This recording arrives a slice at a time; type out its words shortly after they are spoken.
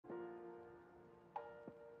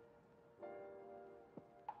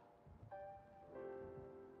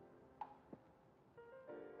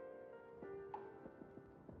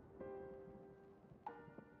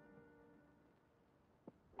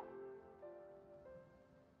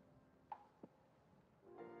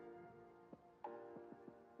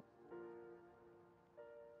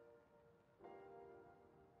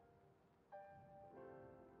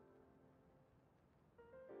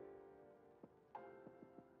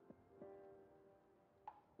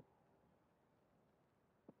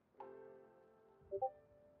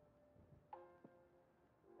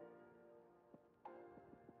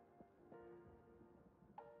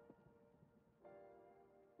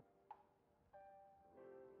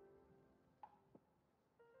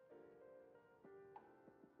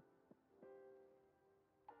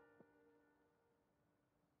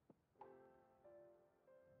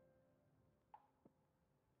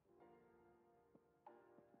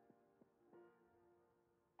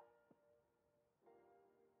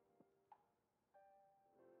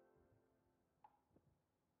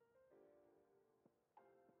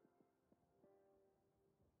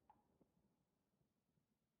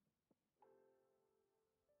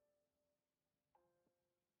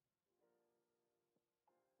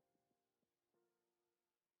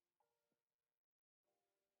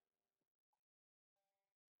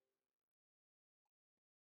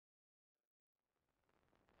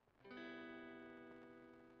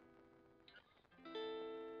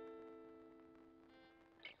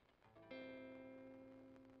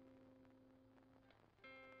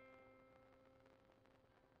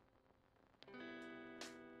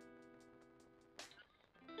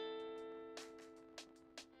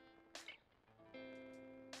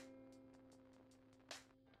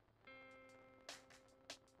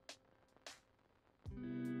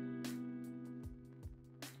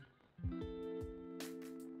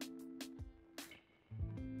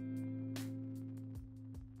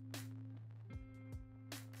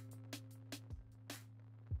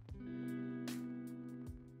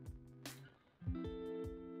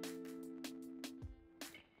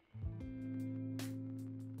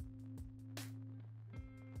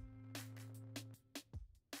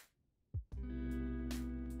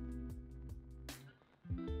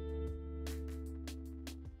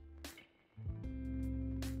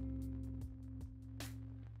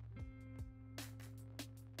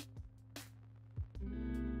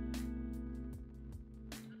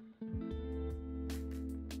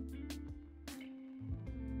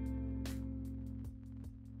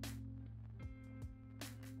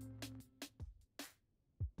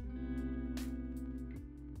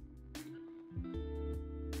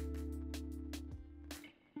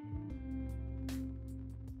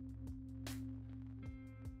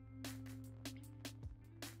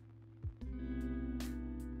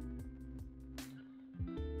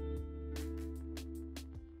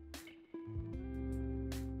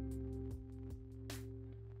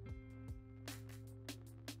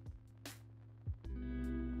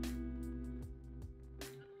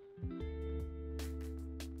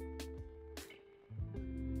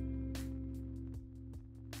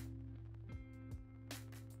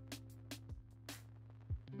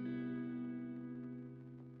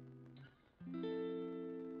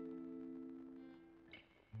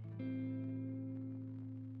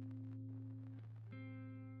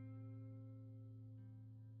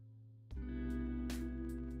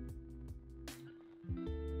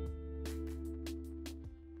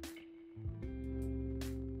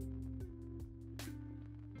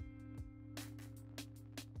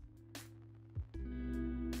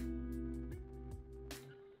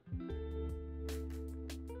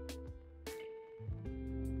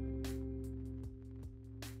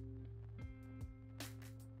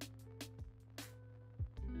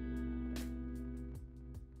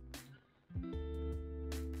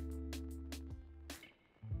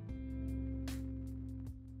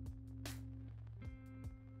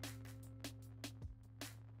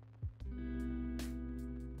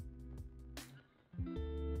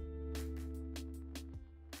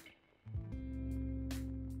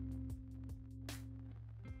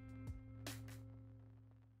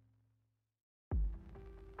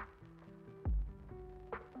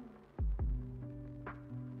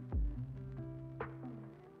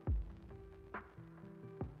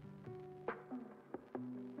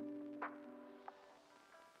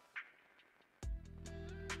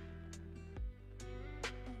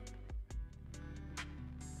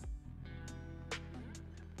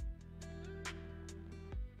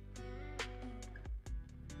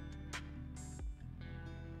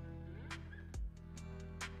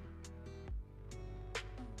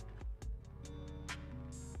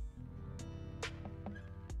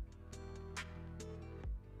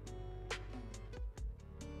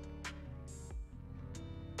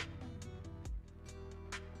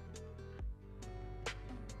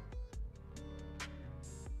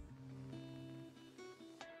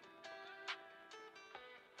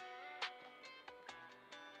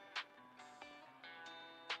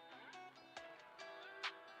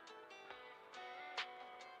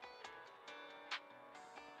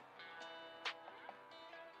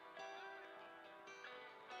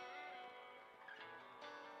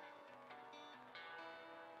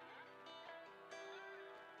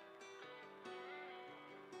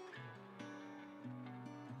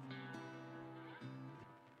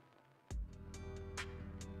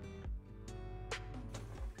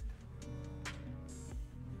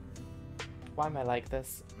Why am I like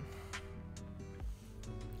this?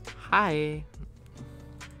 Hi.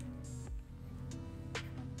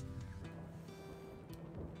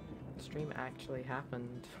 Stream actually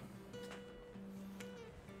happened.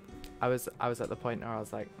 I was at the point where I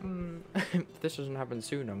was like, if this doesn't happen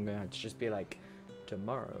soon, I'm gonna have to just be like,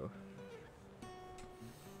 tomorrow.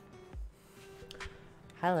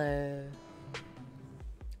 Hello. I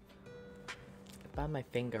burned my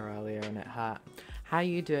finger earlier and it hurt. How are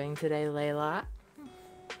you doing today, Layla?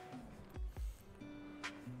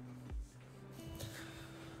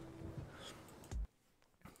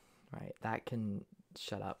 Right, that can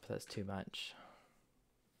shut up. That's too much.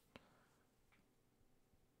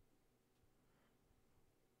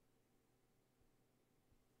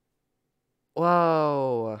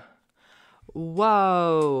 Whoa.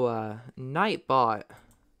 Whoa. Nightbot.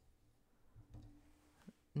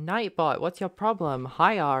 Nightbot, what's your problem?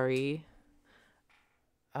 Hi, Ari.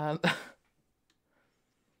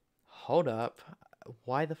 Hold up.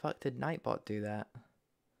 Why the fuck did Nightbot do that?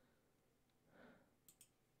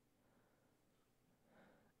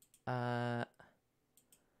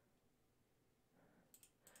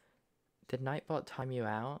 Did Nightbot time you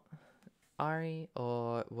out, Ari?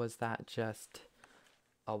 Or was that just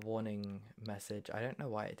a warning message? I don't know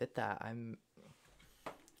why it did that. I'm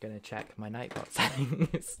gonna check my Nightbot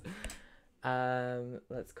settings.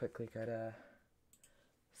 Let's quickly go to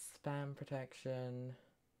spam protection.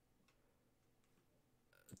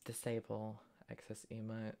 Disable excess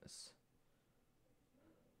emotes.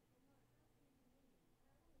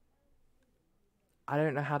 I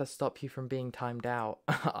don't know how to stop you from being timed out,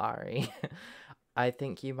 Ari. I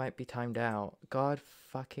think you might be timed out. God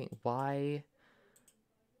fucking, why?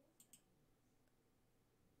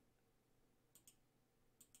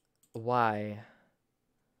 Why?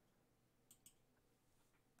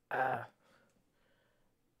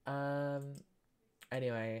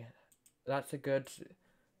 Anyway, that's a good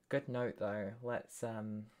note though. Let's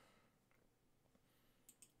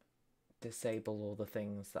disable all the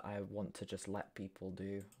things that I want to just let people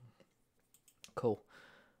do. Cool.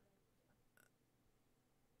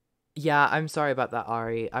 Yeah, I'm sorry about that,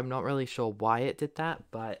 Ari. I'm not really sure why it did that,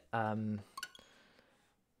 but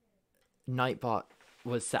Nightbot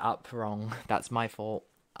was set up wrong. That's my fault.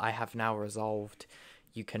 I have now resolved.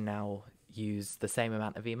 You can now use the same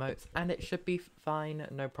amount of emotes and it should be fine,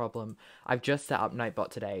 no problem. I've just set up Nightbot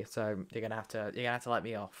today, so you're gonna have to let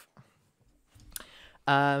me off.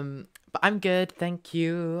 But I'm good, thank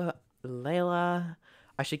you, Layla.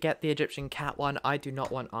 I should get the Egyptian cat one. I do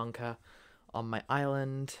not want Anka on my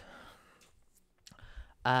island.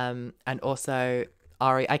 And also,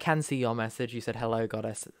 Ari, I can see your message. You said hello,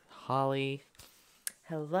 goddess Harley.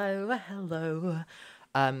 Hello.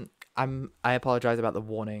 I apologize about the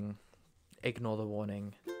warning. Ignore the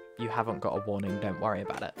warning. You haven't got a warning, don't worry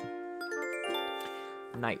about it.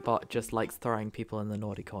 Nightbot just likes throwing people in the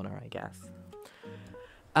naughty corner, I guess.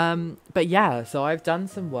 But yeah, so I've done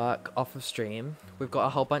some work off of stream. We've got a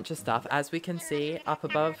whole bunch of stuff. As we can see up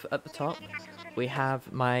above at the top, we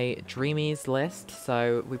have my Dreamies list.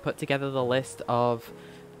 So we put together the list of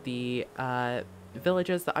the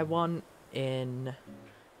villagers that I want in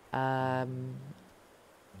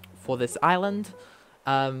for this island.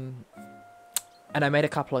 And I made a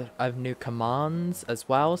couple of new commands as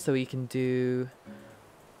well, so you can do...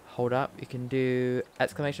 Hold up, you can do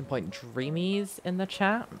 !Dreamies in the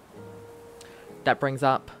chat. That brings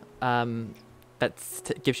up,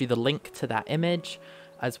 gives you the link to that image,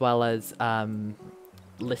 as well as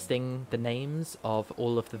listing the names of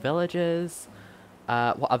all of the villagers.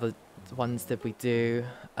 What other ones did we do?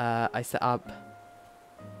 I set up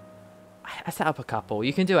a couple.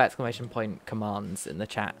 You can do !Commands in the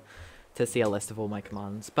chat to see a list of all my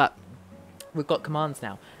commands, but we've got commands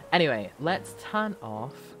now. Anyway, let's turn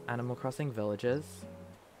off Animal Crossing Villages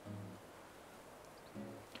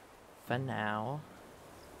for now.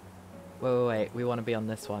 Wait, we want to be on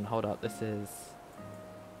this one. Hold up, this is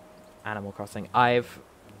Animal Crossing.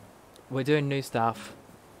 We're doing new stuff.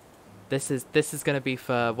 This is going to be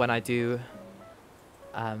for when I do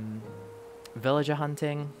villager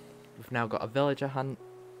hunting. We've now got a villager hunt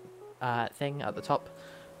thing at the top,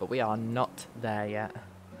 but we are not there yet.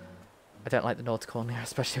 I don't like the naughty corner,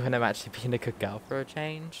 especially when I'm actually being a good girl for a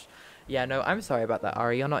change. Yeah, no, I'm sorry about that,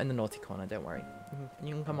 Ari. You're not in the naughty corner, don't worry.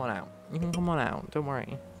 You can come on out. You can come on out, don't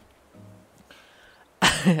worry.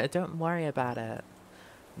 Don't worry about it.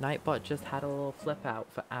 Nightbot just had a little flip out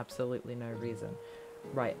for absolutely no reason.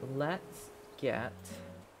 Right, let's get...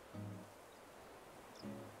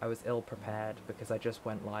 I was ill prepared because I just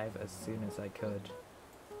went live as soon as I could.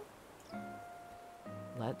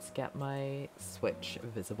 Let's get my Switch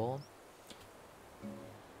visible.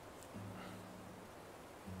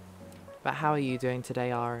 But how are you doing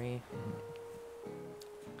today, Ari?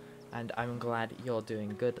 And I'm glad you're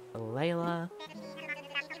doing good, Layla.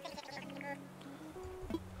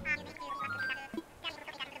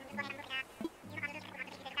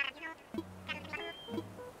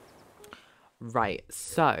 Right,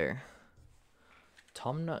 so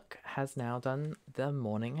Tom Nook has now done the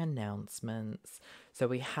morning announcements. So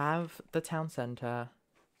we have the town centre.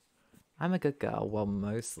 I'm a good girl, well,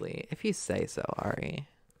 mostly. If you say so, Ari.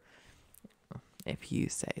 If you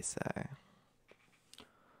say so.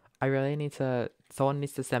 I really need to... Someone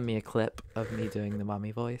needs to send me a clip of me doing the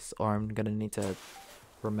mummy voice, or I'm gonna need to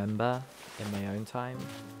remember in my own time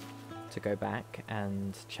to go back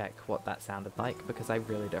and check what that sounded like, because I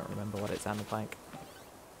really don't remember what it sounded like.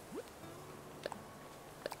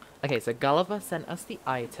 Okay, so Gulliver sent us the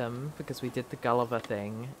item, because we did the Gulliver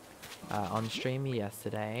thing on stream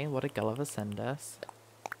yesterday. What did Gulliver send us?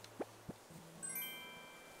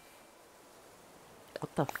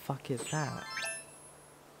 What the fuck is that?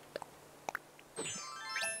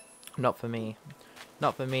 Not for me.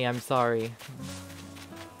 Not for me, I'm sorry.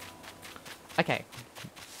 Okay.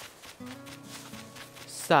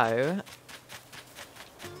 So,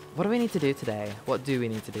 what do we need to do today? What do we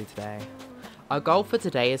need to do today? Our goal for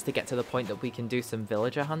today is to get to the point that we can do some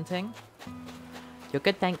villager hunting. You're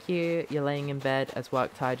good, thank you. You're laying in bed as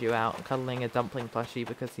work tired you out, cuddling a dumpling plushie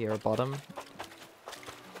because you're a bottom.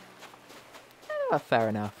 Fair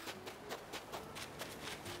enough.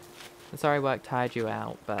 I'm sorry work tired you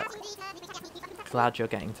out, but glad you're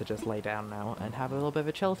getting to just lay down now and have a little bit of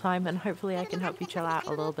a chill time, and hopefully I can help you chill out a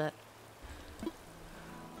little bit.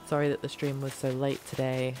 Sorry that the stream was so late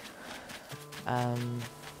today.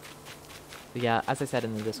 Yeah, as I said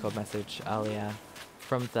in the Discord message earlier,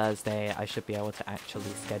 from Thursday I should be able to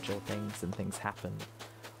actually schedule things and things happen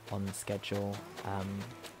on schedule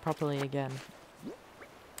properly again.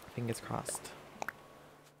 Fingers crossed.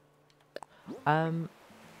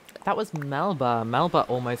 That was Melba. Melba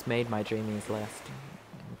almost made my Dreamies list.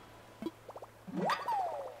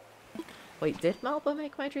 Wait, did Melba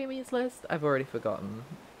make my Dreamies list? I've already forgotten.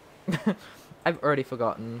 I've already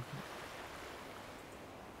forgotten.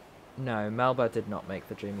 No, Melba did not make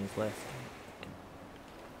the Dreamies list.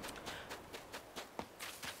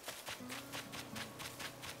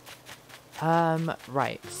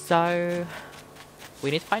 Right, so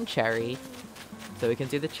we need to find Cherry so we can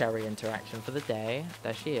do the Cherry interaction for the day.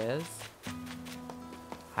 There she is.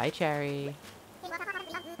 Hi, Cherry. Let's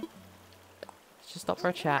just stop for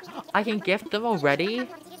a chat. I can gift them already?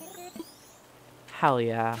 Hell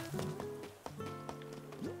yeah.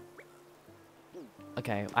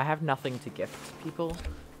 Okay, I have nothing to gift people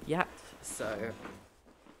yet, so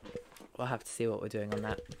we'll have to see what we're doing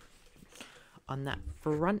on that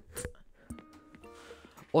front.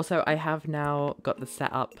 Also, I have now got the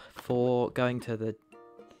setup for going to the...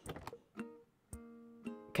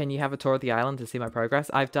 Can you have a tour of the island to see my progress?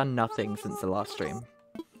 I've done nothing since the last stream.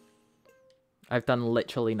 I've done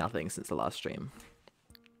literally nothing since the last stream.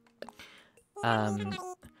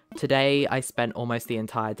 Today I spent almost the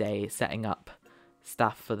entire day setting up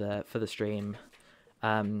stuff for the stream.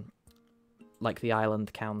 Like the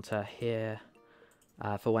island counter here.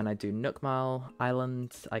 For when I do Nookmile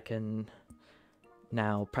Island, I can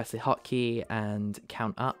now press the hotkey and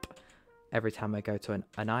count up every time I go to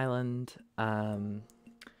an island.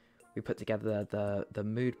 We put together the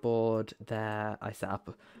mood board there. I set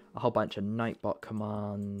up a whole bunch of Nightbot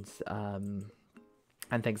commands and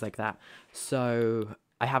things like that. So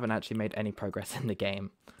I haven't actually made any progress in the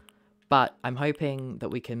game. But I'm hoping that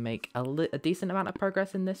we can make a decent amount of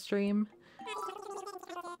progress in this stream.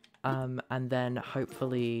 And then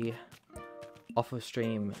hopefully off of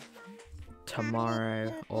stream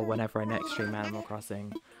tomorrow or whenever I next stream Animal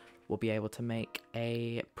Crossing, we'll be able to make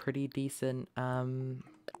a pretty decent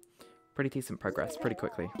progress pretty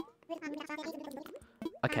quickly.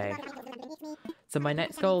 Okay, so my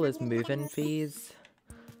next goal is move-in fees.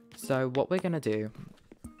 So what we're gonna do,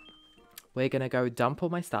 we're gonna go dump all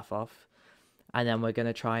my stuff off, and then we're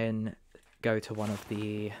gonna try and go to one of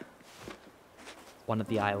the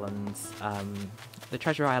islands, the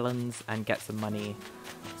treasure islands, and get some money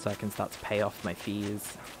so I can start to pay off my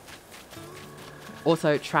fees.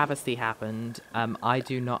 Also, travesty happened. I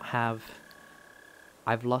do not have...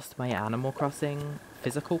 I've lost my Animal Crossing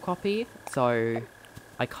physical copy, so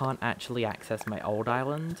I can't actually access my old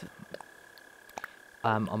island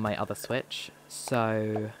on my other Switch,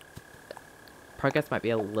 so progress might be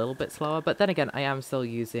a little bit slower, but then again, I am still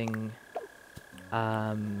using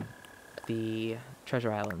the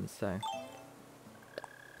treasure islands, so...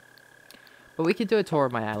 But we can do a tour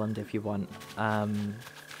of my island if you want.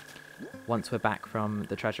 Once we're back from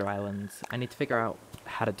the treasure islands. I need to figure out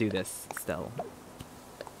how to do this still.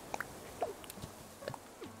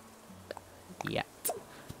 Yet.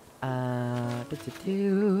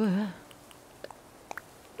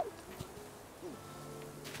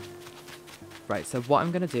 Right, so what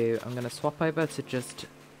I'm going to do, I'm going to swap over to just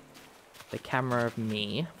the camera of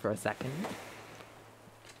me for a second.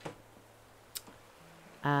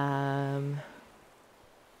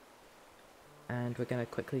 And we're going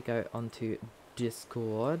to quickly go onto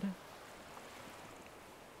Discord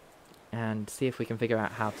and see if we can figure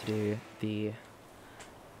out how to do the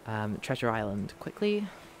treasure island quickly.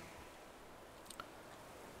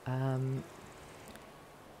 I'm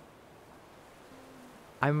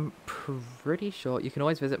pretty sure you can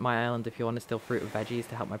always visit my island if you want to steal fruit or veggies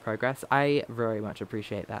to help my progress. I very much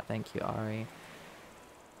appreciate that. Thank you, Ari.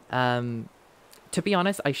 To be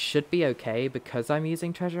honest, I should be okay because I'm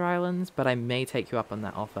using treasure islands, but I may take you up on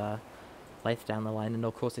that offer later down the line. And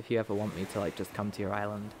of course, if you ever want me to like just come to your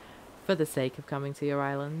island for the sake of coming to your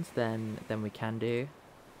island, then we can do.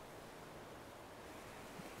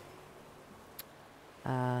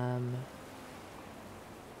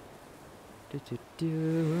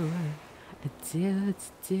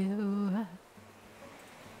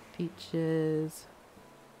 Peaches.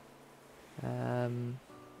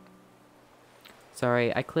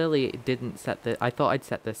 Sorry, I clearly didn't set the... I thought I'd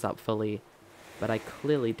set this up fully, but I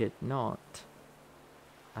clearly did not.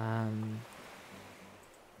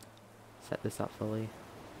 Set this up fully.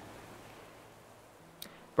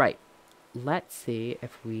 Right. Let's see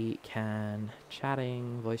if we can...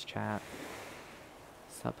 Chatting, voice chat,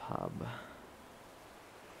 Subhub.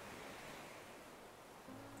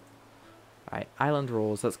 Right, island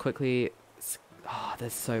rules. Let's quickly... Oh,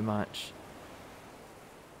 there's so much.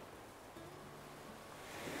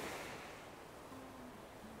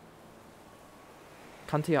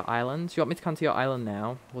 Come to your island? Do you want me to come to your island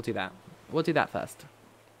now? We'll do that. We'll do that first.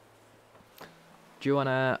 Do you want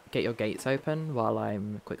to get your gates open while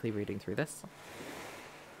I'm quickly reading through this?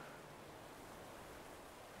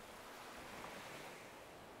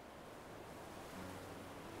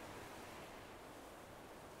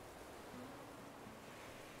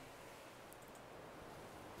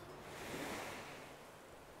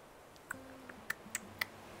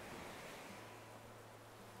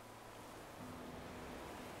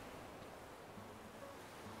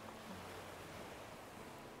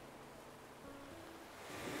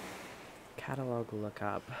 Catalog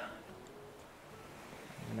lookup.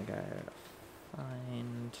 I'm gonna go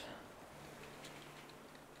find.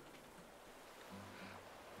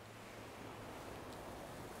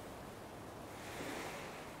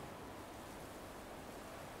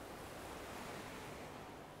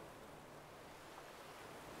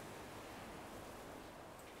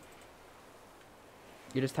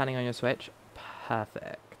 You're just turning on your Switch?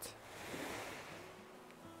 Perfect.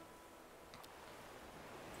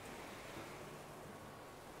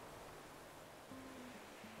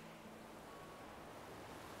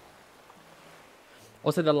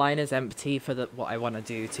 Also, the line is empty for what I want to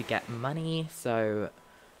do to get money, so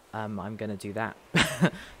I'm going to do that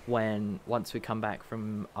once we come back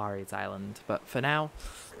from Ari's Island. But for now,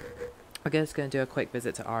 we're just going to do a quick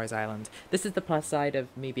visit to Ari's Island. This is the plus side of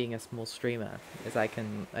me being a small streamer, is I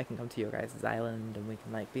can come to your guys' island and we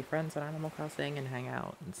can like be friends on Animal Crossing and hang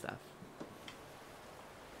out and stuff.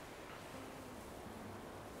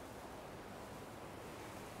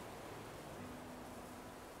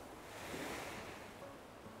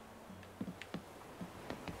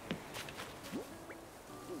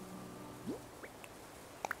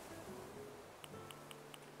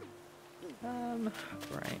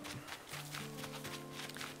 Right.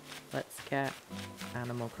 Let's get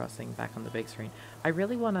Animal Crossing back on the big screen. I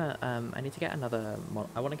really wanna, I need to get another,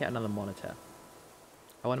 I wanna get another monitor.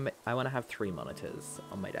 I wanna have 3 monitors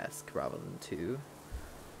on my desk rather than 2.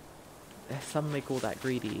 Some may call that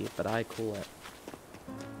greedy, but I call it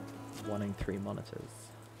wanting 3 monitors.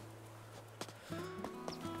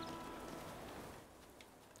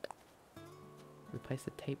 Replace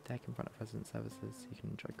the tape deck in front of resident services. You can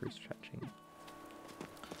enjoy group stretching.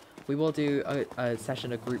 We will do a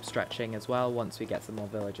session of group stretching as well once we get some more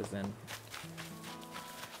villagers in.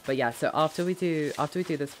 But yeah, so after we do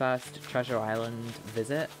this first Treasure Island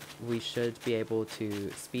visit, we should be able to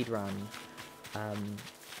speedrun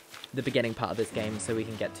the beginning part of this game so we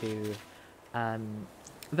can get to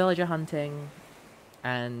villager hunting.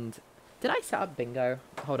 And did I set up bingo?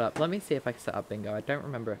 Hold up, let me see if I set up bingo. I don't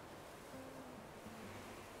remember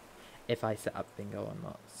if I set up bingo or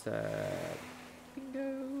not. So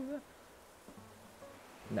bingo.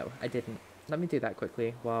 No, I didn't. let me do that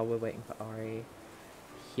quickly while we're waiting for Ari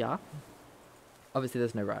here. Obviously,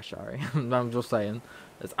 there's no rush, Ari. I'm just saying.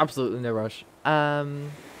 There's absolutely no rush.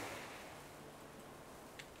 Animal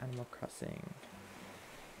Crossing.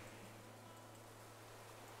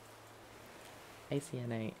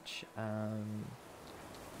 ACNH.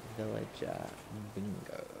 Villager.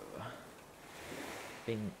 Bingo.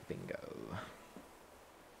 Bingo.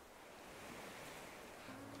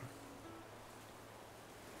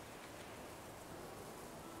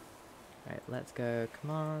 Alright, let's go.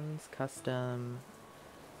 Commands, custom,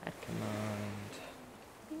 add command.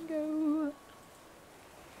 Bingo!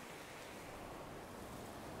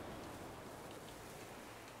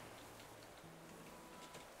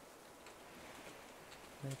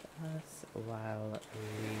 With us while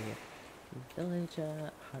we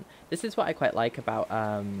villager hunt. This is what I quite like about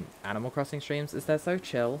Animal Crossing streams, is they're so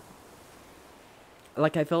chill.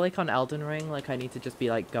 Like, I feel like on Elden Ring, like, I need to just be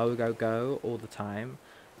like, go, go, go all the time.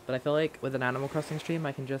 But I feel like with an Animal Crossing stream,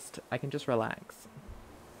 I can just relax.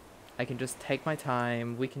 I can just take my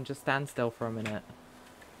time. We can just stand still for a minute,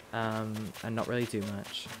 and not really do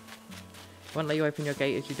much. Won't let you open your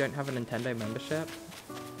gate if you don't have a Nintendo membership.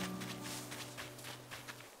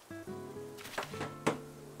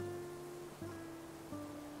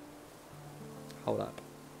 Hold up.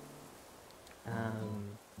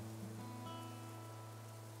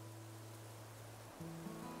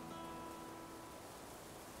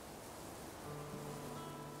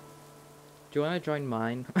 Do you want to join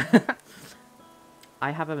mine?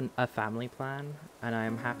 I have a family plan, and I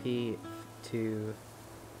am happy to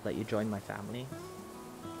let you join my family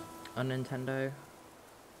on Nintendo.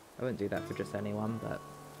 I won't do that for just anyone, but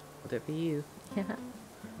I'll do it for you. Google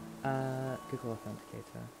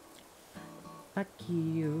Authenticator. Fuck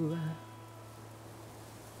you.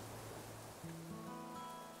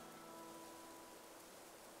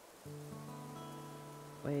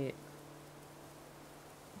 Wait.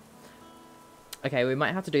 Okay, we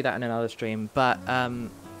might have to do that in another stream, but,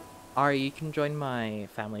 Ari, you can join my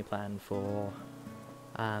family plan for,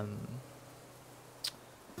 I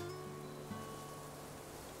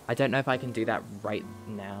don't know if I can do that right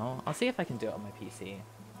now. I'll see if I can do it on my PC.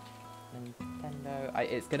 Nintendo,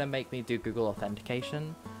 it's gonna make me do Google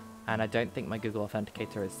Authentication, and I don't think my Google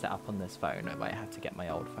Authenticator is set up on this phone. I might have to get my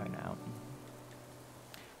old phone out,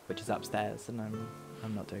 which is upstairs, and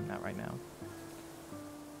I'm not doing that right now.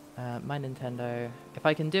 My Nintendo. If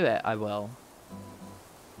I can do it, I will.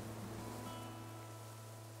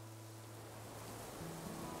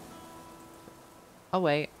 Oh,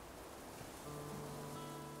 wait.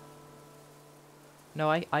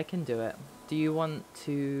 No, I can do it. Do you want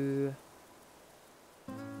to...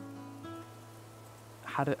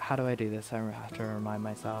 How do I do this? I have to remind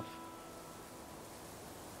myself.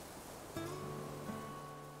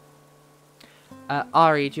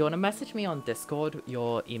 Ari, do you want to message me on Discord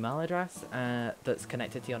your email address that's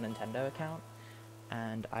connected to your Nintendo account?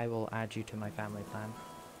 And I will add you to my family plan.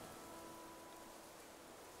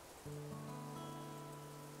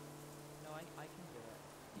 No, I can do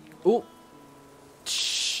it. Ooh!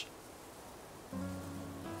 Shh!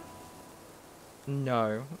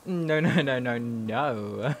 No.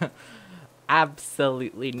 No.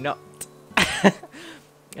 Absolutely not.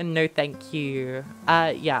 No, thank you.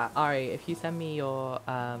 Yeah, Ari, if you send me your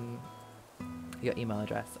email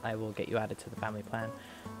address, I will get you added to the family plan.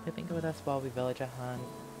 Play bingo with us while we villager hunt.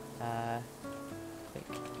 Click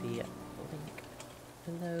the link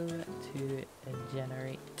below to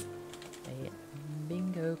generate a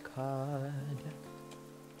bingo card.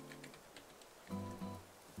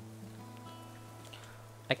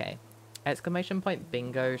 Okay, exclamation point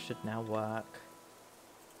bingo should now work.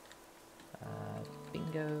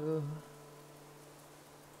 Bingo.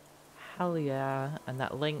 Hell yeah. And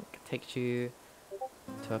that link takes you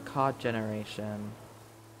to a card generation.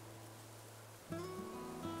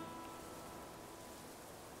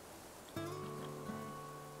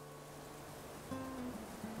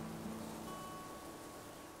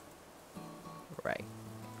 Right.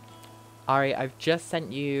 Ari, I've just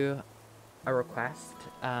sent you a request.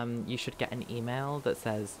 You should get an email that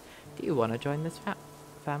says, do you want to join this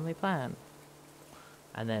family plan?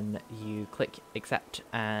 And then you click accept,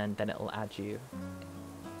 and then it'll add you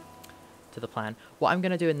to the plan. What I'm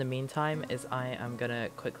going to do in the meantime is I am going to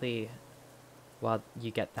quickly, while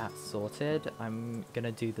you get that sorted, I'm going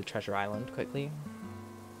to do the Treasure Island quickly.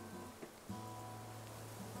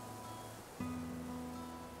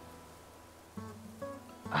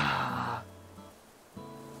 Ah.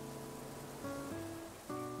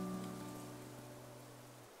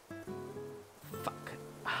 Fuck.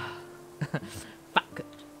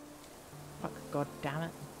 God damn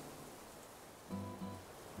it.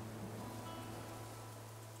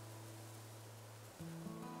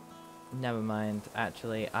 Never mind.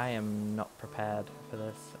 Actually, I am not prepared for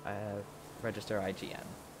this. Register IGN.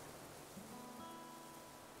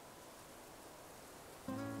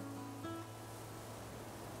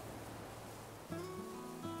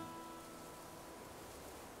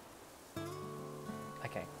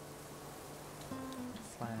 Okay.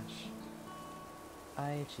 /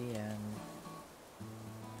 IGN.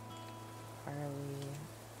 Harley.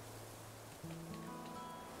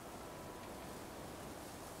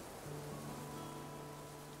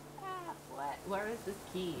 What? Where is this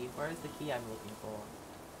key? Where is the key I'm looking for?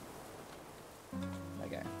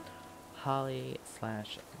 Okay. Harley /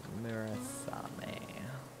 Murasame.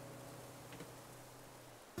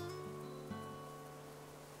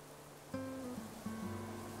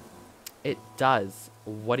 It does.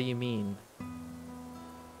 What do you mean?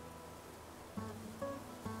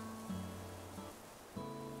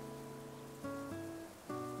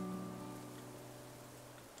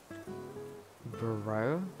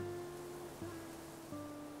 Bro?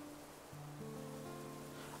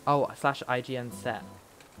 Oh, / IGN set.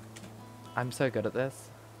 I'm so good at this.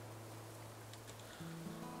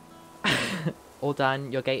 All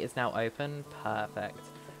done. Your gate is now open. Perfect.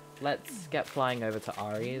 Let's get flying over to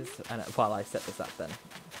Ari's and while I set this up then.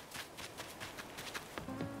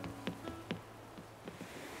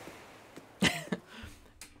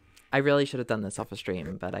 I really should have done this off a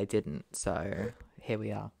stream, but I didn't, so here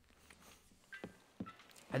we are.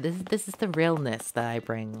 And this is the realness that I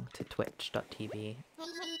bring to twitch.tv.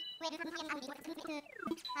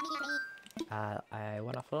 I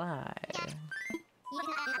wanna fly.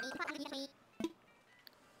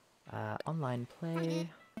 Online play.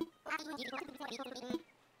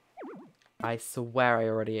 I swear I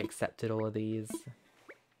already accepted all of these.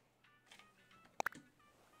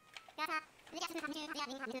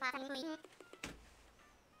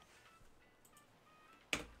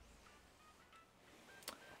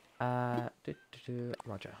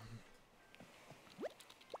 Roger.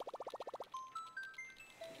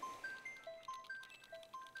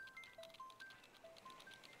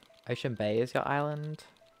 Ocean Bay is your island?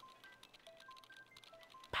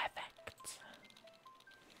 Perfect.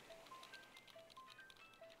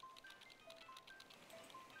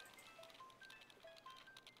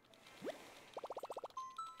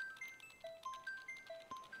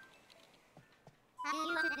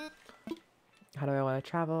 How do I want to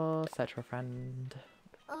travel? Search for a friend.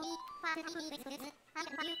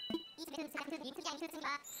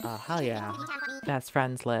 Oh, hell yeah. Best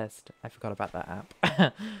friends list. I forgot about that app.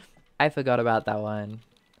 I forgot about that one.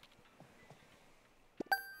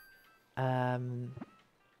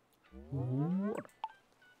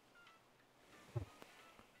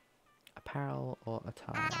 Apparel or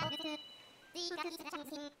attire?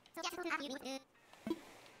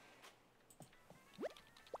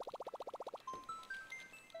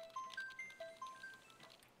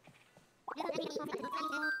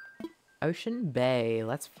 Ocean Bay,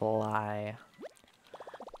 let's fly.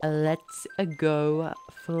 Let's go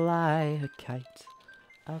fly a kite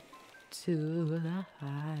up to the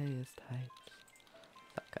highest heights.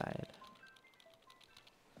 That guide.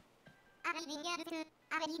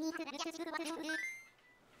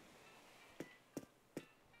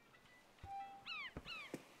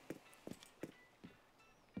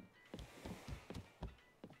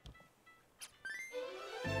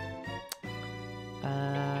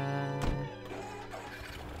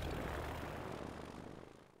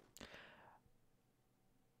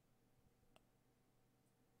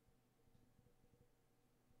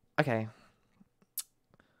 Okay.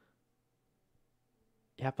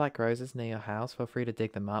 You have black roses near your house. Feel free to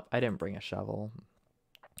dig them up. I didn't bring a shovel.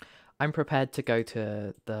 I'm prepared to go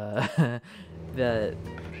to the the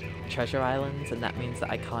treasure islands, and that means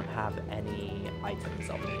that I can't have any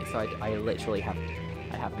items on me. So I literally have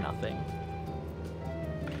nothing.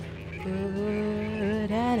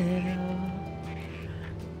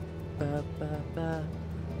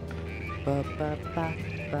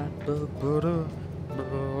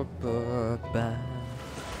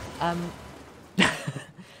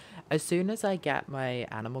 As soon as I get my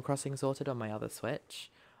Animal Crossing sorted on my other Switch,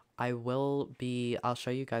 I'll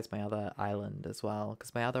show you guys my other island as well,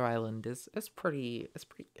 because my other island is pretty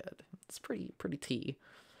good. It's pretty tea.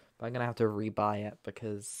 But I'm gonna have to rebuy it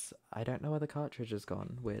because I don't know where the cartridge has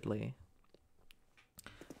gone, weirdly.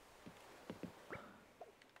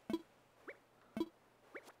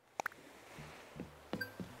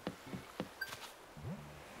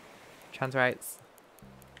 Trans rights.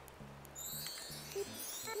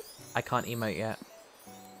 I can't emote yet.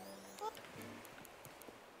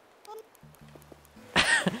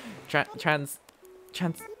 trans.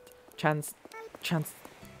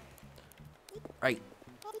 Right.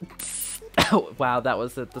 Oh, wow, that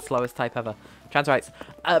was the slowest type ever. Trans rights.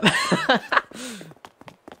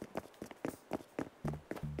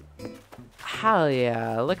 Hell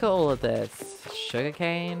yeah, look at all of this.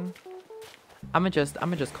 Sugarcane. I'ma just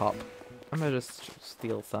cop. I'm gonna just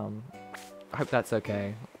steal some. I hope that's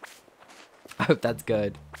okay. I hope that's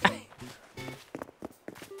good.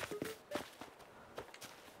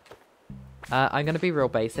 I'm gonna be real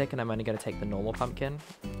basic, and I'm only gonna take the normal pumpkin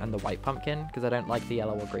and the white pumpkin because I don't like the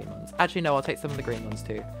yellow or green ones. Actually, no, I'll take some of the green ones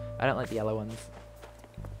too. I don't like the yellow ones.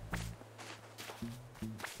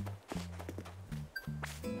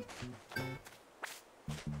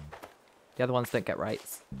 The other ones don't get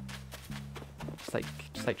rights.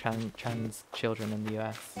 Just like trans children in the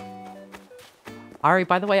US. Ari,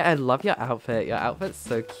 by the way, I love your outfit. Your outfit's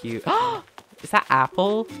so cute. Is that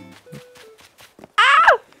Apple?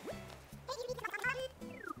 Ah!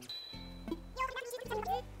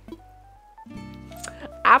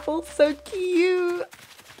 Apple's so cute.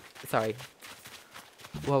 Sorry.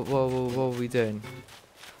 What are we doing?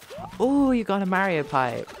 Oh, you got a Mario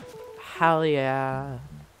pipe. Hell yeah.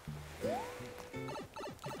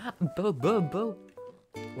 Boo, boo, boo.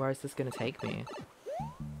 Where is this gonna take me?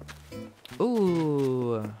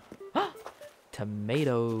 Ooh.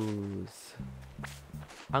 Tomatoes.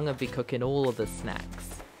 I'm gonna be cooking all of the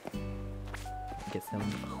snacks. Get some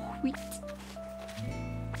wheat.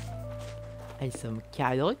 And some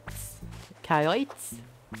carrots. Carrots.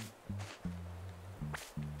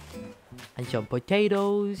 And some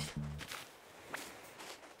potatoes.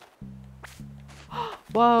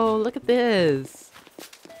 Whoa, look at this.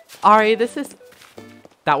 Ari, this is...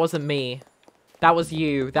 That wasn't me. That was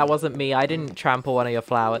you. That wasn't me. I didn't trample one of your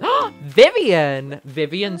flowers. Vivian!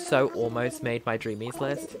 Vivian so almost made my Dreamies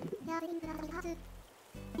list.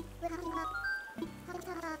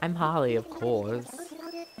 I'm Harley, of course.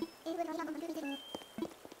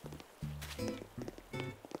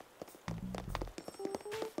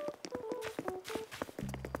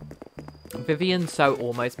 Vivian so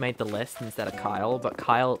almost made the list instead of Kyle, but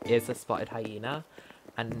Kyle is a spotted hyena.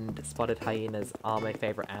 And spotted hyenas are my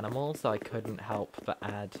favorite animal, so I couldn't help but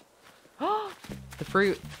add... The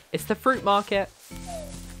fruit! It's the fruit market!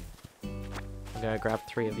 I'm gonna grab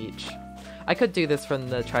 3 of each. I could do this from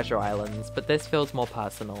the Treasure Islands, but this feels more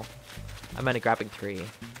personal. I'm only grabbing 3.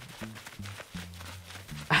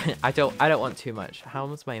 I don't want too much. How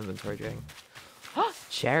was my inventory doing?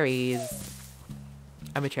 Cherries!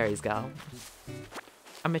 I'm a cherries girl.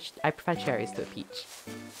 I prefer cherries to a peach.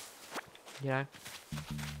 You know?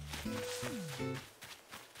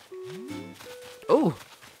 Ooh!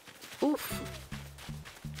 Oof!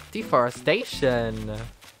 Deforestation!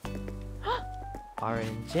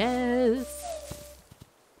 Oranges!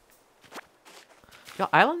 Your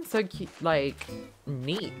island's so cute, like,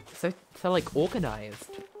 neat. So like, organized.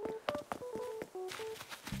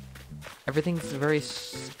 Everything's very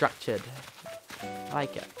structured. I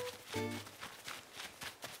like it.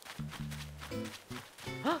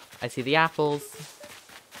 I see the apples.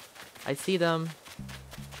 I see them.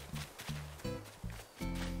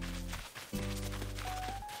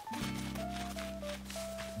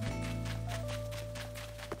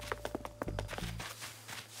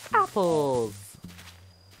 Apples!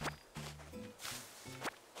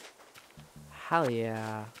 Hell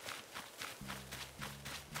yeah.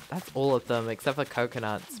 That's all of them except for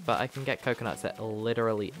coconuts, but I can get coconuts at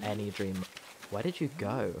literally any dream. Where did you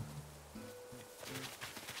go?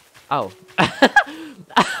 Oh.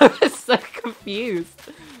 I was so confused.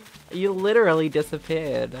 You literally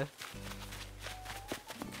disappeared.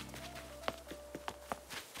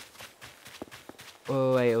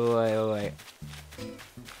 Oh, wait, oh, wait, oh, wait.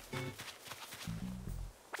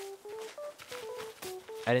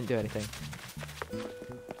 I didn't do anything.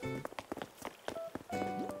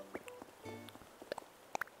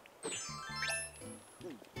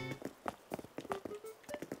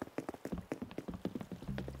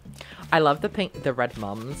 I love the red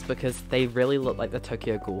mums because they really look like the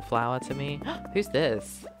Tokyo Ghoul flower to me. Who's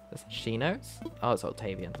this? Is it Shinos? Oh, it's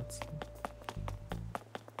Octavians.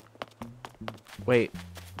 Wait,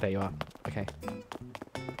 there you are. Okay.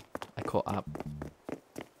 I caught up.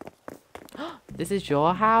 This is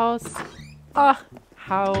your house? Ah,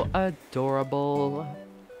 how adorable.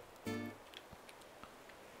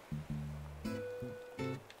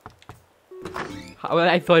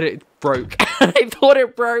 I thought it broke. I thought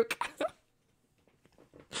it broke.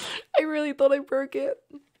 I really thought I broke it.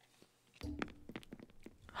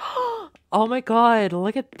 Oh my god,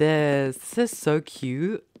 look at this. This is so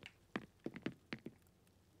cute.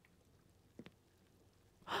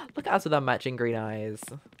 Look at us with our matching green eyes.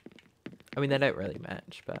 I mean, they don't really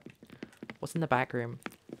match, but... What's in the back room?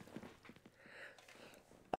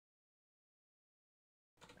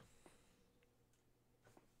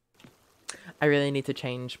 I really need to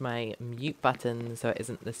change my mute button so it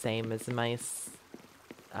isn't the same as my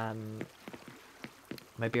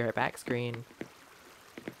my Be Right Back screen.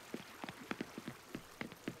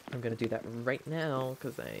 I'm gonna do that right now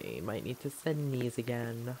because I might need to sneeze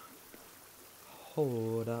again.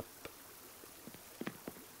 Hold up.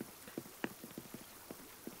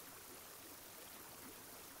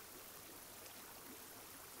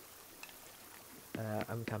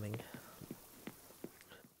 I'm coming.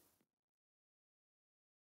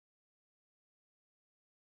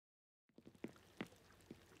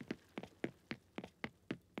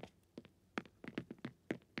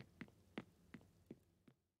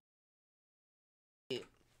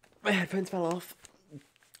 My headphones fell off.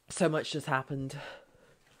 So much just happened.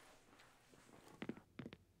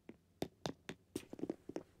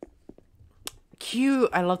 Cute!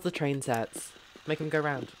 I love the train sets. Make them go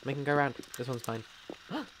round. Make them go round. This one's fine.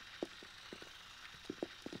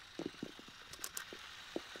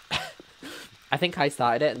 I think I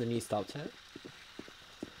started it and then you stopped it.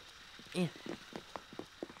 Yeah.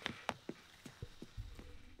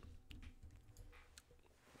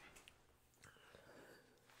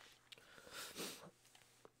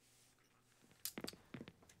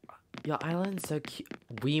 Your island's so cute.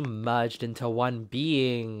 We merged into one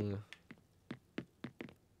being.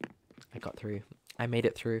 I got through. I made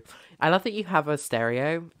it through. I love that you have a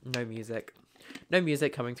stereo. No music. No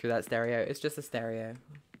music coming through that stereo. It's just a stereo.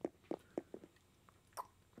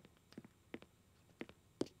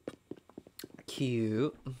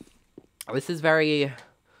 Cute. This is very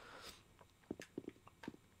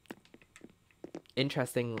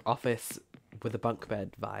interesting office with a bunk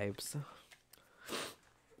bed vibes.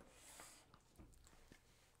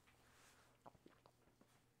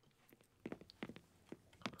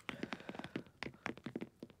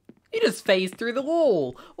 You just phased through the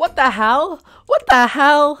wall. What the hell? What the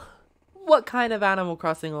hell? What kind of Animal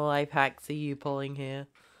Crossing life hacks are you pulling here?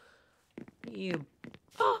 You...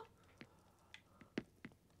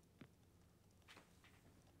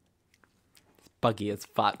 It's buggy as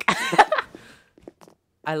fuck.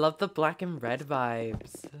 I love the black and red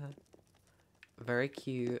vibes. Very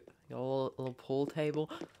cute. Your little pool table.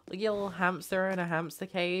 Look, your little hamster in a hamster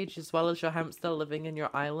cage, as well as your hamster living in your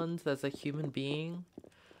island. There's a human being.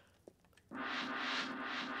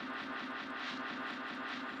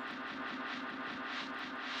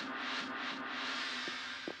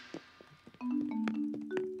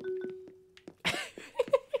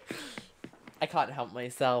 I can't help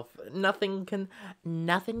myself. Nothing can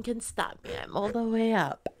stop me. I'm all the way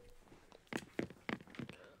up.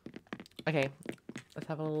 Okay, let's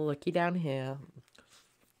have a looky down here.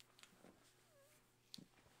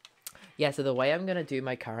 Yeah, so the way I'm gonna do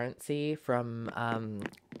my currency from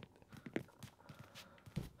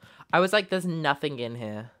I was like, there's nothing in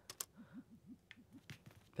here.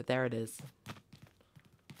 But there it is.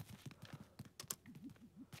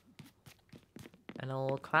 And a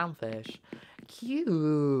little clownfish.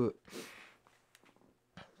 Cute.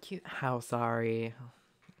 Cute house, Ari.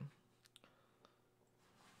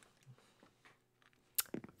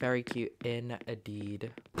 Very cute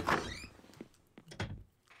indeed.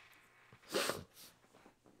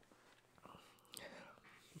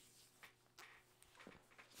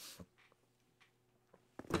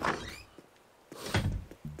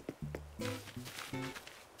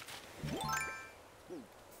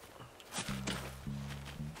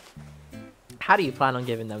 How do you plan on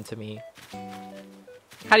giving them to me?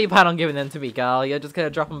 How do you plan on giving them to me, girl? You're just gonna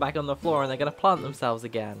drop them back on the floor and they're gonna plant themselves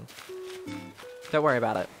again. Don't worry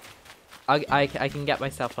about it. I can get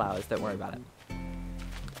myself flowers. Don't worry about it.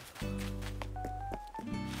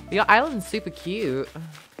 Your island's super cute.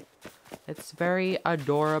 It's very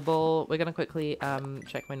adorable. We're gonna quickly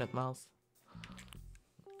check my Nook Miles.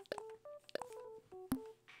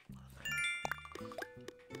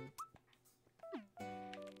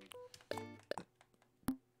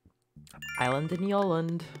 Island in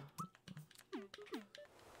Yoland.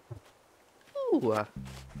 Ooh.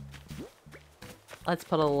 Let's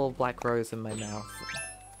put a little black rose in my mouth.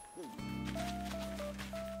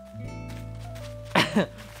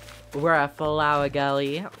 We're a flower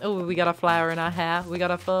girly. Oh, we got a flower in our hair. We got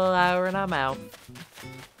a flower in our mouth.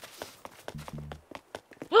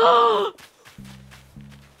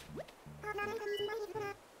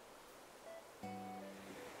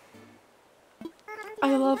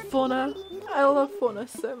 I love Fauna. I love Fauna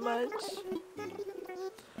so much.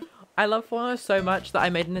 I love Fauna so much that I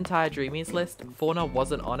made an entire Dreamies list. Fauna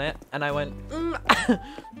wasn't on it, and I went,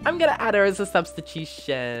 I'm gonna add her as a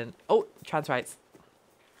substitution. Oh, Trans rights.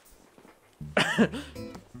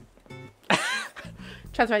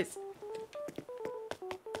 Trans rights.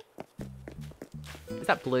 Is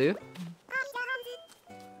that Blue?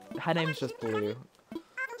 Her name's just Blue.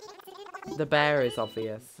 The bear is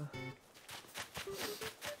obvious.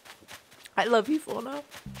 I love you, Fauna.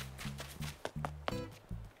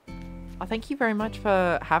 Oh, thank you very much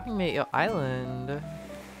for having me at your island.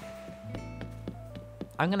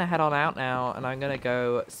 I'm gonna head on out now, and I'm gonna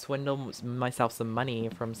go swindle myself some money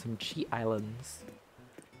from some cheat islands.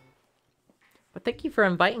 But thank you for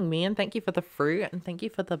inviting me, and thank you for the fruit, and thank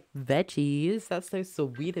you for the veggies. That's so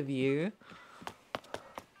sweet of you.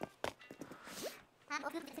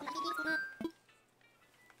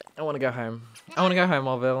 I want to go home. I want to go home,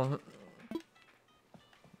 Orville.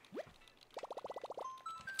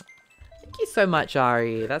 Thank you so much,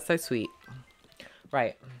 Ari. That's so sweet.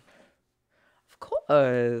 Right. Of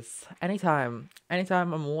course. Anytime.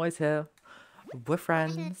 Anytime, I'm always here. We're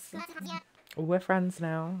friends. We're friends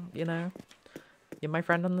now, you know. You're my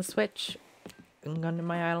friend on the Switch. You can come to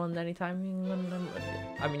my island anytime.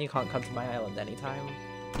 I mean, you can't come to my island anytime.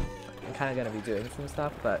 I'm kind of going to be doing some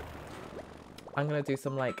stuff, but I'm going to do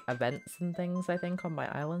some, like, events and things, I think, on my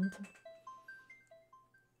island.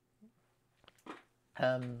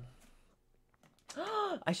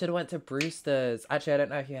 I should have went to Brewster's. Actually, I don't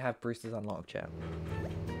know if you have Brewster's unlocked yet.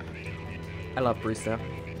 I love Brewster.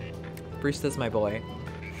 Brewster's my boy.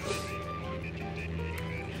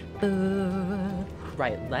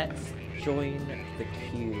 Right, let's join the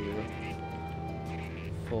queue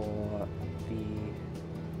for the...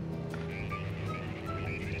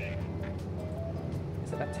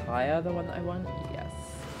 Is it Attire, the one that I want? Yes.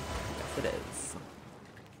 Yes, it is.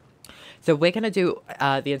 So we're going to do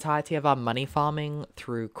the entirety of our money farming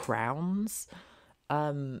through crowns.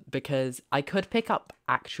 Because I could pick up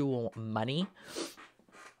actual money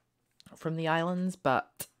from the islands,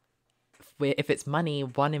 but if it's money,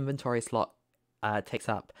 one inventory slot takes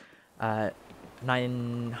up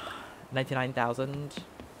 99,000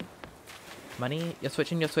 money. You're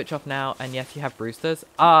switching your Switch off now, and yes, you have Brewster's.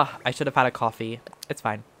 Ah, I should have had a coffee. It's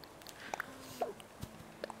fine.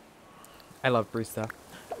 I love Brewster.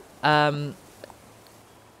 But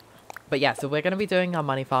yeah, so we're going to be doing our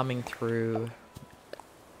money farming through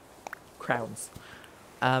crowns.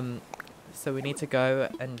 So we need to go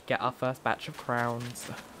and get our first batch of crowns.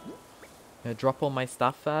 I'm going to drop all my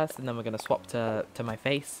stuff first, and then we're going to swap to my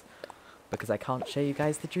face. Because I can't show you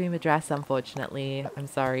guys the dream address, unfortunately. I'm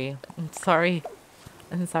sorry. I'm sorry.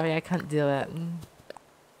 I'm sorry, I can't do it.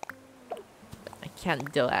 I can't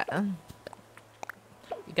do it.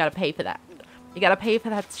 You gotta pay for that. You gotta pay for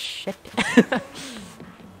that shit.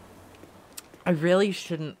 I really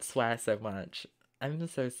shouldn't swear so much. I'm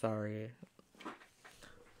so sorry.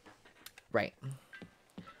 Right.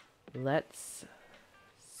 Let's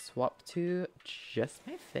swap to just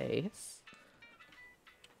my face.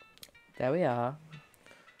 There we are.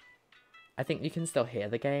 I think you can still hear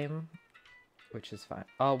the game, which is fine.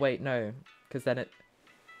 Oh, wait, no. Because then it...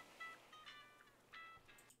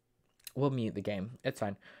 We'll mute the game. It's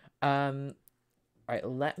fine. Alright,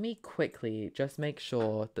 let me quickly just make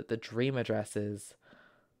sure that the dream addresses...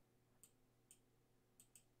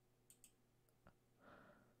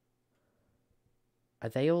 Are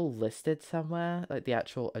they all listed somewhere? Like the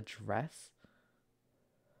actual address?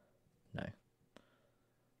 No.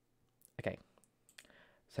 Okay.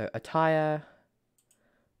 So, attire.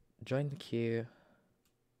 Join the queue.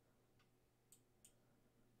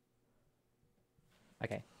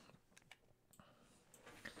 Okay.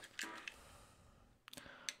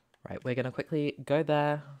 Right, we're going to quickly go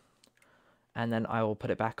there. And then I will put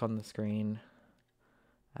it back on the screen.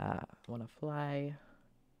 Wanna fly.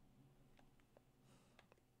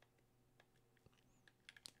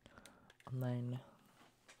 Online.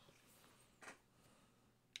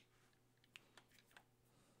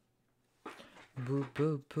 Boo,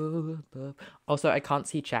 boo, boo, boo. Also, I can't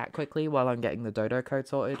see chat quickly while I'm getting the dodo code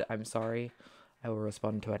sorted. I'm sorry. I will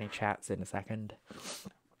respond to any chats in a second.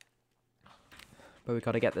 But we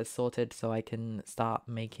got to get this sorted so I can start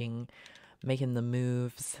making the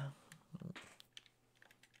moves.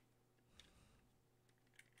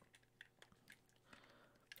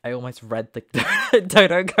 I almost read the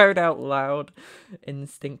dodo code out loud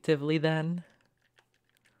instinctively then.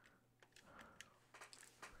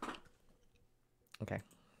 Okay.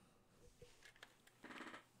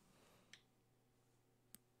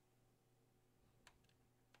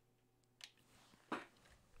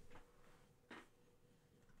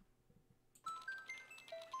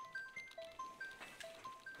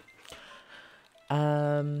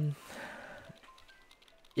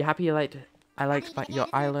 You happy you liked... I liked your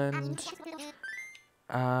island.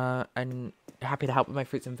 And happy to help with my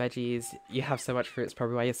fruits and veggies. You have so much fruit, it's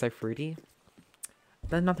probably why you're so fruity.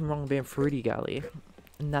 There's nothing wrong with being fruity, girly.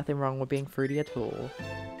 Nothing wrong with being fruity at all.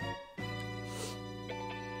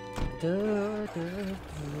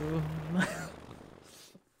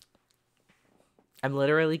 I'm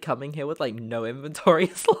literally coming here with like no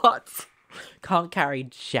inventory slots. Can't carry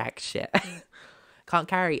jack shit. Can't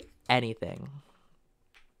carry anything.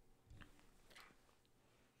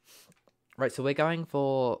 Right, so we're going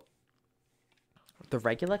for the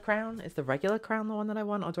regular crown. Is the regular crown the one that I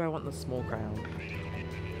want, or do I want the small crown?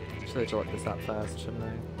 Should I look this up first, shouldn't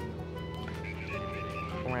I?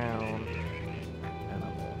 Crown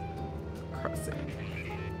Animal Crossing.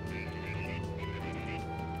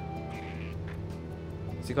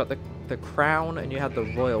 So you got the crown and you had the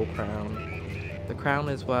royal crown. The crown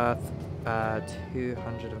is worth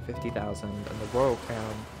 250,000 and the royal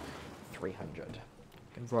crown 300.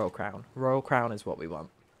 Royal crown. Royal crown is what we want.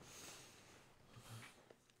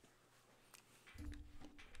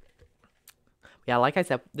 Yeah, like I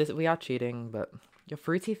said, we are cheating, but you're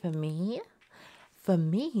fruity for me? For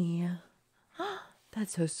me?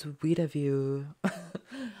 That's so sweet of you.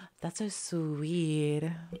 That's so sweet.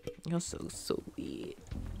 You're so sweet.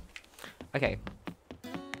 Okay.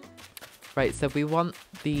 Right, so we want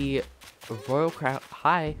the royal crown.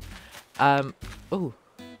 Hi. Ooh.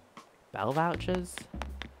 Bell vouchers?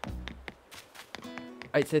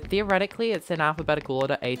 Alright, so theoretically it's in alphabetical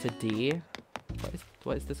order A to D.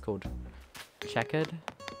 What is this called? Checkered?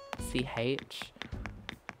 CH?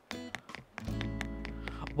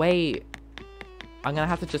 Wait. I'm gonna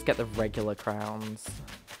have to just get the regular crowns.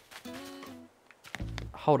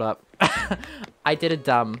 Hold up. I did a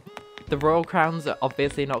dumb. The royal crowns are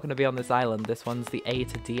obviously not gonna be on this island. This one's the A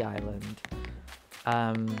to D island.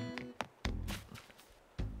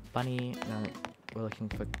 Bunny, no, we're looking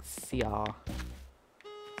for CR.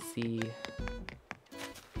 C.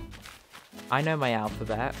 I know my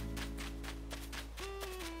alphabet.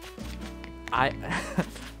 I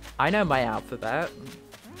know my alphabet.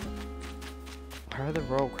 Where are the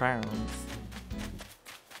royal crowns?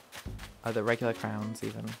 Oh, the regular crowns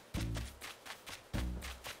even.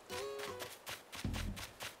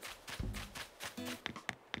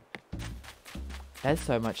 There's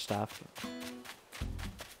so much stuff.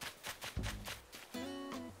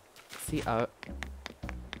 See, oh.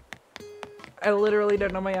 I literally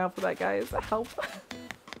don't know my alphabet, guys. Help.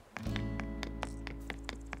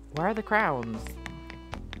 Where are the crowns?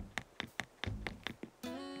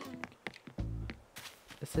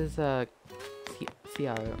 This is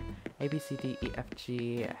C-O, A, B, C, D, E, F,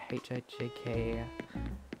 G, H, I, J, K,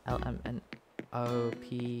 L, M, N, O,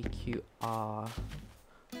 P, Q, R.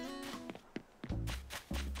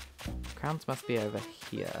 Crowns must be over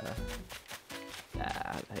here.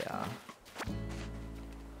 Yeah, they are.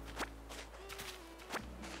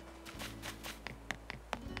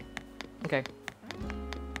 Okay.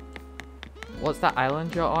 What's that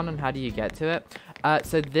island you're on and how do you get to it?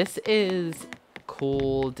 So this is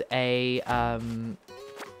called a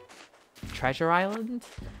treasure island.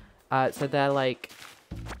 So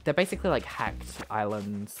they're basically like hacked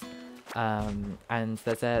islands. And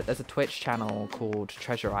there's a Twitch channel called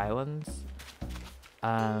Treasure Islands.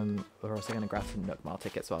 We're also gonna grab some Nook Mart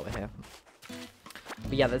tickets while we're here.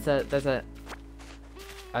 But yeah, there's a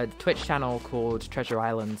Twitch channel called Treasure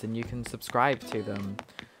Islands, and you can subscribe to them.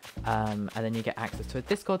 And then you get access to a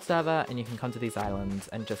Discord server, and you can come to these islands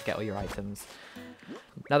and just get all your items.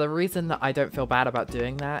 Now, the reason that I don't feel bad about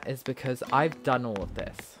doing that is because I've done all of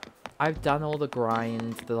this. I've done all the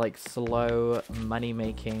grind, the like slow money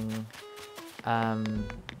making,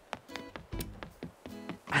 and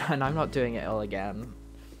I'm not doing it all again.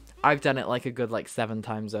 I've done it like a good 7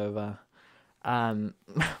 times over. I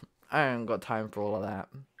haven't got time for all of that.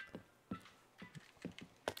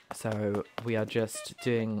 So we are just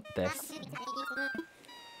doing this. I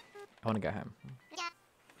want to go home.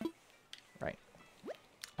 Right.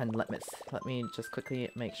 And let me just quickly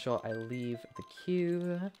make sure I leave the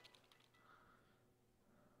queue.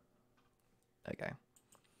 Okay.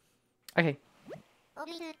 Okay.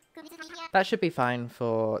 That should be fine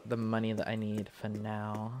for the money that I need for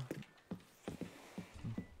now.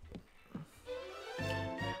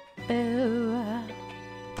 Oh.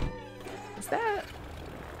 Is that...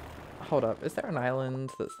 Hold up. Is there an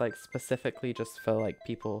island that's like specifically just for like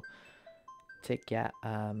people to get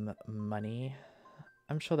money?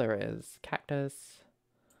 I'm sure there is. Cactus.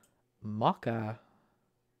 Mocha.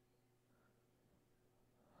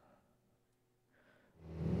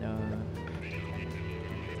 No.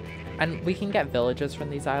 And we can get villagers from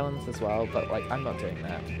these islands as well, but like I'm not doing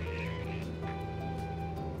that.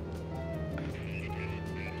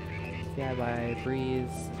 DIY,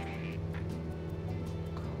 Breeze,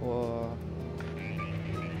 Core.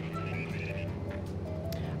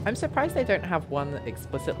 I'm surprised they don't have one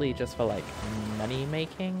explicitly just for like money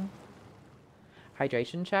making.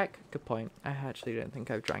 Hydration check? Good point. I actually don't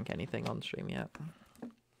think I've drank anything on stream yet.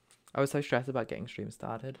 I was so stressed about getting stream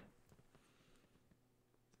started.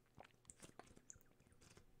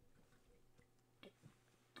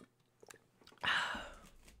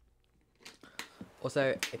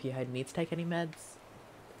 Also, if you need to take any meds,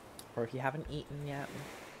 or if you haven't eaten yet,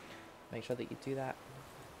 make sure that you do that.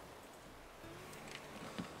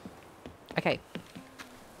 Okay.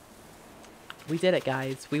 We did it,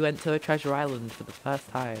 guys. We went to a treasure island for the first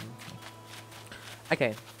time.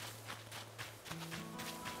 Okay.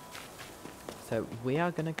 So we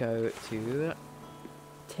are gonna go to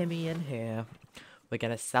Timmy in here. We're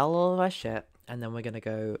gonna sell all of our shit, and then we're gonna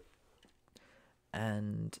go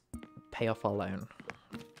and pay off our loan.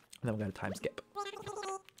 And then we're gonna time skip.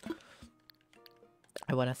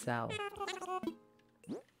 I wanna sell.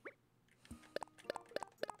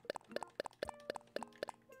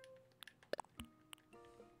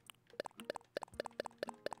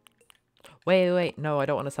 Wait, no, I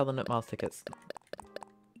don't want to sell the Nook Miles tickets.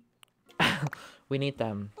 We need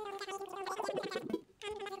them.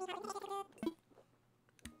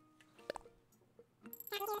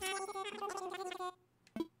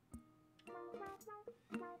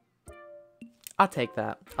 I'll take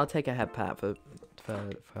that. I'll take a head pat for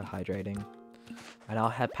hydrating. And I'll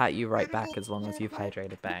head pat you right back as long as you've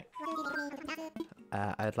hydrated back.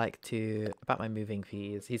 I'd like to... About my moving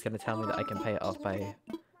fees. He's going to tell me that I can pay it off by...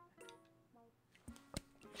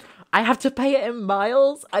 I have to pay it in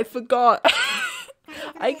miles? I forgot.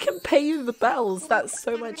 I can pay you the bells. That's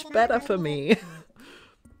so much better for me.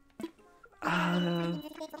 I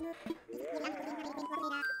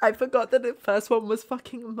forgot that the first one was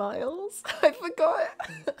fucking miles. I forgot.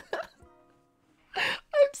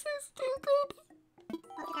 I'm so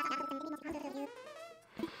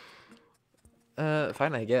stupid.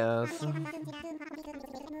 Fine, I guess.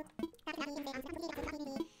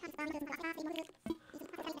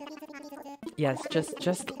 Yes,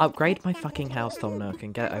 just upgrade my fucking house, Tom Nook,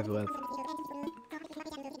 and get it over with.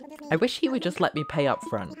 I wish he would just let me pay up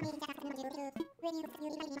front.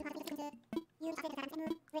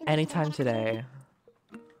 Anytime today.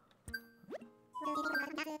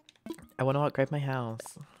 I want to upgrade my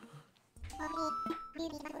house.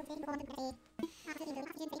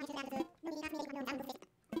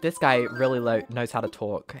 This guy really knows how to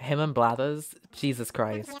talk. Him and Blathers, Jesus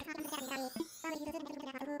Christ.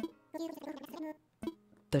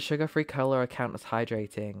 The sugar-free cola account is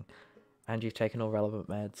hydrating, and you've taken all relevant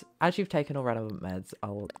meds. As you've taken all relevant meds,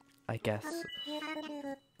 I guess.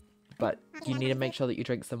 But you need to make sure that you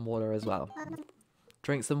drink some water as well.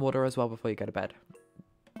 Drink some water as well before you go to bed.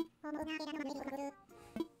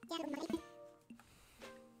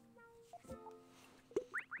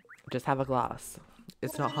 Just have a glass.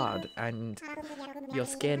 It's not hard, and your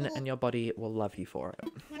skin and your body will love you for it.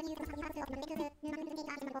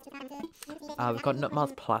 We've got Nook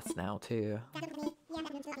Miles Plus now, too.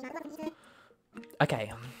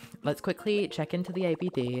 Okay, let's quickly check into the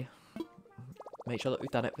ABD. Make sure that we've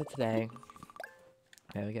done it for today.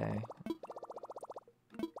 There we go.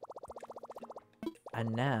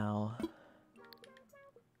 And now...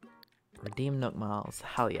 Redeem Nook Miles.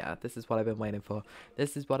 Hell yeah, this is what I've been waiting for.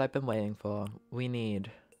 This is what I've been waiting for. We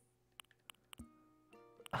need...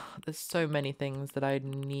 there's so many things that I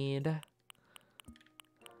need.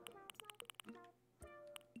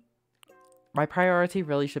 My priority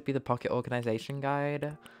really should be the Pocket Organization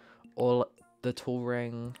Guide. Or the Tool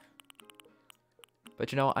Ring.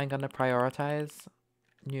 But you know what I'm gonna prioritize?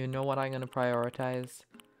 You know what I'm gonna prioritize?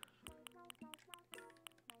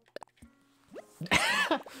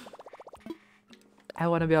 I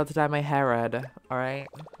want to be able to dye my hair red, alright?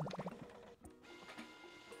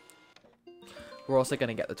 We're also going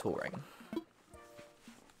to get the Tool Ring.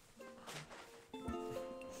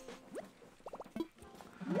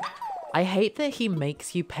 I hate that he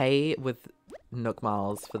makes you pay with Nook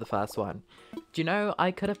Miles for the first one. Do you know, I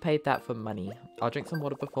could have paid that for money. I'll drink some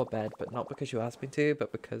water before bed, but not because you asked me to,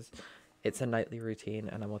 but because it's a nightly routine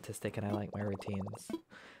and I'm autistic and I like my routines.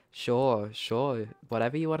 Sure.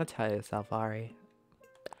 Whatever you want to tell yourself, Ari.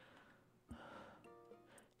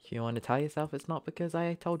 If you want to tell yourself it's not because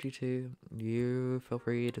I told you to, you feel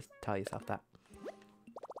free to tell yourself that.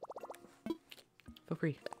 Feel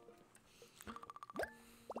free.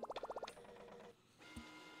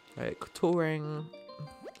 Right, Tool Ring.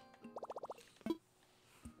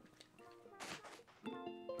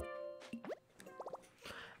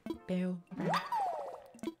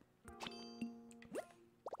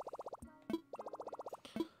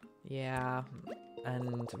 Yeah,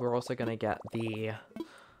 and we're also gonna get the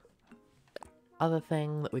other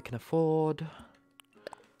thing that we can afford,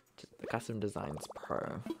 the Custom Designs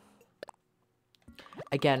Pro.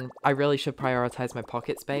 Again, I really should prioritize my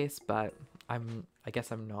pocket space, but I guess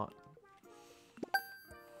I'm not.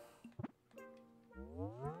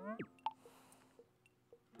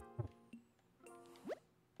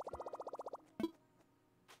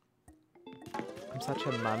 I'm such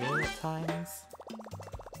a mummy at times.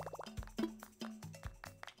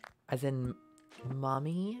 As in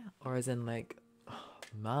mummy? Or as in like,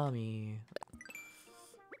 mommy?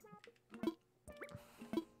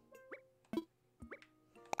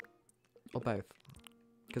 Or both.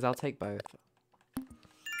 Because I'll take both.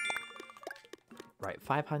 Right,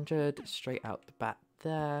 500 straight out the bat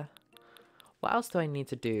there. What else do I need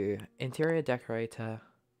to do? Interior decorator.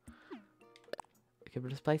 We can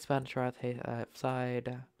displace furniture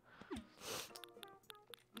outside.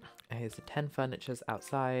 Here's the 10 furnitures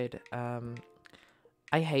outside.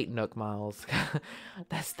 I hate Nook Miles.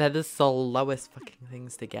 They're the lowest fucking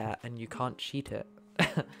things to get, and you can't cheat it.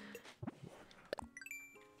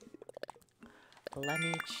 Let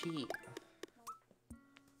me cheat.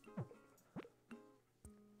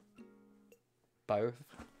 Both.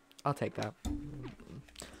 I'll take that.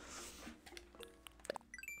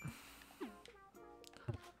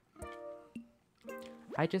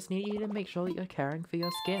 I just need you to make sure that you're caring for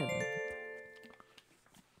your skin.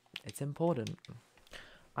 It's important.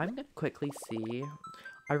 I'm gonna quickly see.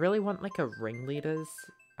 I really want like a ringleader's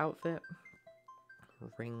outfit.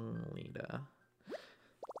 Ringleader.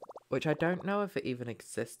 Which I don't know if it even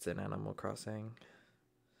exists in Animal Crossing.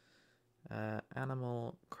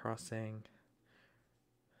 Animal Crossing.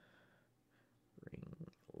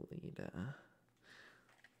 Ringleader.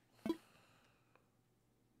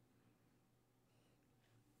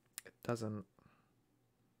 It doesn't.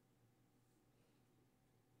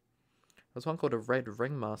 There's one called a Red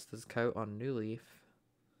Ringmaster's Coat on New Leaf.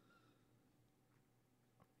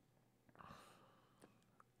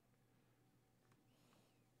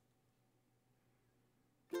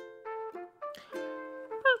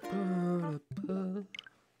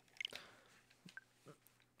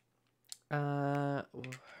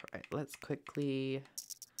 Right, let's quickly...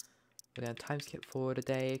 We're gonna time skip forward a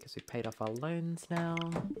day because we paid off our loans now.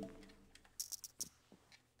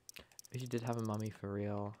 If you did have a mummy for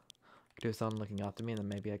real. Could do someone looking after me and then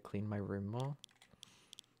maybe I'd clean my room more.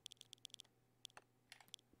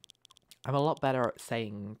 I'm a lot better at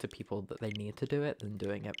saying to people that they need to do it than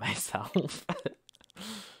doing it myself.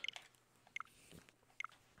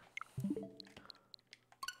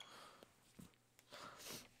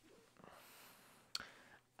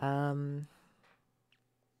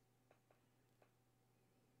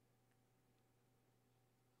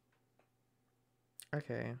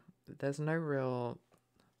 Okay, there's no real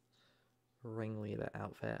ringleader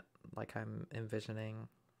outfit like I'm envisioning.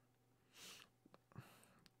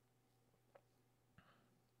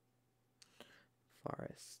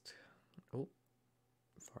 Forest. Oh,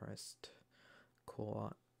 forest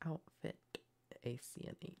core outfit.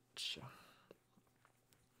 ACNH.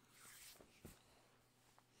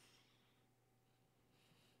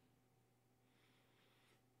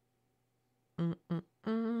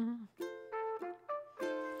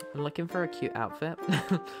 I'm looking for a cute outfit.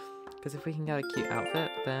 Because if we can get a cute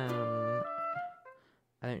outfit, then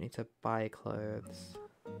I don't need to buy clothes.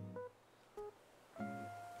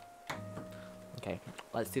 Okay,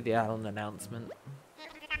 let's do the island announcement.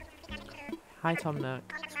 Hi, Tom Nook.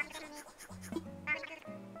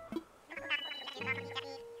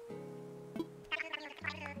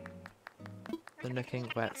 The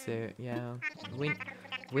Nooking wetsuit, yeah.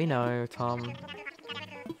 We know, Tom.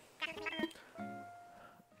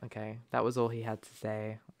 Okay, that was all he had to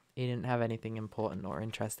say. He didn't have anything important or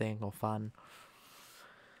interesting or fun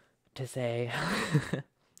to say.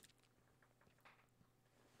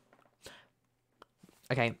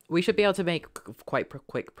 Okay, we should be able to make quite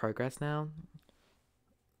quick progress now.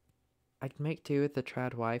 I'd make do with the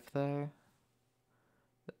trad wife though.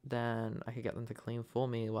 Then I could get them to clean for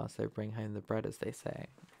me whilst they bring home the bread, as they say.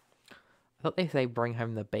 I thought they say bring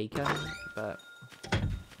home the bacon, but...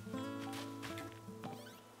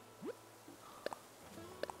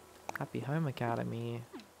 Happy Home Academy.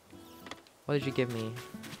 What did you give me?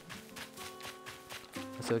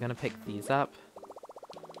 So we're gonna pick these up.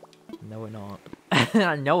 No, we're not.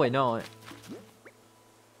 No, we're not.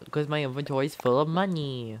 Because my inventory is full of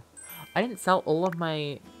money. I didn't sell all of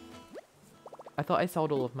my... I thought I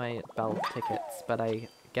sold all of my Bell tickets, but I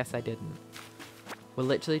guess I didn't. We're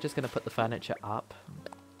literally just gonna put the furniture up.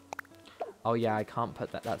 Oh yeah, I can't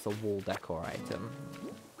put that. That's a wall decor item.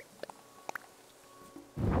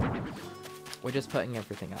 We're just putting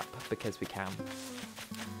everything up because we can.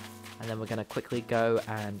 And then we're going to quickly go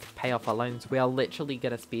and pay off our loans. We are literally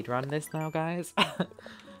going to speedrun this now, guys.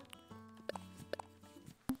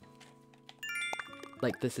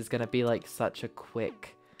 Like, this is going to be, like, such a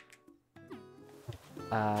quick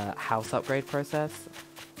house upgrade process.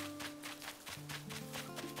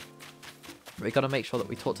 We got to make sure that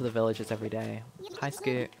we talk to the villagers every day. Hi,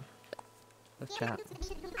 Scoot. Let's chat.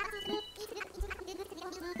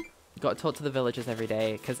 Got to talk to the villagers every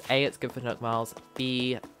day, because A, it's good for Nook Miles,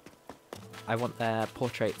 B, I want their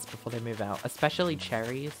portraits before they move out, especially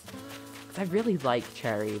Cherry's, because I really like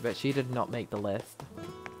Cherry, but she did not make the list.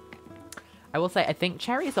 I will say, I think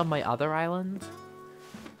Cherry's on my other island.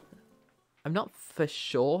 I'm not for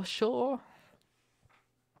sure,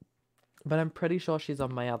 but I'm pretty sure she's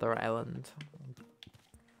on my other island.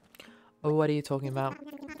 Oh, what are you talking about?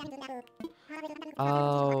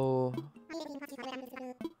 Oh...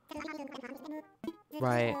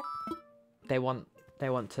 Right. They want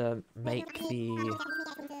to make the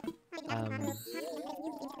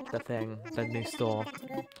thing, the new store.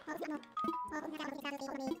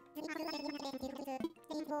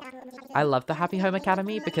 I love the Happy Home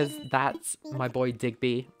Academy because that's my boy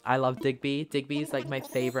Digby. I love Digby. Digby's like my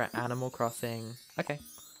favorite Animal Crossing. Okay.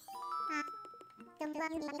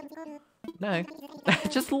 No.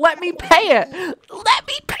 Just let me pay it! Let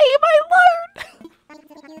me pay my loan!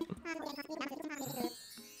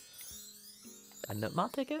 A Nook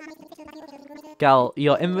Mart ticket? Girl,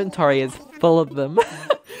 your inventory is full of them.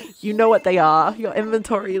 You know what they are. Your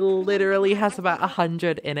inventory literally has about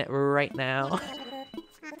 100 in it right now.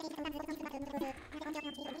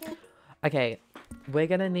 Okay, we're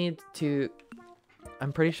gonna need to...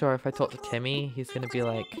 I'm pretty sure if I talk to Timmy, he's gonna be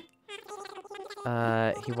like...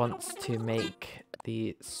 he wants to make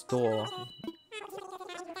the store.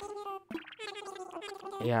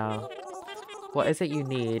 Yeah. What is it you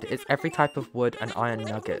need? It's every type of wood and iron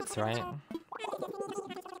nuggets, right?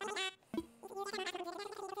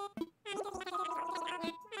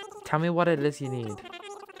 Tell me what it is you need.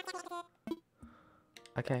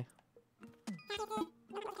 Okay.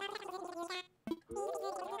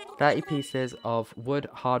 30 pieces of wood,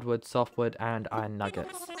 hardwood, softwood, and iron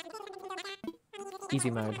nuggets. Easy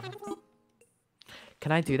mode.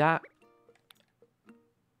 Can I do that?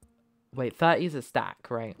 Wait, 30 is a stack,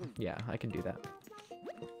 right? Yeah, I can do that.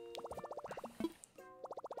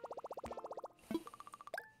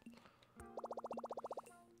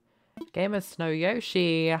 Gamer Snow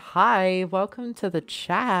Yoshi, hi, welcome to the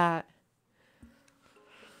chat.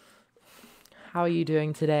 How are you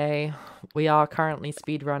doing today? We are currently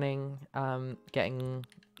speedrunning, getting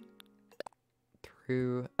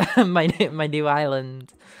through my new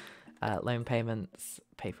island. Loan payments,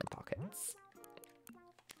 pay from pockets.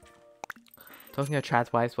 Talking of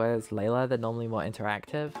Trad's wives, where's Layla? They're normally more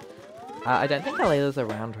interactive. I don't think that Layla's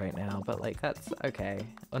around right now, but like that's okay.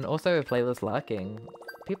 And also if Layla's lurking,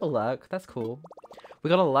 people lurk, that's cool. We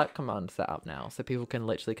got a lurk command set up now, so people can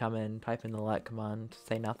literally come in, type in the lurk command,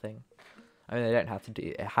 say nothing. I mean, they don't have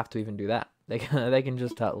to even do that. They can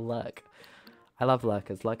just lurk. I love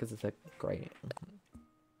lurkers. Lurkers are so great.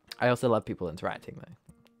 I also love people interacting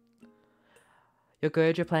though. You're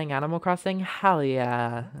good? You're playing Animal Crossing? Hell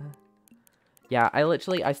yeah. Yeah,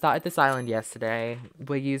 I started this island yesterday.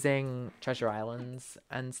 We're using Treasure Islands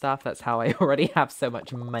and stuff. That's how I already have so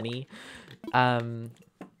much money. But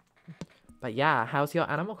yeah, how's your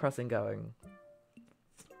Animal Crossing going?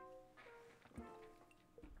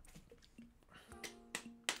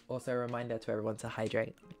 Also a reminder to everyone to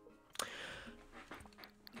hydrate.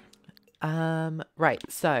 Right,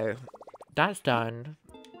 so that's done.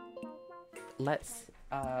 Let's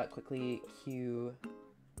quickly queue.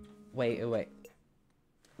 Wait.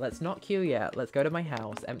 Let's not queue yet. Let's go to my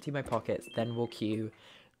house, empty my pockets, then we'll queue.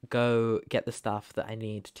 Go get the stuff that I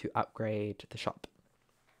need to upgrade the shop.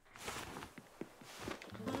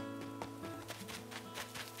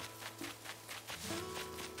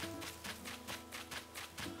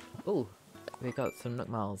 Ooh, we got some Nook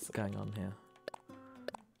Miles going on here.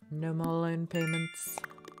 No more loan payments.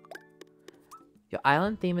 Your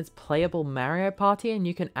island theme is playable Mario Party and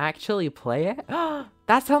you can actually play it?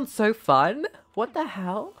 That sounds so fun! What the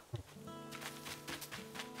hell?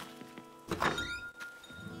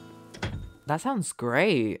 That sounds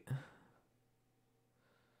great.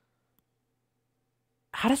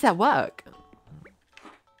 How does that work?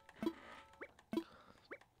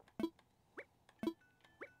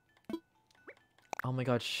 Oh my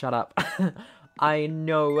god, shut up. I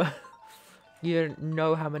know. You don't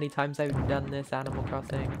know how many times I've done this Animal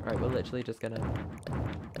Crossing. Right, we're literally just gonna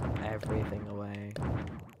everything away.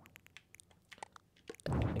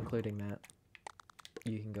 Including that.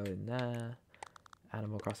 You can go in there.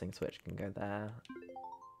 Animal Crossing Switch can go there.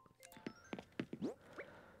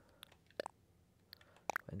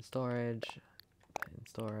 Put in storage. Put in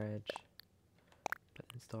storage. Put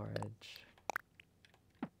in storage.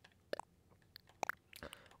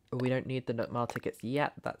 We don't need the Nook Mile tickets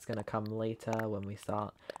yet. That's going to come later when we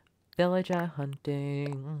start villager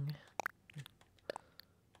hunting.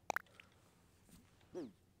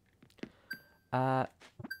 Oh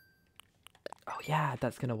yeah,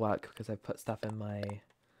 that's going to work because I put stuff in my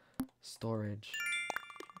storage.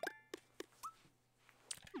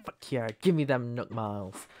 Fuck yeah, give me them Nook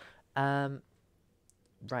Miles.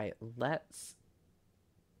 Right, let's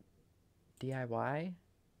DIY.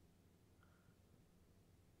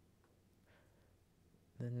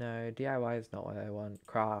 No, DIY is not what I want.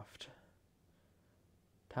 Craft.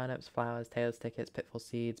 Turnips, flowers, tails, tickets, pitfall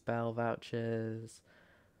seeds, bell vouchers.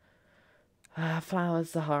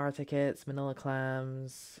 Flowers, Sahara tickets, manila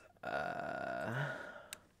clams.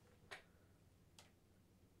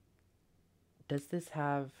 Does this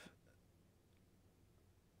have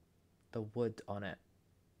the wood on it?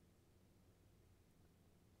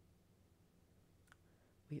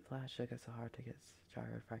 Wheat flour, sugar, Sahara tickets,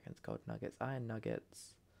 gyro fragments, gold nuggets, iron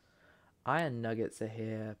nuggets. Iron nuggets are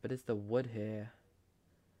here, but is the wood here?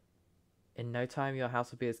 In no time, your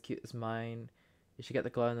house will be as cute as mine. You should get the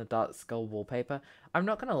glow-in-the-dark skull wallpaper. I'm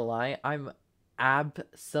not gonna lie, I'm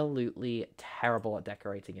absolutely terrible at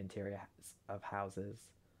decorating interior of houses.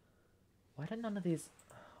 Why do none of these...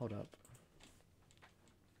 Hold up.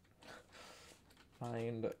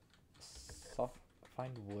 Find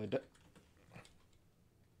wood.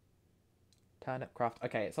 Turnip craft.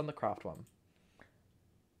 Okay, it's on the craft one.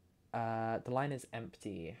 The line is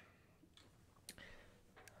empty.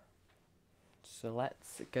 So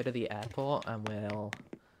let's go to the airport and we'll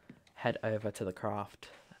head over to the craft.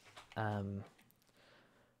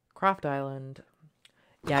 Craft Island.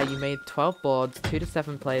 Yeah, you made 12 boards. 2 to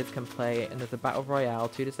 7 players can play, and there's a battle royale.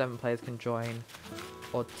 2 to 7 players can join,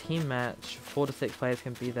 or team match. 4 to 6 players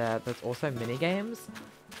can be there. There's also mini games.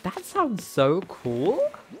 That sounds so cool.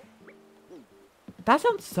 That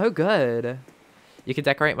sounds so good. You can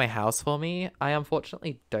decorate my house for me. I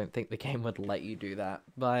unfortunately don't think the game would let you do that,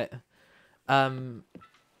 but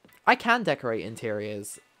I can decorate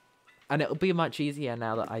interiors, and it'll be much easier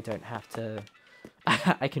now that I don't have to.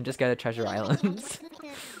 I can just go to Treasure Islands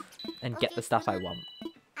and get the stuff I want.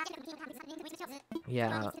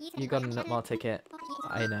 Yeah, you got a Nook Mile ticket.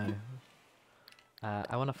 I know.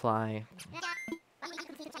 I want to fly.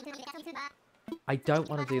 I don't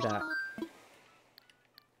want to do that. I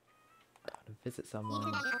want to visit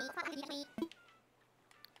someone.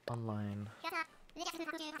 Online.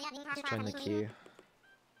 Let's join the queue.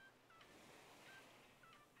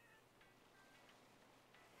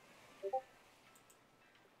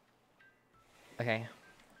 Okay.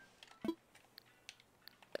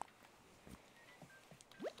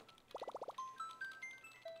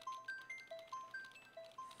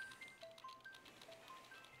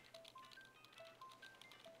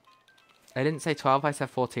 I didn't say 12, I said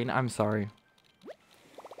 14. I'm sorry.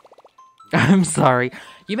 I'm sorry.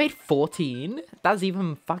 You made 14? That's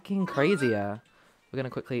even fucking crazier. We're gonna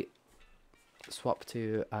quickly swap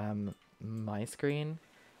to my screen.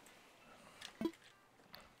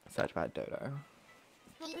 Search about Dodo.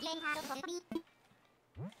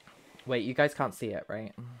 Wait, you guys can't see it,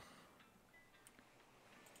 right?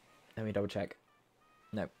 Let me double check.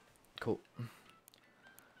 Nope. Cool.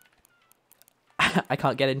 I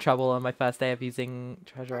can't get in trouble on my first day of using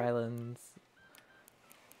Treasure Islands.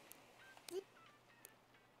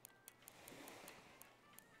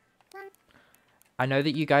 I know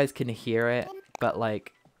that you guys can hear it, but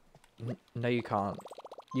like, no you can't.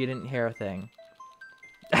 You didn't hear a thing.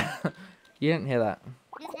 You didn't hear that.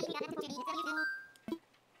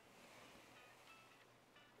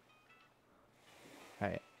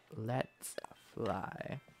 Alright, let's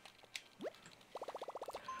fly.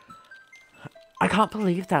 I can't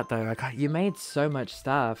believe that though. You made so much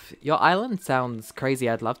stuff. Your island sounds crazy.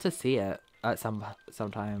 I'd love to see it at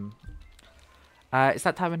sometime. It's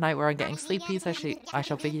that time of night where I'm getting sleepy, so I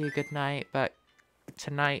shall bid you a good night. But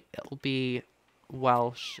tonight it'll be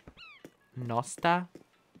Welsh Nosta.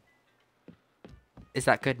 Is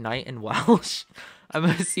that good night in Welsh? I'm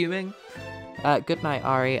assuming. Good night,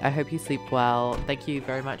 Ari. I hope you sleep well. Thank you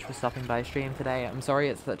very much for stopping by stream today. I'm sorry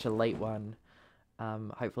it's such a late one.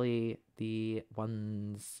 Hopefully the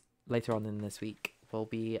ones later on in this week will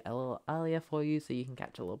be a little earlier for you so you can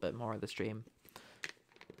catch a little bit more of the stream.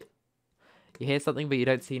 You hear something but you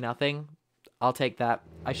don't see nothing? I'll take that.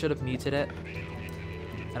 I should have muted it,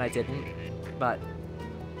 and I didn't, but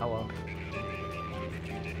oh well.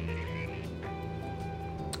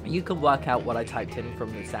 You can work out what I typed in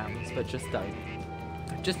from the sounds, but just don't.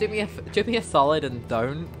 Just do me a solid and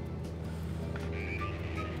don't.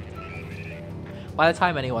 By the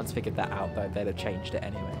time anyone's figured that out, though, they'd have changed it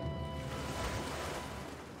anyway.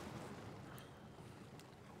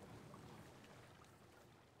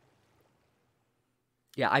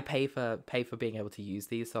 Yeah, I pay for being able to use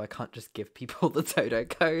these, so I can't just give people the Todo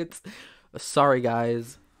codes. Sorry,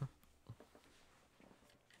 guys.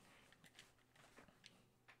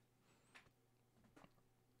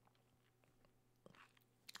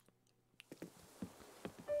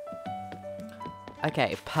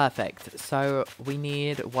 Okay, perfect. So we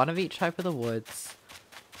need one of each type of the woods.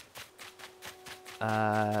 We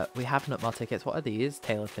have Nutmar tickets. What are these?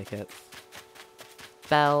 Taylor tickets.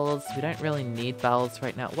 Bells. We don't really need bells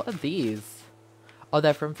right now. What are these? Oh,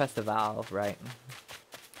 they're from Festival, right.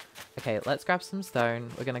 Okay, let's grab some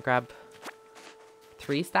stone. We're gonna grab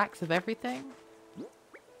 3 stacks of everything.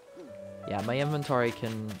 Yeah, my inventory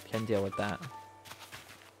can deal with that.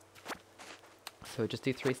 So we'll just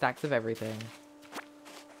do 3 stacks of everything.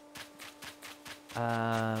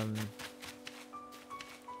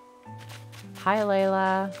 Hi,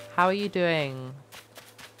 Layla. How are you doing?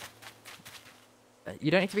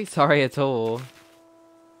 You don't need to be sorry at all.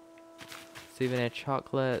 Souvenir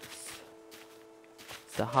chocolates.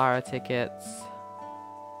 Sahara tickets.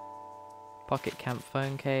 Pocket camp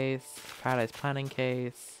phone case. Paradise planning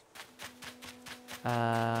case.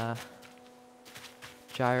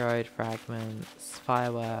 Gyroid fragments.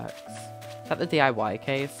 Fireworks. Is that the DIY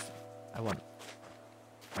case? I want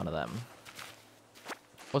one of them.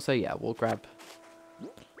 Also, yeah, we'll grab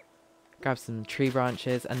some tree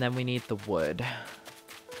branches, and then we need the wood.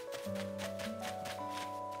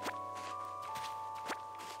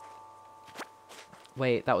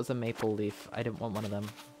 Wait, that was a maple leaf. I didn't want one of them.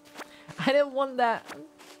 I didn't want that.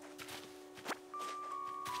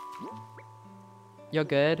 You're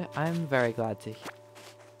good? I'm very glad to hear.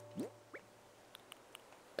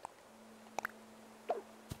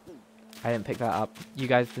 I didn't pick that up. You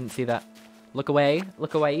guys didn't see that. Look away.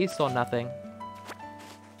 Look away. You saw nothing.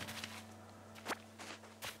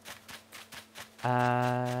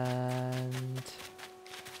 And...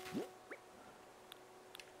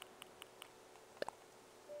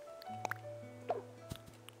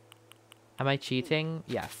 am I cheating?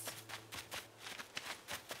 Yes.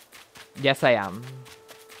 Yes, I am.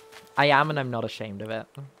 I am, and I'm not ashamed of it.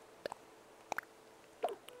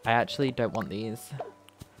 I actually don't want these.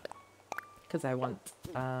 Because I want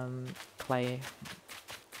clay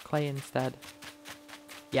instead.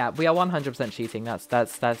 Yeah, we are 100% cheating.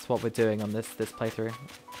 That's what we're doing on this playthrough.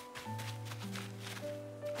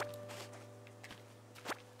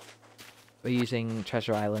 We're using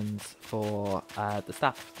Treasure Islands for the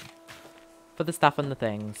stuff. For the stuff and the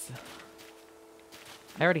things.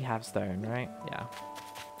 I already have stone, right? Yeah.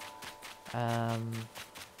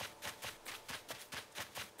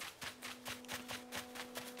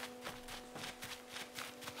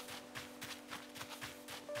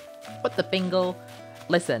 What the bingle?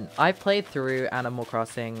 Listen, I've played through Animal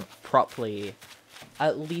Crossing properly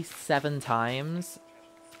at least 7 times.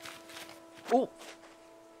 Oh!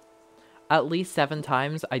 At least 7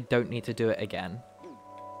 times. I don't need to do it again.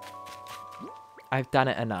 I've done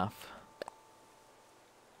it enough.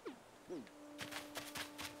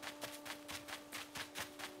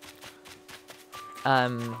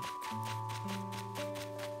 And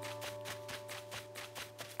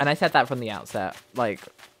I said that from the outset. Like,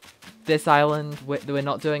 this island, we're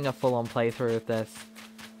not doing a full-on playthrough of this.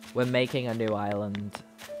 We're making a new island.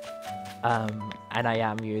 And I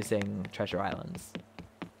am using Treasure Islands.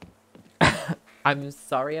 I'm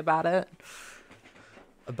sorry about it.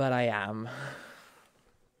 But I am.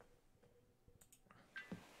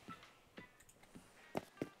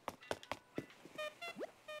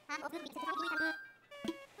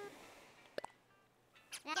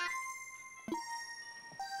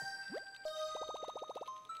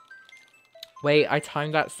 Wait, I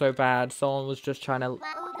timed that so bad. Someone was just trying to...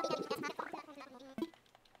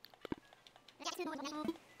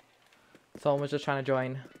 Someone was just trying to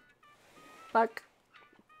join. Fuck.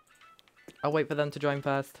 I'll wait for them to join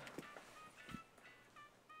first.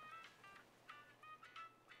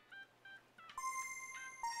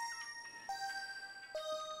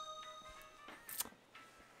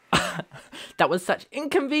 That was such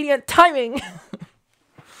inconvenient timing!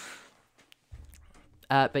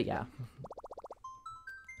 But yeah.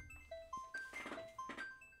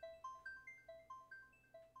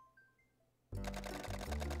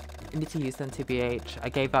 I need to use them to BH. I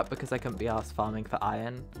gave up because I couldn't be asked farming for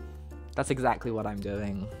iron. That's exactly what I'm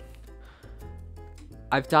doing.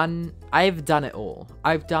 I've done it all.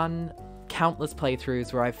 I've done countless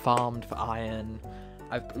playthroughs where I've farmed for iron.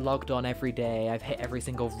 I've logged on every day. I've hit every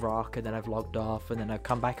single rock, and then I've logged off, and then I've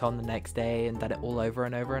come back on the next day and done it all over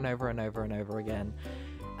and over and over and over and over again.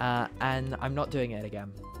 And I'm not doing it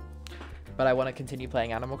again. But I want to continue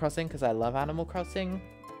playing Animal Crossing because I love Animal Crossing.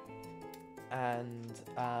 And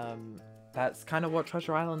that's kind of what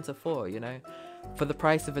Treasure Islands are for, you know? For the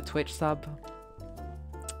price of a Twitch sub,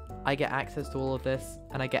 I get access to all of this,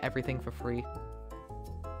 and I get everything for free.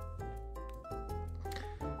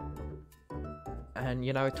 And,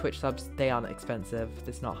 you know, Twitch subs, they aren't expensive.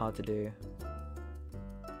 It's not hard to do.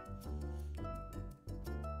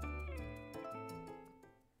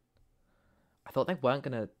 I thought they weren't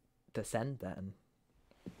gonna descend then.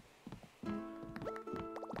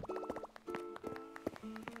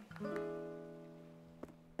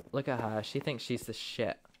 Look at her. She thinks she's the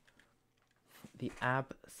shit. The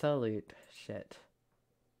absolute shit.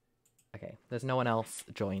 Okay, there's no one else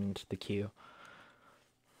joined the queue.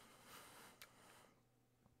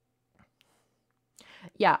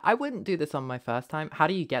 Yeah, I wouldn't do this on my first time. How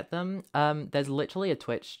do you get them? There's literally a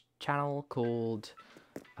Twitch channel called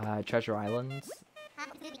Treasure Islands.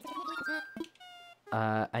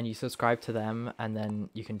 And you subscribe to them, and then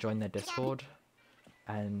you can join their Discord.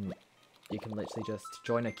 And you can literally just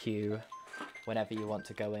join a queue whenever you want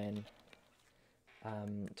to go in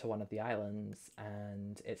to one of the islands,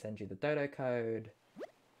 and it sends you the dodo code.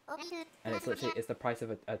 And it's literally, it's the price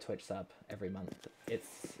of a Twitch sub every month.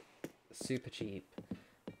 It's super cheap.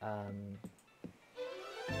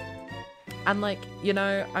 And like, you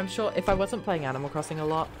know, I'm sure if I wasn't playing Animal Crossing a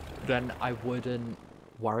lot, then I wouldn't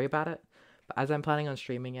worry about it. But as I'm planning on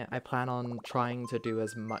streaming it, I plan on trying to do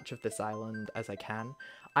as much of this island as I can.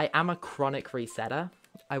 I am a chronic resetter.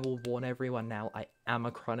 I will warn everyone now, I am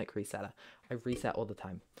a chronic resetter. I reset all the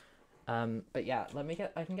time. But yeah,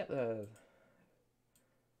 I can get the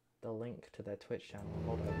link to their Twitch channel.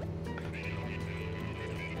 Hold on.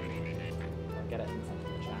 I'll get it and send it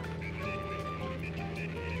in the chat.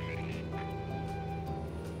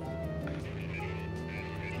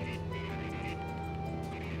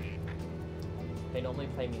 They normally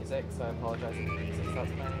play music, so I apologize if the music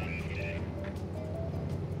starts playing.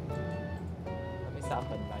 Let me set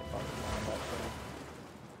up a Nightbot command actually.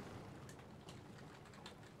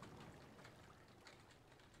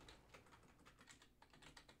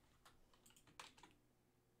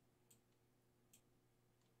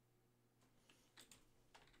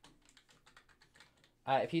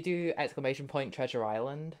 If you do ! Treasure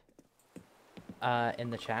Island in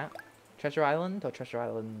the chat, Treasure Island or Treasure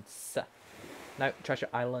Islands? No, Treasure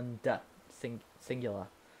Island singular.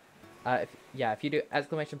 If you do !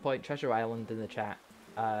 Treasure Island in the chat,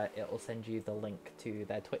 it will send you the link to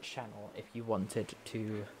their Twitch channel if you wanted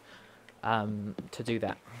to do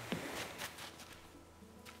that.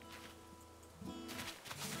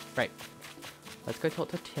 Right, let's go talk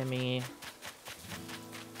to Timmy.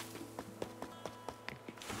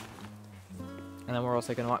 And then we're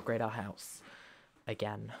also going to upgrade our house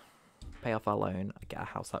again. Pay off our loan, get a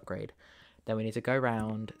house upgrade. Then we need to go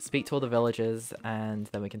around, speak to all the villagers, and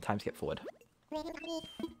then we can time skip forward.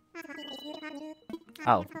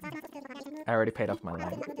 Oh, I already paid off my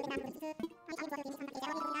loan.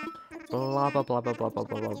 Blah blah blah blah blah blah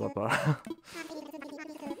blah blah blah.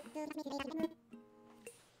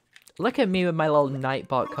 Look at me with my little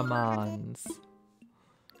Nightbot commands.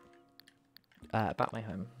 About my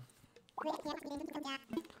home.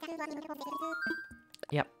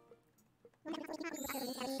 Yep.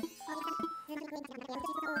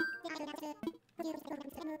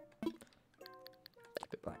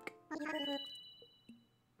 Keep it black.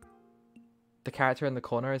 The character in the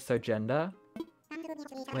corner is so gender.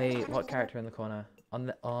 Wait, what character in the corner?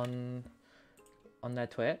 On their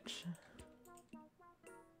Twitch?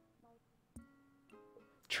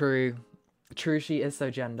 True. True, she is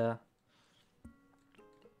so gender.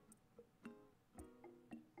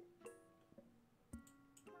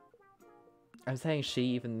 I'm saying she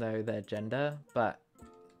even though they're gender, but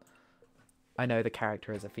I know the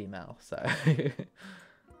character is a female, so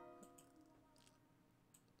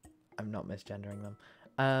I'm not misgendering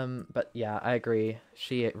them. But yeah, I agree.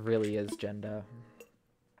 She really is gender.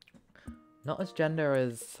 Not as gender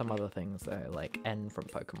as some other things though, like N from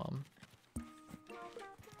Pokemon.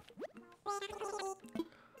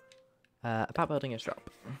 About building a shop.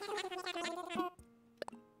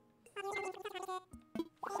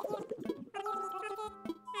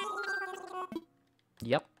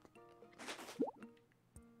 Yep.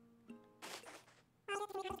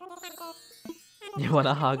 You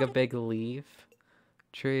wanna hug a big leaf?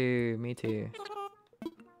 True, me too.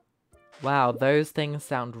 Wow, those things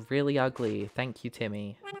sound really ugly. Thank you,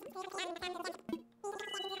 Timmy.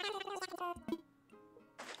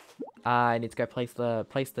 I need to go place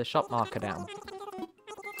the shop marker down.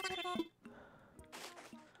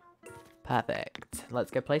 Perfect.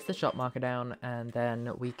 Let's go place the shop marker down, and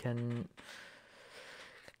then we can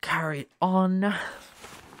carry on.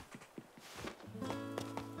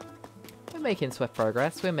 We're making swift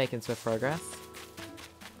progress. We're making swift progress.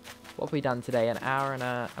 What have we done today? An hour and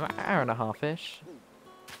a half-ish.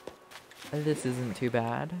 This isn't too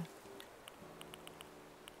bad.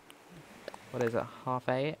 What is it?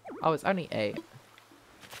 8:30? Oh, it's only 8.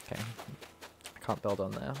 Okay. I can't build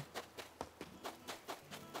on there.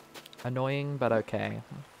 Annoying, but okay.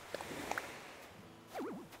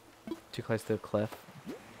 Too close to the cliff.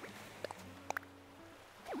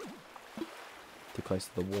 Too close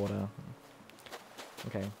to the water.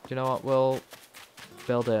 Okay. Do you know what? We'll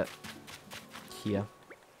build it here.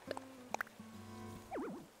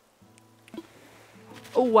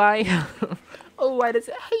 Oh, why? Oh, why does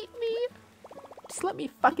it hate me? Just let me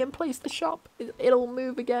fucking place the shop. It'll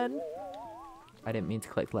move again. I didn't mean to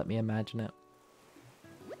click let me imagine it.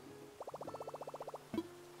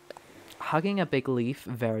 Hugging a big leaf,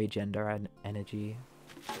 very gender and energy.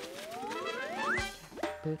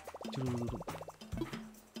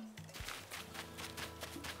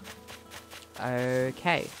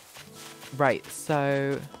 Okay. Right,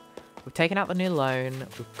 so we've taken out the new loan.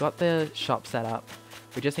 We've got the shop set up.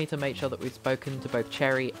 We just need to make sure that we've spoken to both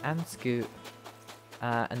Cherry and Scoot.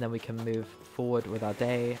 And then we can move forward with our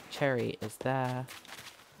day. Cherry is there.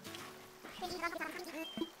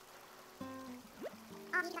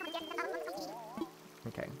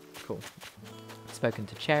 Okay, cool. Spoken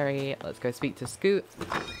to Cherry. Let's go speak to Scoot.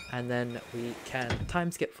 And then we can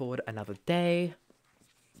time skip forward another day.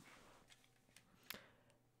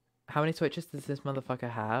 How many switches does this motherfucker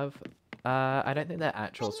have? I don't think they're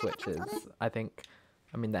actual switches. I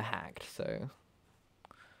mean, they're hacked, so...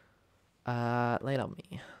 lay it on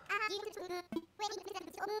me.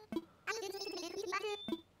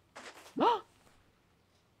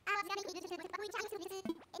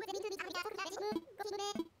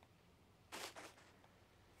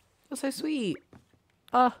 You're so sweet.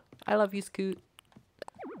 Ah, I love you, Scoot.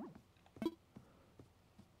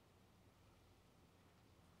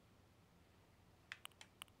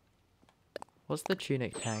 What's the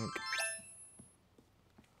tunic tank?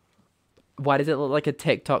 Why does it look like a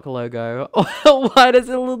TikTok logo? Why does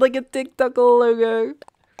it look like a TikTok logo?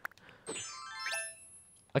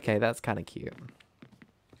 Okay, that's kind of cute.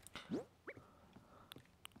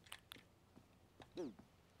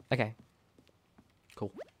 Okay.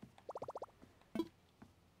 Cool.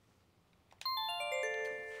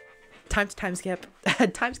 Time skip.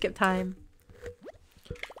 Time skip time.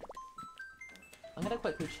 I'm gonna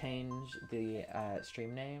quickly change the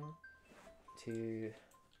stream name to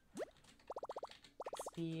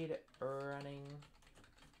speed running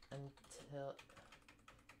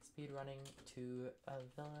to a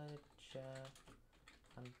villager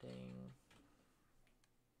hunting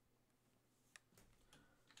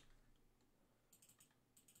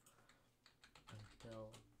until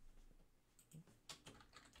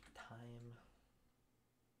time.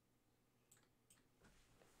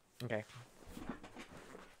 Okay.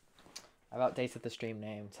 I've updated the stream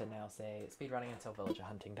name to now say speedrunning until villager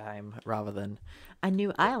hunting time rather than a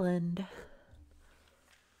new island.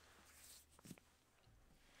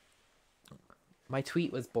 My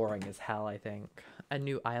tweet was boring as hell, I think. A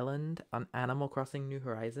new island on Animal Crossing New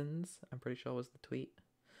Horizons, I'm pretty sure was the tweet.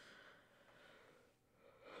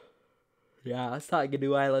 Yeah, starting a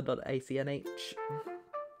new island on ACNH.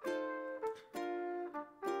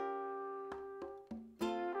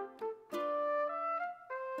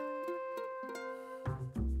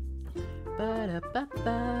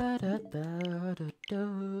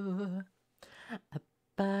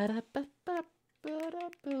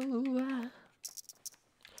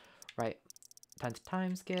 Right, time to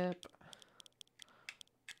time skip.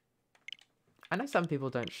 I know some people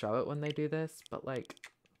don't show it when they do this, but like,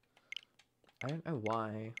 I don't know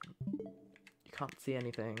why. You can't see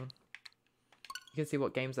anything. You can see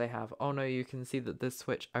what games they have. Oh no, you can see that this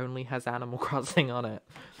Switch only has Animal Crossing on it.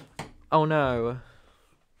 Oh no.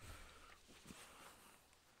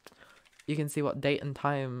 You can see what date and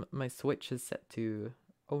time my Switch is set to.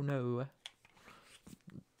 Oh no.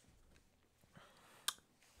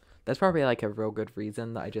 There's probably like a real good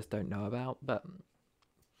reason that I just don't know about, but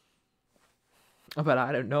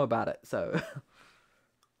I don't know about it, so.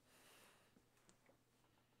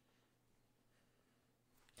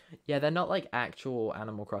 Yeah, they're not like actual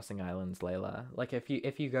Animal Crossing islands, Layla. Like if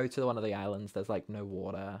you go to one of the islands, there's like no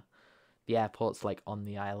water. the airport's like on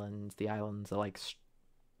the islands. The islands are like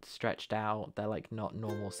stretched out. They're like not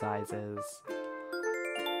normal sizes.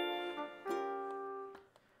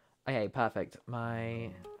 Okay, perfect.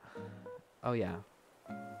 Oh yeah.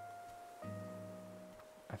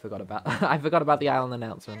 I forgot about I forgot about the island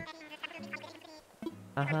announcement.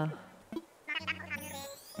 Uh-huh.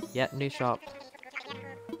 Yeah, new shop.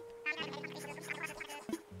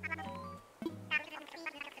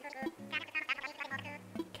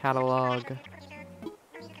 Catalog.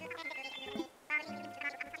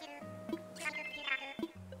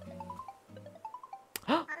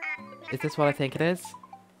 Is this what I think it is?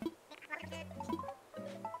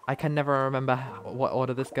 I can never remember what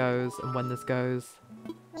order this goes and when this goes.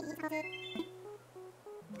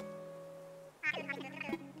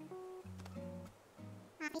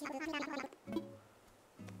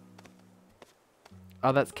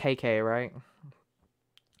 Oh, that's KK, right?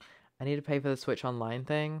 I need to pay for the Switch Online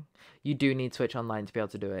thing. You do need Switch Online to be able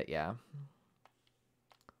to do it, yeah.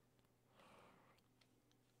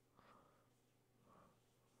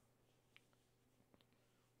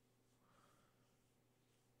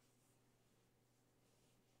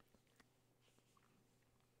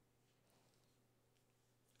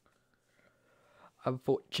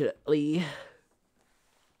 Unfortunately,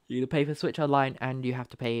 you need to pay for Switch Online and you have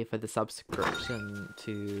to pay for the subscription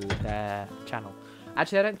to their channel.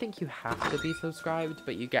 Actually, I don't think you have to be subscribed,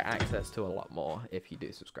 but you get access to a lot more if you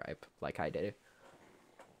do subscribe, like I do.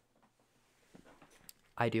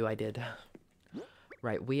 I did.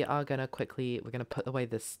 Right, we're gonna put away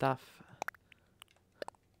this stuff.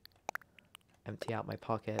 Empty out my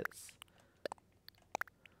pockets.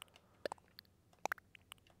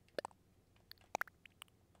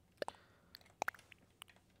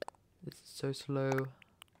 This is so slow.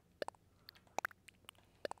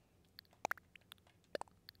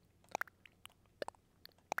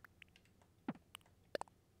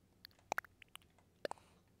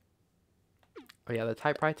 Oh yeah, the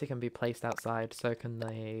typewriter can be placed outside, so can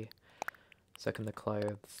the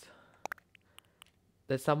clothes.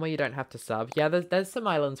 There's some where you don't have to sub. Yeah, there's some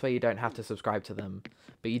islands where you don't have to subscribe to them,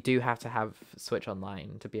 but you do have to have Switch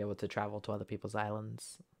Online to be able to travel to other people's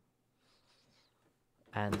islands.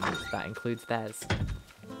 And that includes theirs.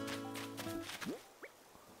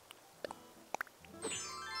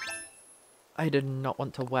 I did not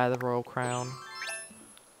want to wear the royal crown.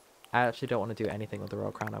 I actually don't want to do anything with the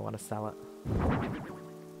royal crown. I want to sell it.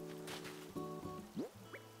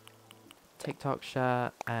 TikTok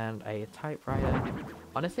shirt and a typewriter.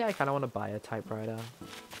 Honestly, I kind of want to buy a typewriter.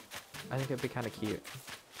 I think it'd be kind of cute.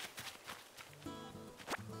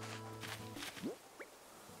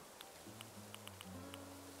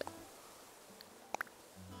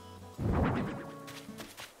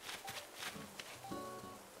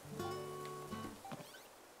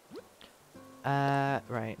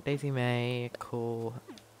 Right. Daisy May, cool.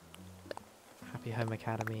 Happy Home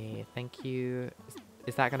Academy, thank you.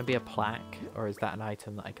 Is that going to be a plaque, or is that an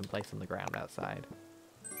item that I can place on the ground outside?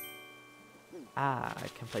 Ah, I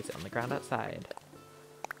can place it on the ground outside.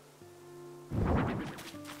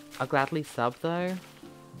 I'll gladly sub, though.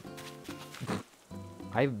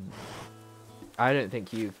 I don't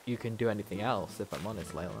think you can do anything else, if I'm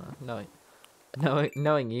honest, Layla.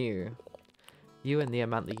 Knowing you. You and the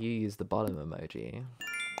amount that you use the bottom emoji.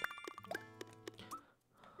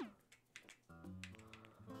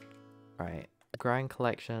 Right. Growing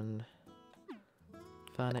collection.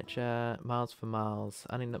 Furniture. Miles for miles.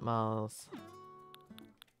 Unended miles.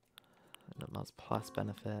 Unended miles plus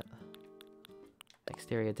benefit.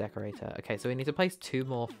 Exterior decorator. Okay, so we need to place 2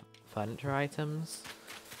 more furniture items.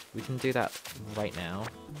 We can do that right now.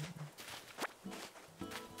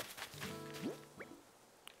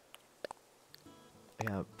 We're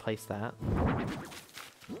gonna place that.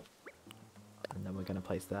 And then we're gonna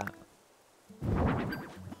place that.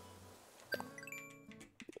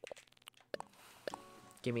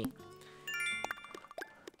 Gimme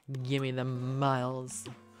the miles.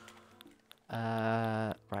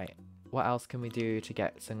 Right. What else can we do to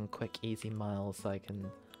get some quick, easy miles so I can...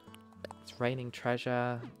 It's raining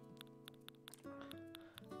treasure.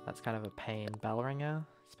 That's kind of a pain. Bell ringer.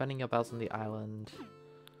 Spending your bells on the island.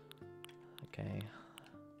 Okay.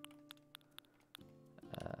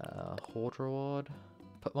 Hoard reward.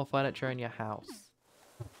 Put more furniture in your house.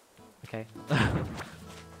 Okay.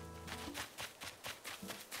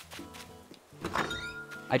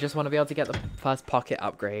 I just want to be able to get the first pocket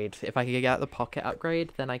upgrade. If I can get the pocket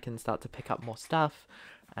upgrade, then I can start to pick up more stuff,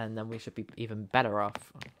 and then we should be even better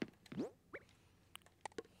off.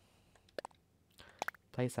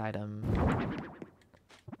 Place item.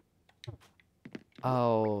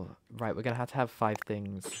 Oh, right, we're gonna have to have 5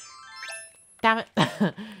 things. Damn it!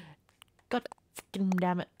 God fucking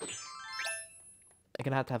damn it. I'm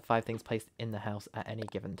gonna have to have 5 things placed in the house at any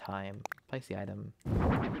given time. Place the item.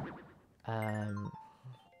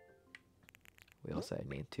 We also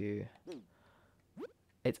need to...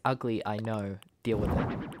 It's ugly, I know. Deal with it.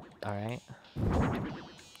 Alright?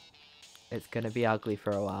 It's gonna be ugly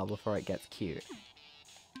for a while before it gets cute.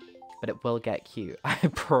 But it will get cute, I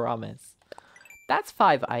promise. That's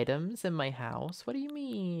 5 items in my house. What do you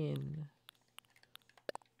mean?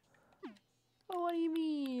 Oh, what do you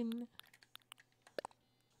mean?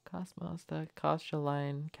 Cast master, cast your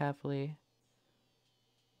line carefully.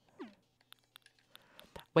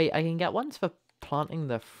 Wait, I can get ones for planting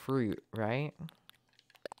the fruit, right?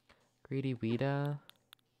 Greedy weeder.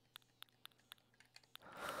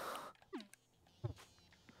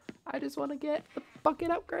 I just want to get the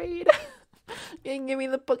bucket upgrade. You can give me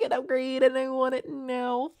the bucket upgrade and I want it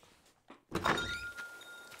now.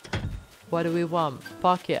 What do we want?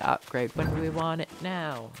 Bucket upgrade. When do we want it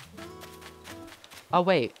now? Oh,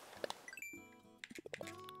 wait.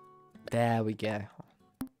 There we go.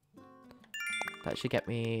 That should get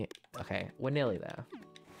me... Okay, we're nearly there.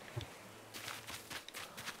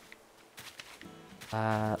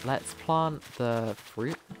 Let's plant the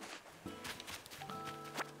fruit.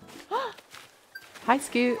 Hi,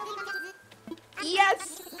 Scoot.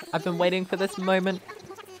 Yes! I've been waiting for this moment.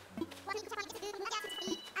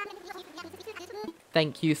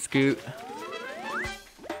 Thank you, Scoot.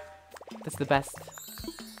 That's the best.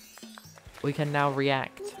 We can now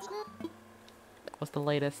react. What's the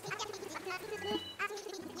latest?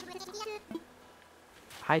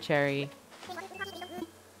 Hi, Cherry.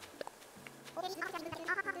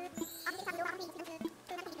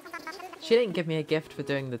 She didn't give me a gift for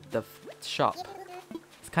doing the shop.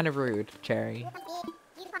 It's kind of rude, Cherry.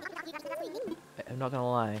 I'm not gonna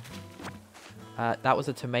lie. That was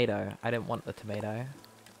a tomato. I didn't want the tomato.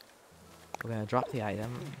 We're gonna drop the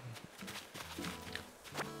item.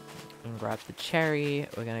 And grab the cherry.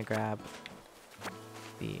 We're gonna grab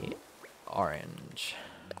the orange.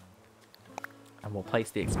 And we'll place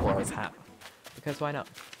the explorer's hat. Because why not?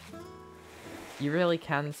 You really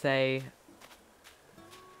can say...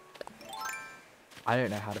 I don't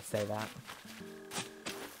know how to say that.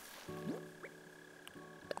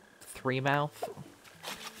 Three mouth?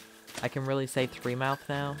 I can really say three mouth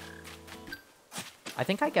now. I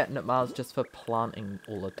think I get Nutmiles just for planting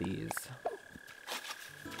all of these.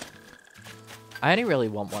 I only really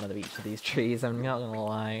want one of each of these trees, I'm not gonna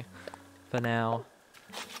lie. For now.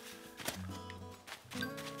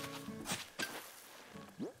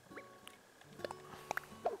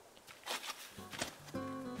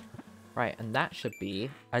 Right, and that should be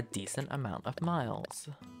a decent amount of miles.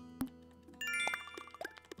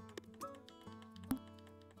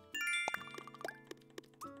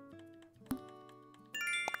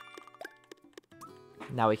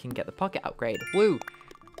 Now we can get the pocket upgrade. Woo!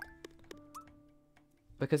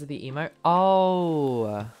 Because of the emote?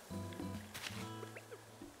 Oh!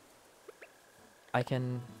 I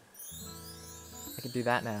can do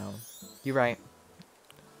that now. You're right.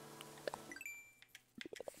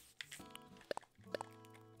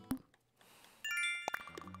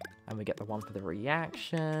 And we get the one for the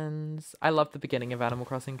reactions. I love the beginning of Animal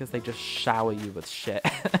Crossing because they just shower you with shit.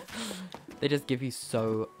 They just give you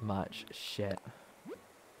so much shit.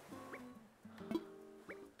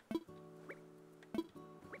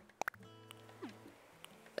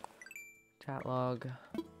 Chat log.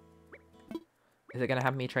 Is it gonna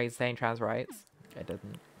have me saying trans rights? It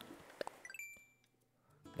didn't.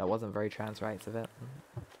 That wasn't very trans rights of it.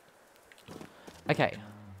 Okay.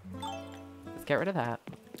 Let's get rid of that.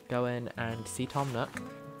 Go in and see Tom Nook.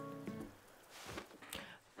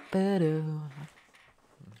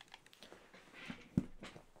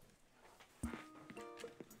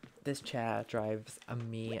 This chair drives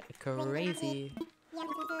me crazy.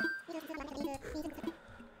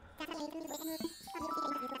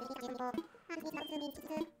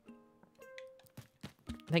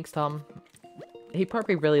 Thanks, Tom. He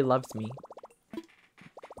probably really loves me.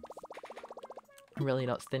 I'm really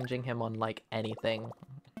not stinging him on, like, anything.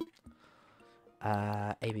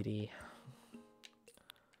 ABD.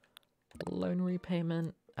 Loan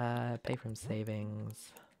repayment. Pay from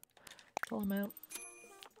savings. Full amount.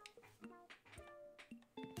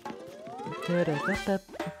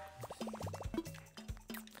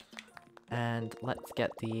 And let's get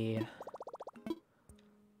the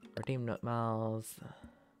Redeem Nutmiles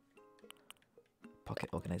Pocket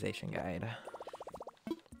Organization Guide.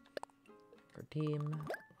 Redeem.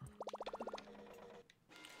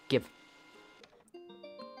 Give.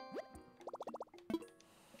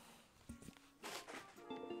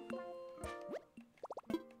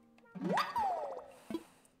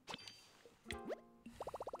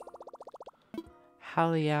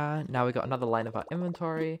 Hell yeah. Now we got another line of our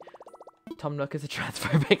inventory. Tom Nook is a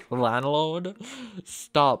transphobic landlord.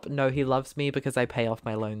 Stop. No, he loves me because I pay off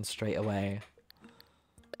my loans straight away.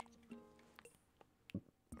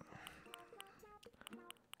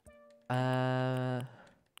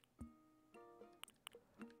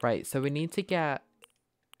 Right, so we need to get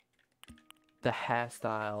the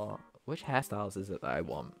hairstyle. Which hairstyles is it that I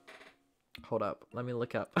want? Hold up. Let me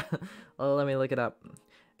look up. Let me look it up.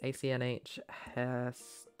 ACNH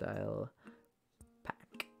hairstyle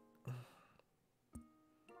pack.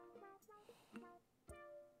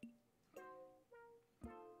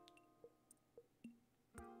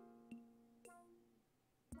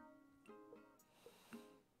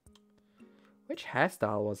 Which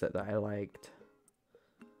hairstyle was it that I liked?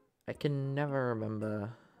 I can never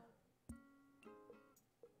remember.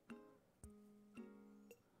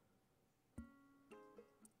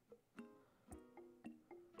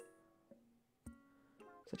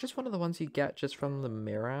 Is it just one of the ones you get just from the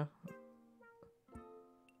mirror?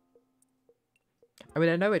 I mean,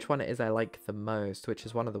 I know which one it is I like the most, which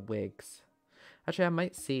is one of the wigs. Actually, I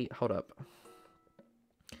might see... Hold up.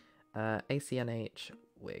 ACNH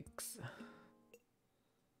wigs.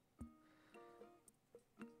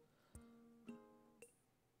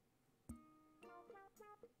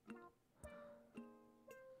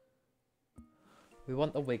 We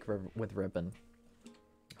want the wig with ribbon.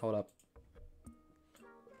 Hold up.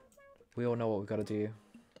 We all know what we've got to do.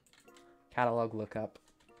 Catalog lookup.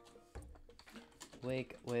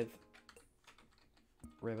 Wig with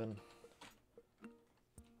ribbon.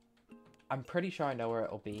 I'm pretty sure I know where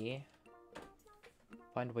it'll be.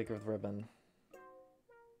 Find wig with ribbon.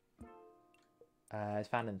 It's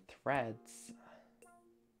found in threads.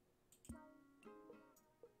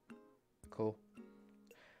 Cool.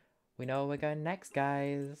 We know where we're going next,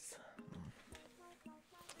 guys.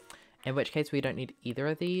 In which case we don't need either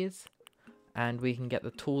of these. And we can get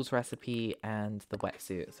the tools recipe and the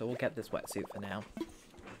wetsuit. So we'll get this wetsuit for now.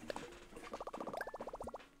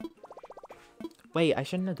 Wait, I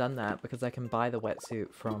shouldn't have done that because I can buy the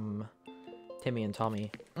wetsuit from Timmy and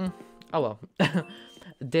Tommy. Oh well.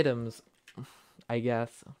 Diddums, I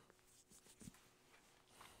guess.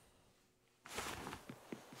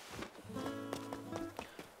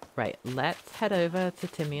 Right, let's head over to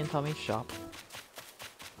Timmy and Tommy's shop.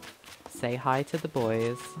 Say hi to the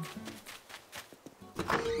boys.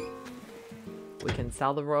 We can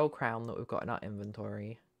sell the royal crown that we've got in our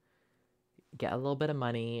inventory. Get a little bit of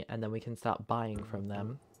money, and then we can start buying from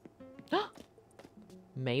them.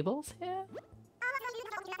 Mabel's here?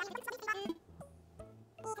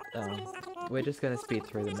 Oh, we're just gonna speed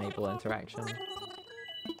through the Mabel interaction.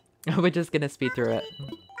 We're just gonna speed through it.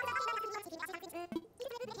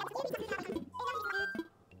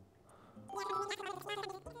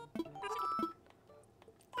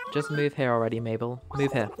 Just move here already, Mabel.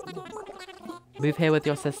 Move here. Move here with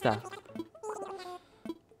your sister.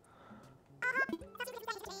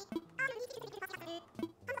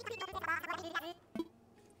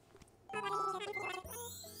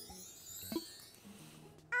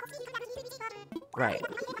 Right.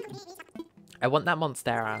 I want that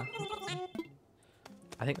Monstera.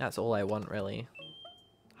 I think that's all I want, really.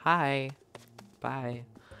 Hi. Bye.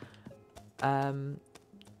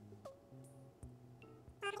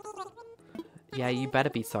 Yeah, you better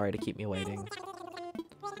be sorry to keep me waiting.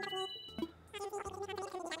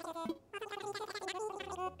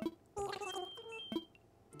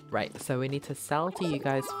 Right, so we need to sell to you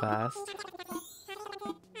guys first.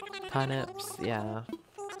 Turnips, yeah.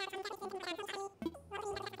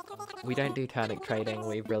 We don't do turnip trading,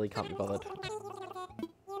 we really can't be bothered.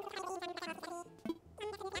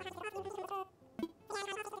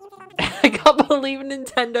 I can't believe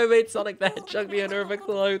Nintendo made Sonic the Hedgehog the owner of a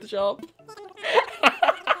clothes shop.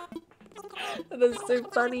 That's so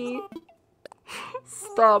funny.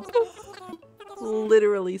 Stop.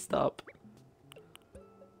 Literally stop.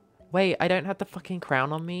 Wait, I don't have the fucking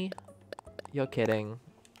crown on me? You're kidding.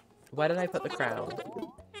 Where did I put the crown?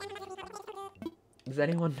 Does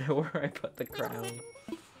anyone know where I put the crown?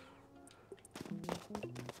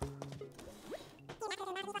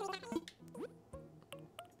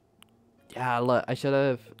 Yeah, look, I should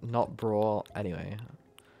have not brought... Anyway.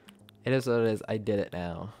 It is what it is. I did it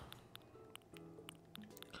now.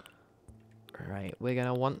 Right, we're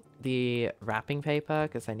gonna want the wrapping paper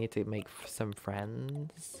because I need to make some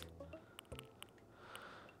friends.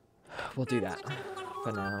 We'll do that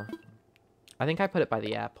for now. I think I put it by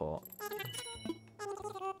the airport.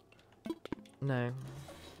 No.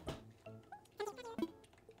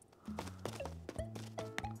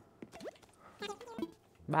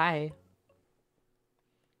 Bye.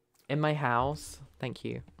 In my house. Thank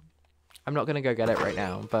you. I'm not gonna go get it right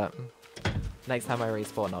now, but next time I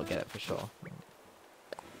respawn, I'll get it for sure.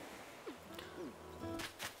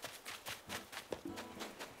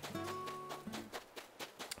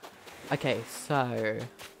 Okay, so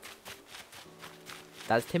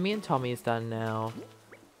that's Timmy and Tommy's done now.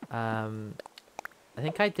 I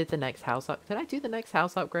think I did the next house up. Did I do the next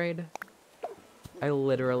house upgrade? I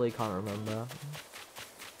literally can't remember.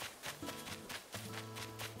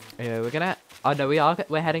 Anyway, we're gonna. Oh no,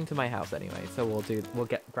 we're heading to my house anyway, so we'll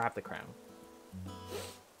grab the crown.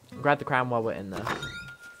 Grab the crown while we're in there.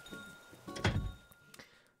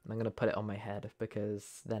 And I'm gonna put it on my head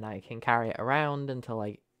because then I can carry it around until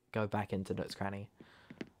I go back into Nook's Cranny.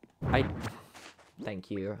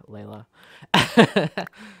 Thank you, Layla.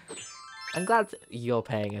 I'm glad you're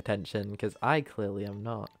paying attention because I clearly am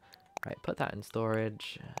not. Right, put that in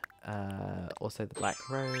storage. Also the black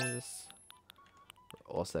rose.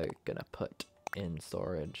 We're also gonna put in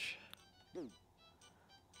storage.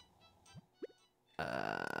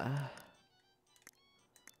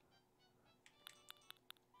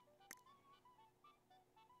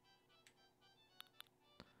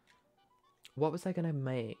 What was I gonna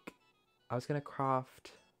make? I was gonna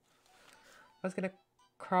craft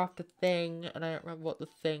a thing, and I don't remember what the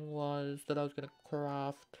thing was that I was gonna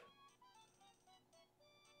craft.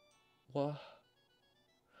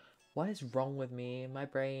 What is wrong with me? My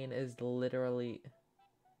brain is literally...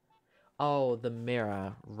 Oh, the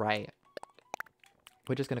mirror. Right.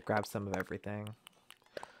 We're just gonna grab some of everything.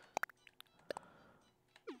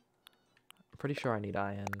 I'm pretty sure I need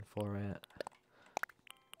iron for it.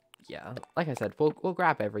 Yeah, like I said, we'll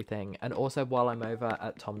grab everything. And also, while I'm over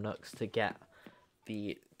at Tom Nook's to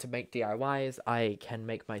make DIYs, I can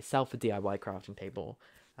make myself a DIY crafting table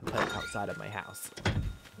and put it outside of my house.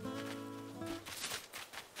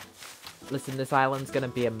 Listen, this island's gonna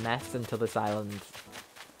be a mess until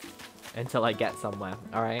I get somewhere,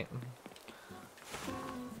 alright?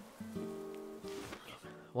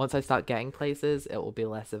 Once I start getting places, it will be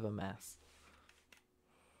less of a mess.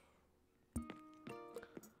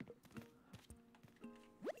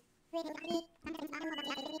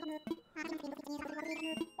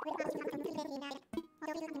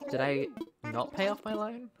 Did I not pay off my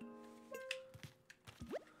loan?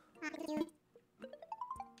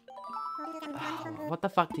 What the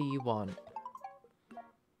fuck do you want?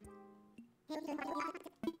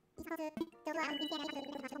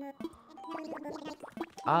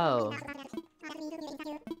 Oh.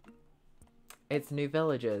 It's New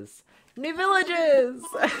Villages. New Villages!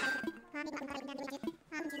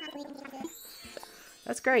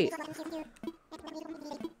 That's great.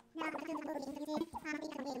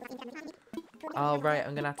 Oh, right,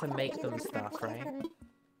 I'm gonna have to make them stuff, right?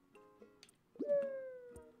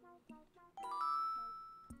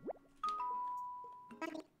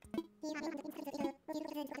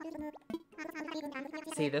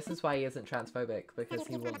 See, this is why he isn't transphobic, because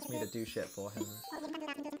he wants me to do shit for him.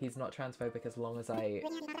 He's not transphobic as long as I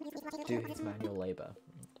do his manual labor.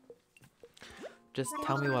 Just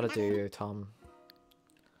tell me what to do, Tom.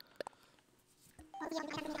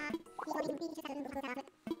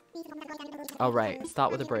 Oh, right.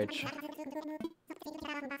 Start with a bridge.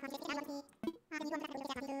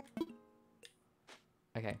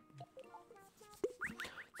 Okay.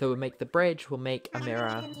 So we'll make the bridge, we'll make a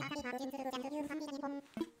mirror.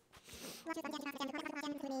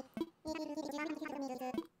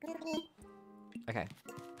 Okay.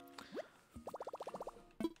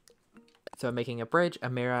 So I'm making a bridge, a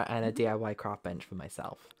mirror, and a DIY craft bench for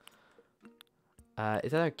myself.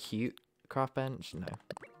 Is that a cute craft bench? No.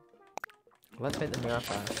 Let's make the mirror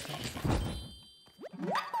first.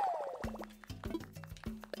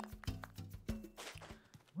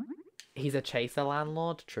 He's a chaser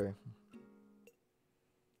landlord? True.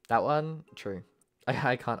 That one? True.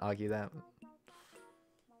 I can't argue that.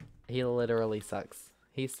 He literally sucks.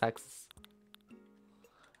 He sucks.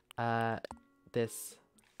 This...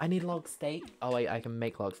 I need log steak. Oh wait, I can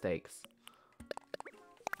make log steaks.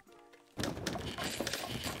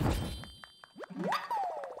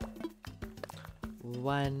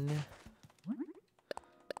 One...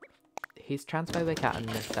 He's transphobic out of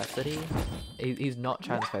necessity. He's not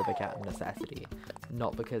transphobic out of necessity.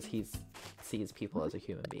 Not because he sees people as a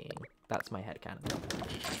human being. That's my headcanon.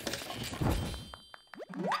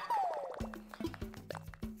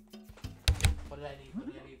 What did I need? What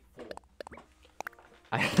did I need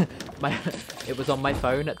for? It was on my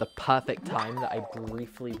phone at the perfect time that I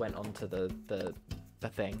briefly went onto the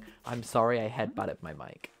thing. I'm sorry I headbutted my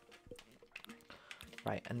mic.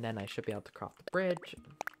 Right, and then I should be able to craft the bridge.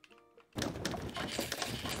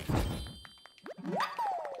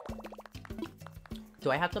 Do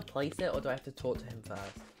I have to place it or do I have to talk to him first?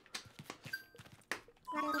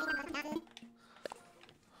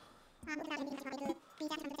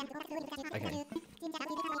 Okay.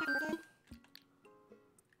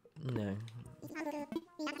 No.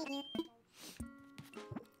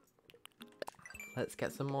 Let's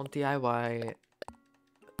get some more DIY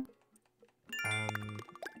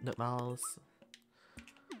Nook Miles.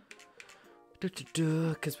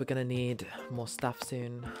 Because we're gonna need more stuff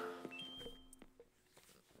soon.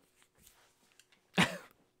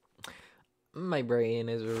 My brain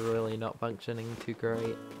is really not functioning too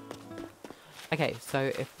great. Okay,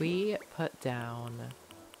 so if we put down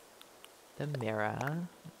the mirror.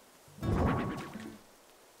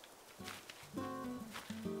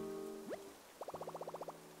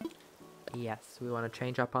 Yes, we want to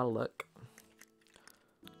change up our look.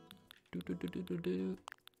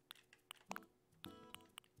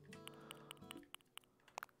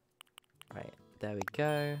 Right, there we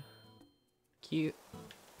go. Cute.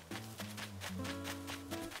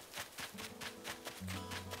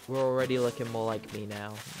 We're already looking more like me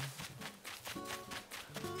now.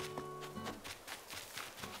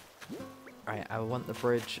 Alright, I want the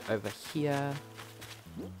bridge over here.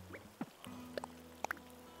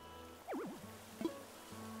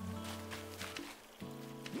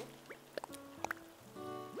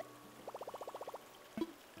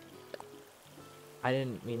 I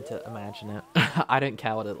didn't mean to imagine it. I don't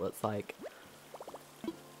care what it looks like.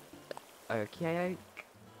 Okay.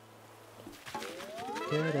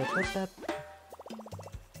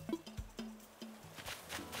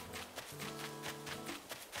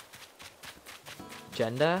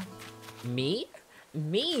 Gender? Me?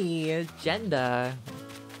 Me? Gender.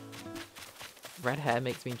 Red hair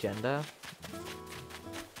makes me gender.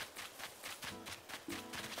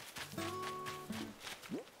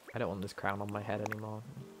 I don't want this crown on my head anymore.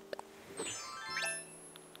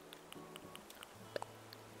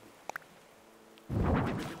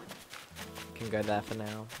 Can go there for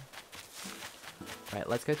now. Right,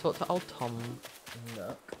 let's go talk to old Tom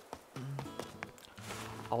Nook.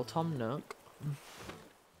 Old Tom Nook.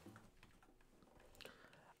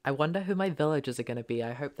 I wonder who my villagers are going to be.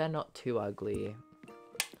 I hope they're not too ugly.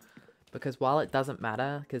 Because while it doesn't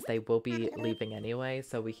matter, because they will be leaving anyway,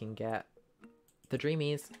 so we can get the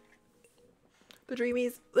dreamies. The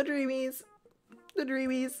dreamies. The dreamies. The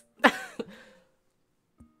dreamies.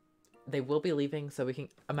 They will be leaving, so we can...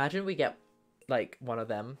 Imagine we get, like, one of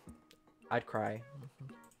them. I'd cry.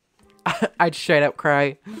 I'd straight up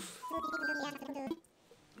cry.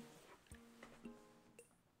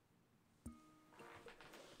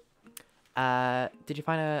 Did you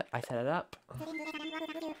find a... I set it up.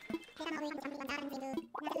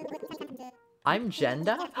 I'm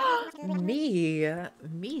gender? Me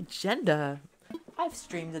gender. I've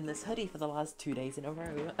streamed in this hoodie for the last 2 days in a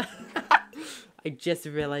row. I just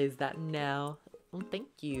realized that now. Well, thank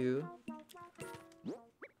you.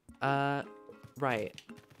 Right.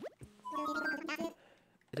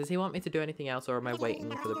 Does he want me to do anything else, or am I waiting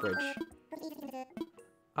for the bridge?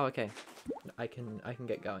 Oh, okay. I can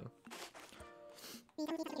get going.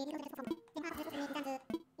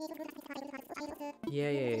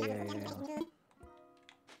 Yeah.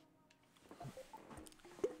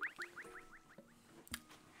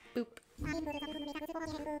 Boop.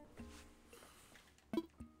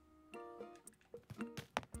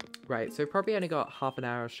 Right, so probably only got half an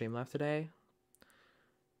hour of stream left today.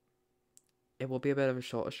 It will be a bit of a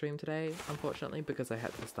shorter stream today, unfortunately, because I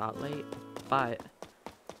had to start late. But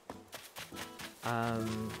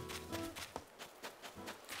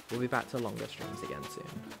we'll be back to longer streams again soon.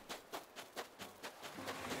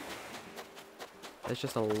 There's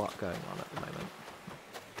just a lot going on at the moment.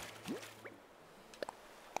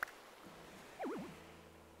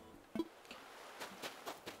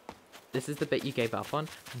 This is the bit you gave up on?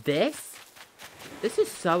 This? This is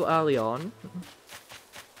so early on.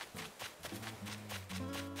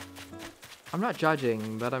 I'm not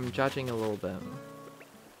judging, but I'm judging a little bit.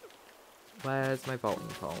 Where's my vaulting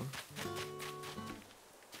pole?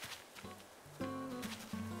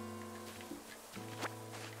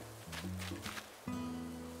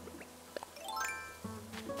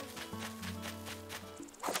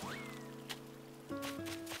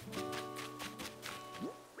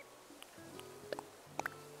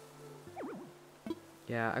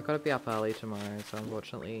 Yeah, I've got to be up early tomorrow, so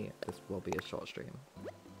unfortunately this will be a short stream.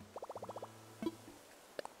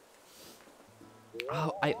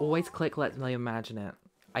 Oh, I always click let me imagine it.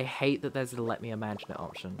 I hate that there's a let me imagine it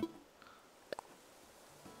option.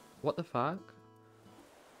 What the fuck?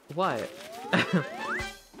 What?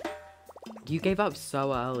 You gave up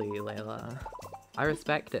so early, Layla. I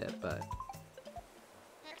respect it, but...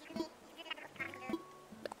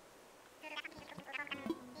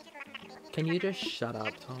 Can you just shut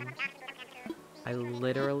up, Tom? I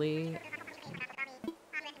literally...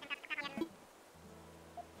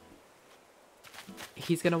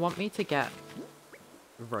 He's gonna want me to get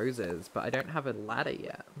roses, but I don't have a ladder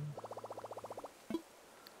yet.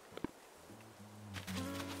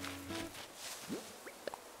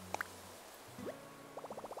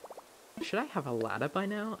 Should I have a ladder by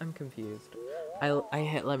now? I'm confused.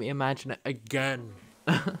 Let me imagine it again.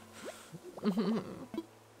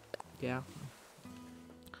 Yeah.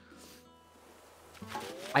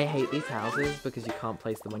 I hate these houses because you can't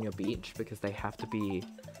place them on your beach because they have to be...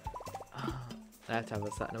 they have to have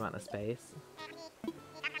a certain amount of space.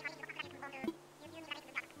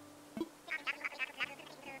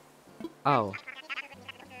 Oh.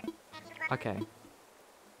 Okay.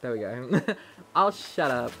 There we go. I'll shut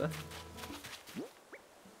up.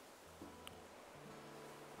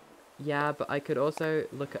 Yeah, but I could also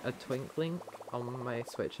look at a Twink on my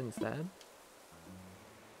Switch instead.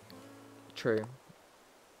 True.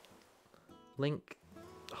 Link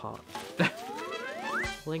hot.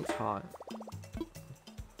 Link's hot.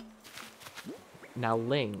 Now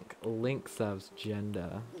Link serves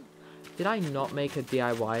gender. Did I not make a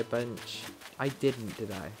DIY bench? I didn't,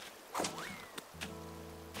 did I?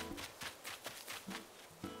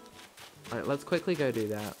 Alright, let's quickly go do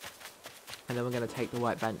that. And then we're going to take the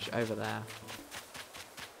white bench over there.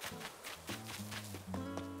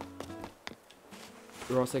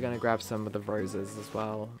 We're also going to grab some of the roses as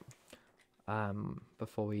well.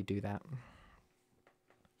 Before we do that.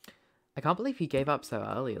 I can't believe you gave up so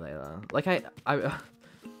early, Layla. Like,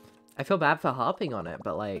 I feel bad for harping on it,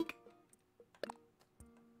 but like...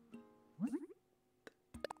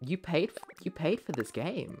 You paid for this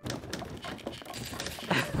game.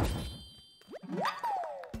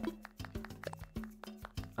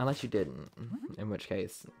 Unless you didn't, in which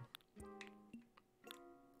case.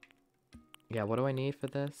 Yeah, what do I need for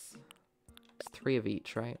this? It's 3 of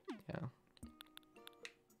each, right? Yeah.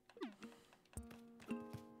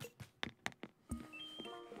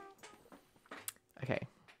 Okay.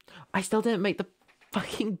 I still didn't make the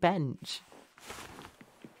fucking bench.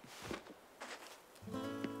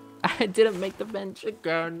 I didn't make the bench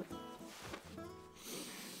again.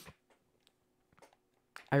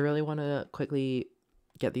 I really want to quickly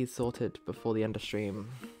get these sorted before the end of stream.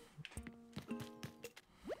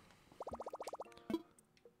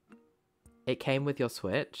 It came with your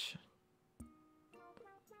Switch?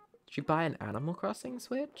 Did you buy an Animal Crossing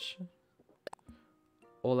Switch?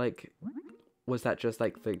 Or like, was that just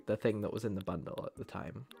like the thing that was in the bundle at the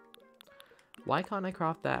time? Why can't I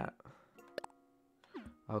craft that?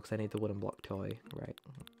 Oh, because I need the wooden block toy, right.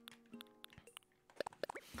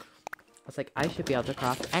 I was like, I should be able to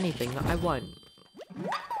craft anything that I want.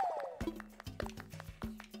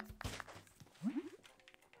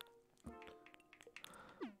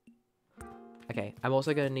 Okay, I'm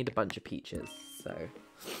also going to need a bunch of peaches, so...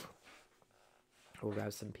 We'll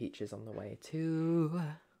grab some peaches on the way too.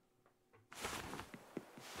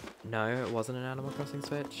 No, it wasn't an Animal Crossing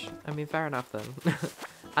Switch. I mean, fair enough then.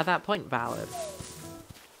 At that point, valid.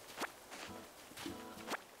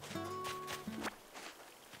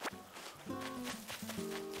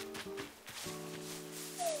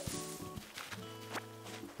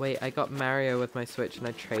 Wait, I got Mario with my Switch and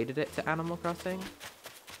I traded it to Animal Crossing?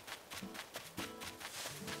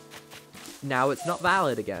 Now it's not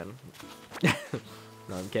valid again.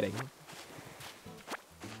 No, I'm kidding.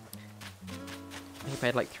 You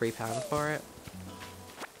paid like £3 for it.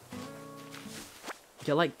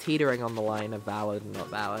 You're like teetering on the line of valid and not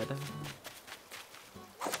valid.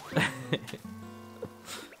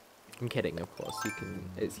 I'm kidding, of course. You can.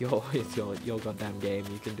 It's your goddamn game.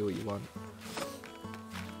 You can do what you want.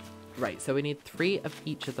 Right. So we need 3 of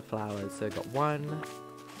each of the flowers. So we've got 1,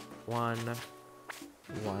 1,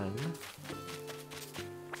 1.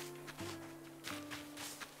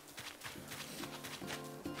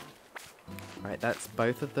 Right, that's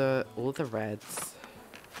all the reds.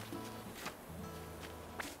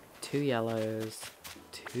 2 yellows,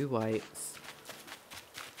 2 whites,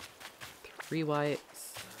 3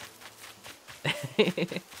 whites.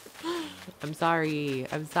 I'm sorry.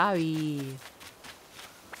 I'm sorry.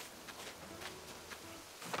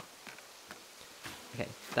 Okay,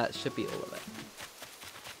 that should be all of it.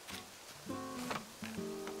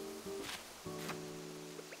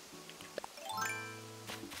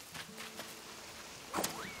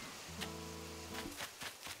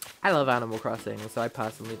 I love Animal Crossing, so I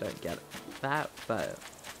personally don't get that, but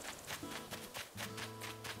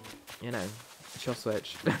you know, it's your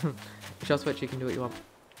Switch. It's your Switch, you can do what you want.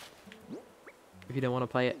 If you don't want to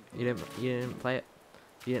play it, you didn't play it.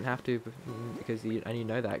 You didn't have to because and you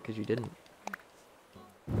know that because you didn't.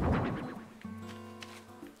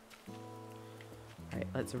 Right,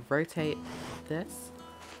 let's rotate this.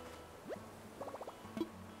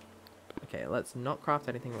 Okay, let's not craft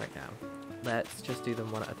anything right now. Let's just do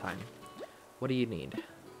them one at a time. What do you need?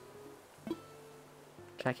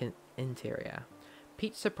 Check in interior.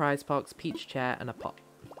 Peach surprise box, peach chair, and a pot.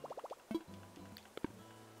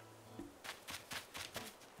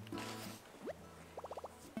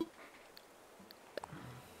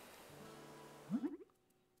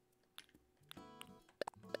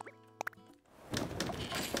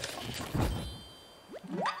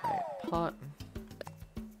 Right, pot.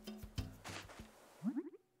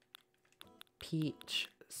 Peach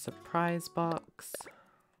surprise box.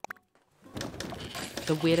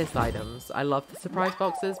 The weirdest items. I love the surprise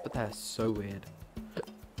boxes, but they're so weird.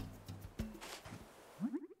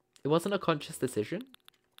 It wasn't a conscious decision.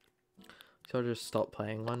 So I just stopped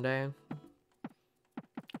playing one day.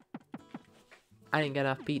 I didn't get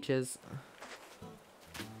enough peaches.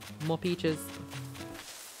 More peaches.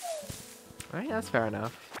 Alright, that's fair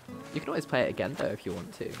enough. You can always play it again though if you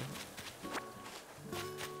want to.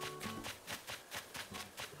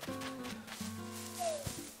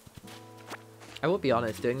 I will be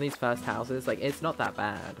honest, doing these first houses, like, it's not that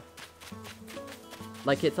bad.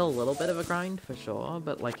 Like, it's a little bit of a grind for sure,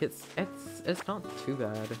 but like, it's not too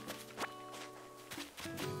bad.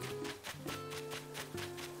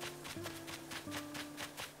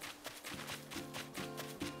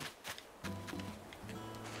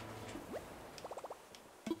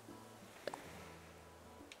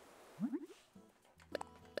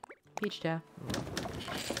 Peach chair.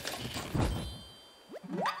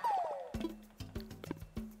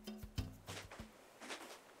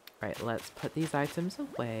 Right, let's put these items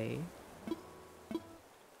away.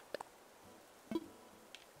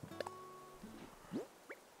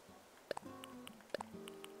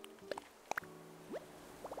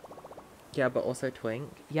 Yeah, but also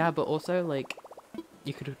Twink. Yeah, but also like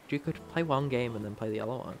you could play one game and then play the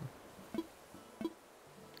other one.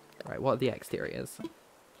 Right, what are the exteriors?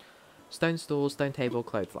 Stone stool, stone table,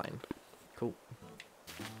 clothesline. Cool.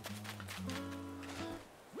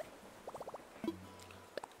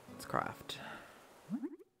 Let's craft.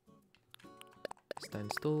 Stone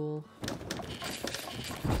stool.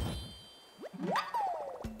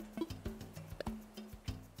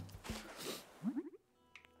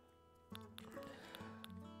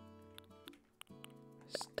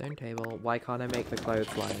 Stone table. Why can't I make the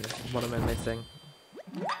clothesline? What am I missing?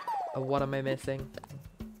 What am I missing?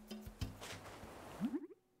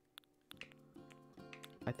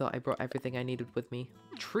 I thought I brought everything I needed with me.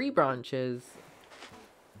 Tree branches!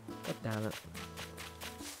 God damn it.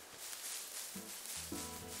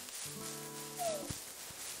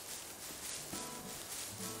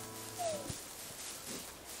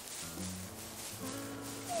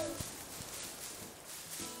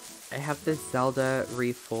 I have this Zelda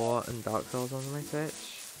Re4 and Dark Souls on my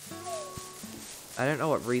Switch. I don't know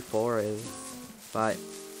what Re4 is, but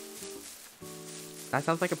that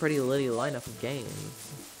sounds like a pretty litty lineup of games.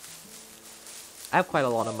 I have quite a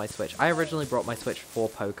lot on my Switch. I originally brought my Switch for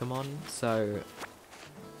Pokemon, so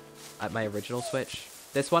at my original Switch.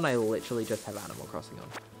 This one I literally just have Animal Crossing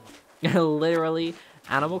on. Literally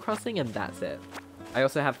Animal Crossing and that's it. I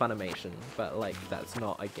also have Funimation, but like that's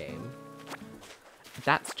not a game.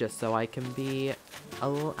 That's just so I can be a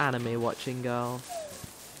little anime watching girl.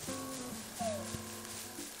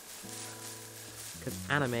 Because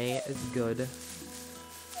anime is good.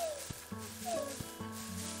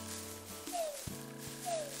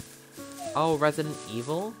 Oh, Resident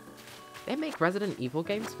Evil? They make Resident Evil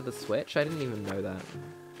games for the Switch? I didn't even know that.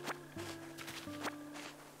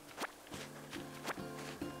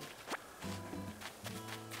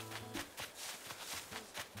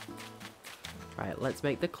 Right, let's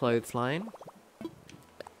make the clothesline.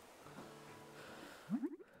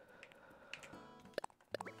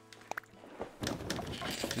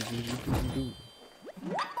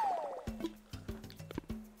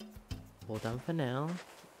 All done for now.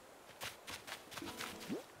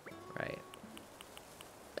 Right.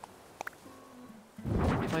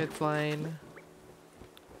 Clothesline.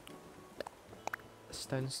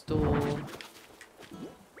 Stone stool.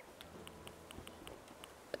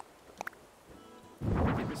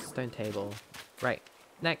 Stone table. Right.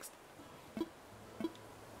 Next.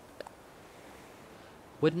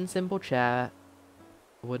 Wooden simple chair.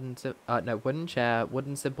 Wooden chair,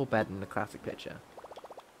 wooden simple bed, and a classic picture.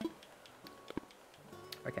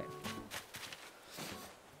 Okay.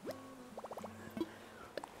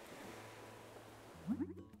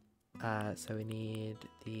 So we need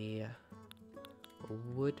the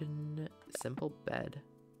Wooden simple bed.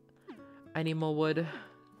 I need more wood.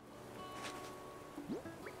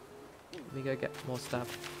 Let me go get more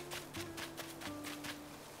stuff.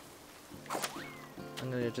 I'm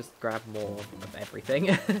gonna just grab more of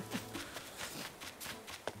everything.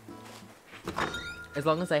 As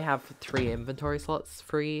long as I have 3 inventory slots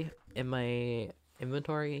free in my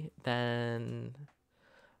inventory, then...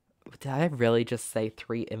 Did I really just say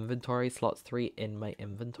 3 inventory slots 3 in my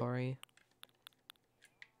inventory?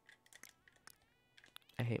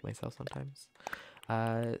 I hate myself sometimes.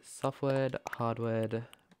 Softwood, hardwood,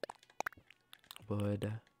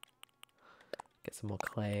 wood. Get some more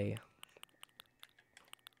clay.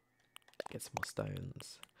 Get some more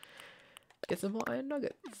stones. Get some more iron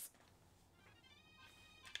nuggets.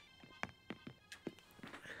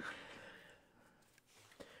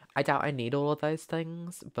 I doubt I need all of those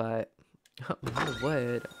things, but more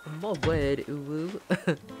wood. More wood. Ooh.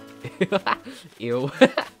 Ew.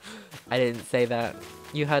 I didn't say that.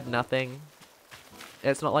 You heard nothing.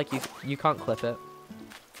 It's not like you can't clip it.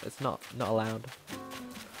 It's not allowed.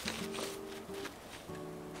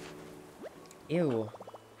 Ew.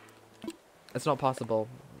 It's not possible.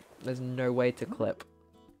 There's no way to clip.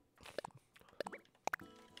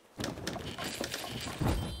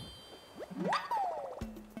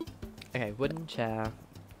 Okay, wooden chair.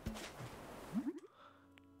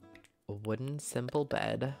 A wooden simple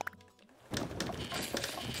bed.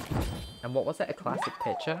 And what was it? A classic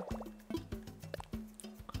picture?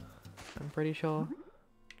 I'm pretty sure.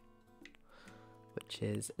 Which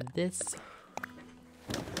is this.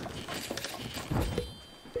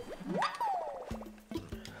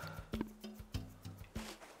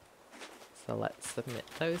 So let's submit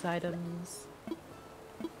those items.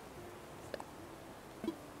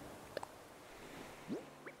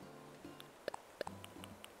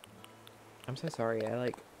 I'm so sorry, I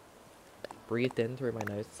like breathed in through my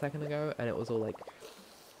nose a second ago and it was all like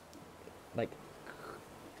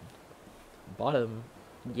bottom.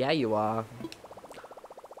 Yeah, you are.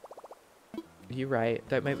 You're right.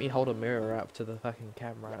 Don't make me hold a mirror up to the fucking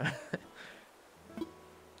camera.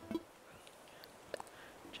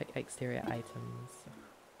 Check exterior items.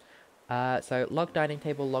 So log dining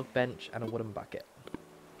table, log bench, and a wooden bucket.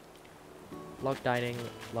 Log dining,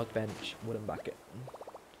 log bench, wooden bucket.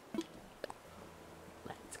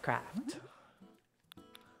 Let's craft.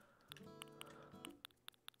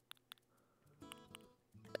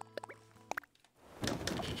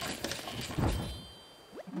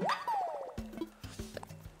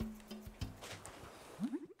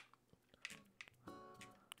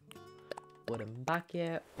 Wooden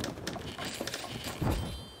bucket.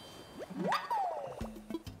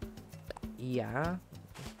 Yeah.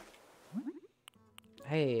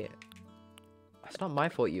 Hey, it's not my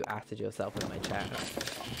fault you added yourself in my chat.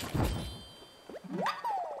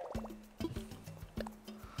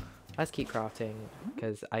 Let's keep crafting,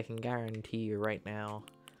 because I can guarantee you right now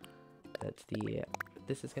that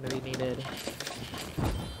this is going to be needed.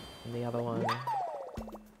 And the other one.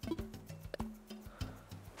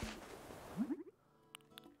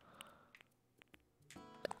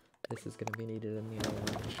 This is going to be needed in the other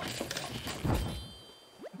one.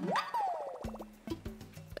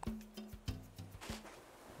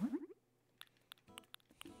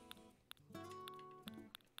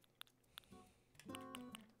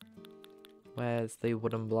 Where's the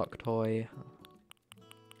wooden block toy?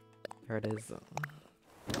 There it is.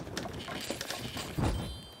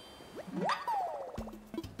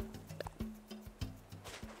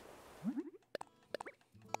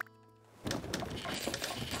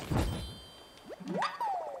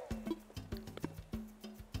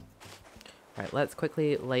 Right, let's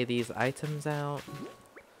quickly lay these items out.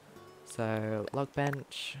 So, log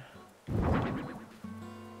bench.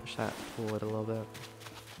 Push that forward a little bit.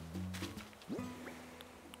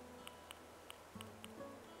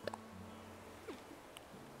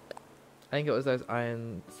 I think it was those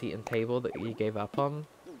iron seat and table that you gave up on.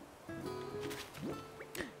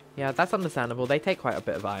 Yeah, that's understandable. They take quite a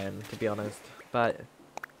bit of iron, to be honest. But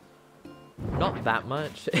not that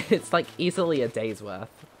much. It's like easily a day's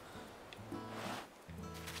worth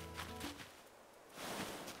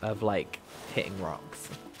of like hitting rocks.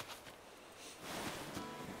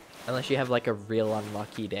 Unless you have like a real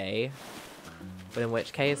unlucky day. But in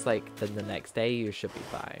which case, like, then the next day you should be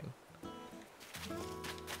fine.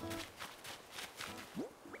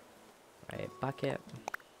 Right, bucket.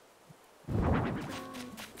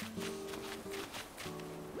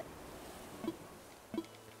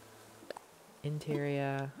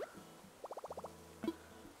 Interior.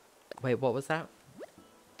 Wait, what was that?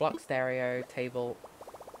 Block stereo, table,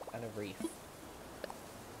 and a wreath.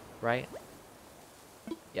 Right?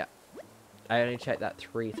 I only checked that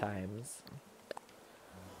 3 times.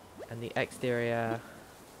 And the exterior...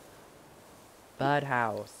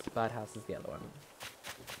 Birdhouse. Birdhouse is the other one.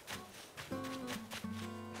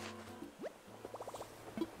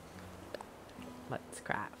 Let's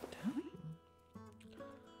craft.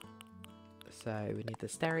 So we need the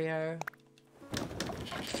stereo.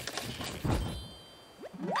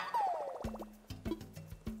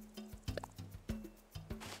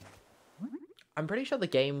 I'm pretty sure the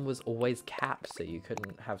game was always capped, so you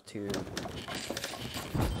couldn't have two,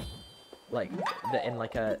 like, in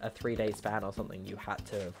like a 3-day span or something, you had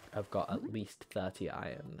to have got at least 30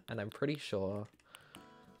 iron, and I'm pretty sure...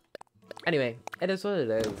 Anyway, it is what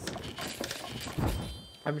it is.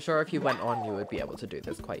 I'm sure if you went on, you would be able to do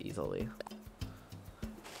this quite easily.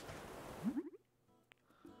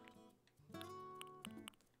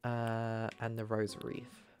 And the rose wreath.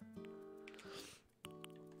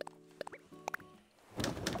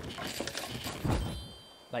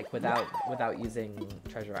 Like, without using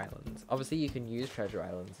treasure islands. Obviously, you can use treasure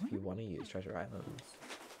islands if you want to use treasure islands.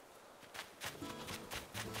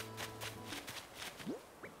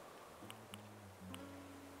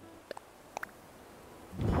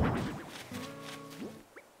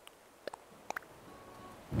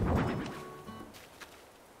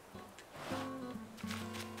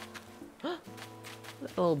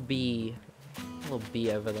 Little bee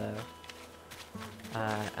over there.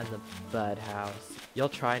 And the birdhouse. You'll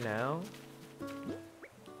try now?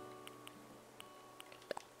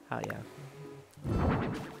 Hell yeah.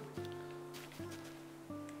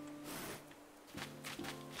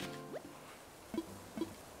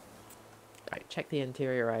 Right, check the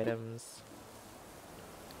interior items.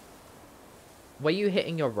 Were you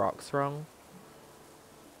hitting your rocks wrong?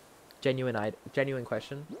 Genuine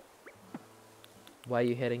question. Why are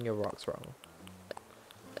you hitting your rocks wrong?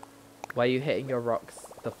 Why are you hitting your rocks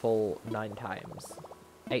the full 9 times?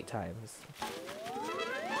 8 times.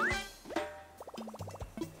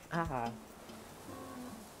 Ah.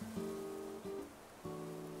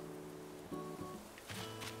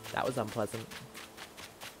 That was unpleasant.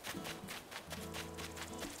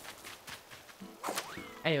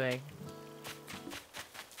 Anyway.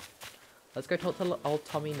 Let's go talk to old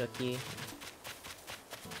Tommy Nookie.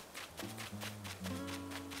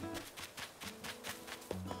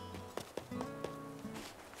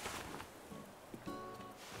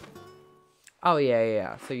 Oh,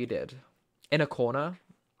 yeah. So you did. In a corner?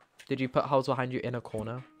 Did you put holes behind you in a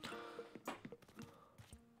corner?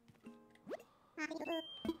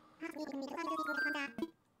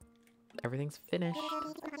 Everything's finished.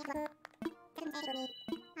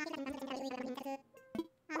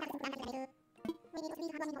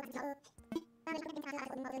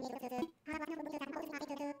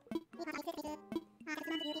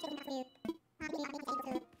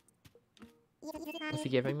 What's he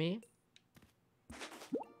giving me?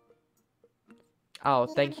 Oh,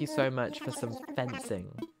 thank you so much for some fencing.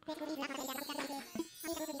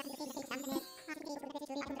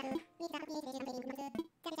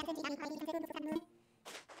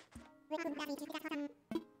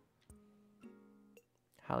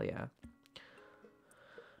 Hell yeah.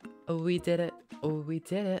 Oh, we did it. Oh, we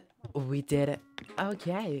did it. Oh, we did it.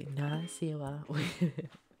 Okay, now I see you are.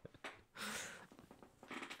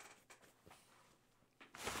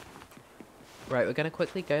 Right, we're gonna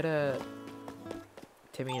quickly go to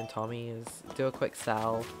Timmy and Tommy's, do a quick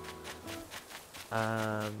sell.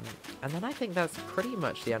 And then I think that's pretty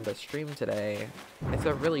much the end of stream today. It's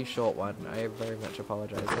a really short one. I very much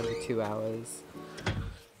apologize. Only 2 hours.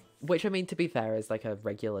 Which, I mean, to be fair, is like a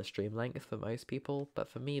regular stream length for most people. But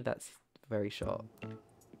for me, that's very short.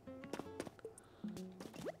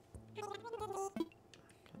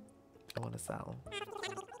 I want to sell.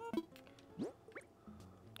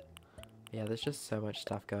 Yeah, there's just so much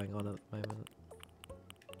stuff going on at the moment.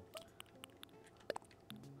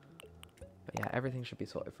 But yeah, everything should be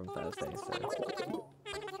sorted from Thursday, so...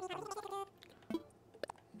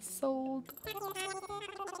 Sold!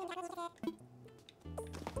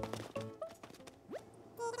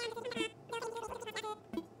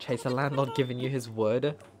 Chase, a landlord giving you his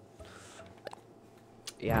wood?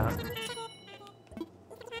 Yeah.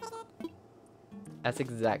 That's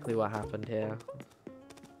exactly what happened here.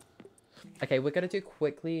 Okay, we're gonna do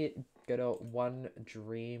quickly, go to one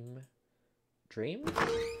dream... Dream?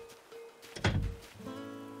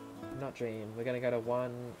 Not dream. We're gonna go to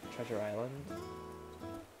one treasure island.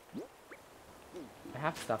 I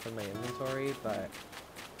have stuff in my inventory, but...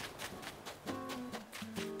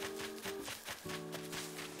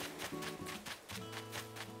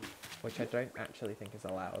 which I don't actually think is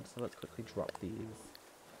allowed, so let's quickly drop these.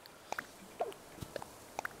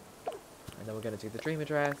 And then we're going to do the dream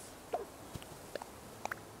address.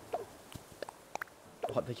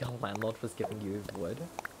 What, the young landlord was giving you wood?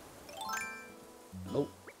 Oh,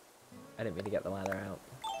 I didn't mean to get the ladder out.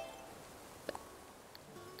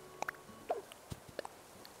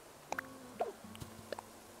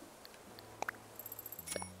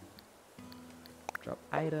 Drop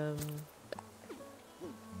item.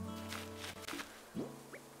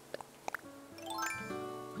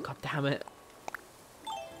 God damn it.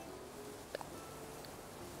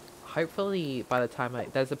 Hopefully by the time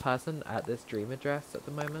there's a person at this dream address at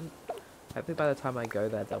the moment. Hopefully by the time I go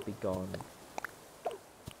there, they'll be gone.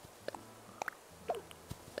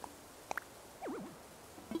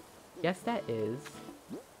 Yes, there is.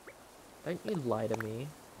 Don't you lie to me.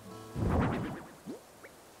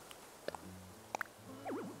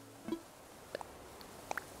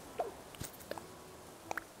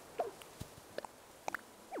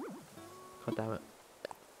 God damn it.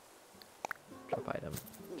 Drop item.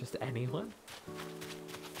 Just anyone?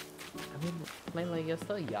 I mean, Layla, you're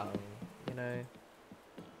still young, you know?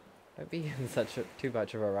 Don't be in too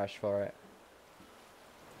much of a rush for it.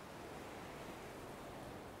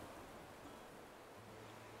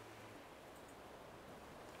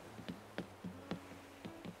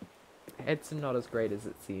 It's not as great as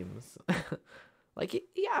it seems. Like,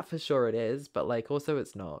 yeah, for sure it is, but like, also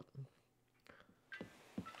it's not.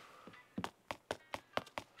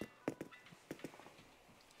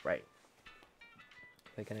 Right.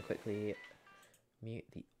 We're gonna quickly mute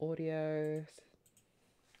the audio.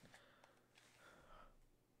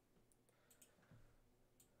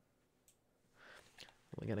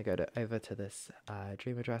 We're gonna go over to this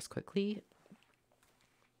dream address quickly.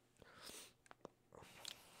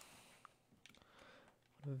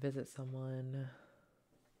 Visit someone.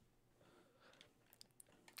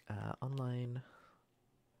 Online.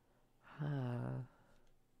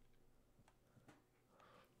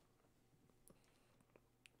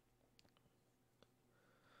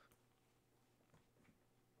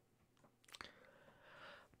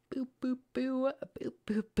 Boop boop boo, boop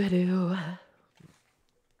boop ba-doo.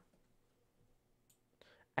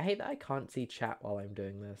 I hate that I can't see chat while I'm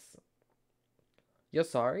doing this. You're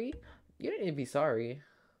sorry? You don't need to be sorry.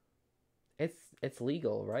 It's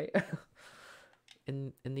legal, right?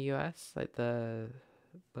 in the US, like the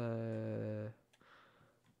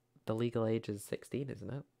legal age is 16, isn't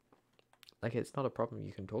it? Like, it's not a problem,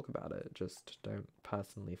 you can talk about it, just don't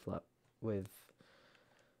personally flirt with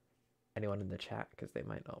anyone in the chat because they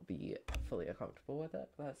might not be fully comfortable with it.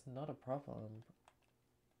 That's not a problem.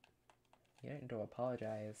 You don't need to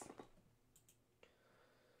apologize.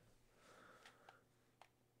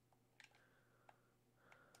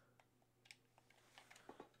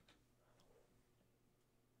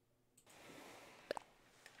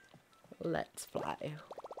 Let's fly.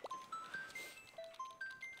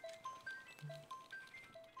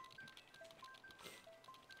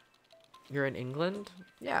 You're in England?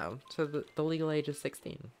 Yeah, so the legal age is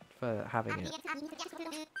 16 for having it.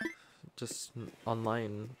 Just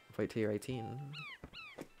online, wait till you're 18.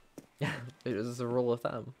 Yeah, it is a rule of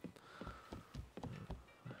thumb.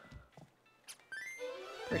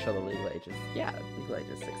 Pretty sure the legal age is, yeah, legal age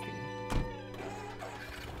is 16.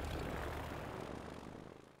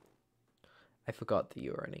 I forgot that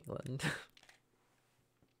you were in England.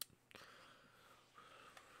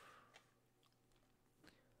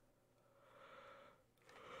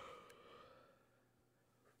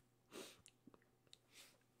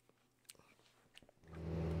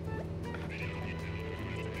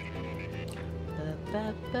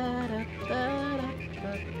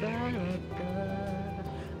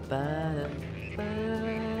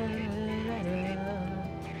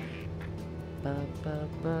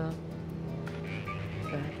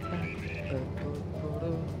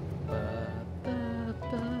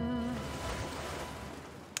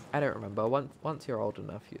 I don't remember. Once you're old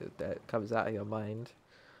enough, that comes out of your mind.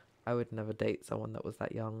 I would never date someone that was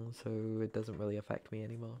that young, so it doesn't really affect me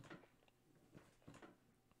anymore.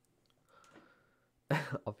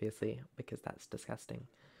 Obviously, because that's disgusting.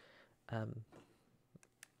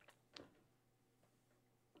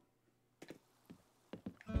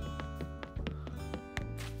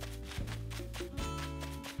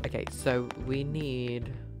 Okay, so we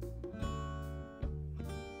need...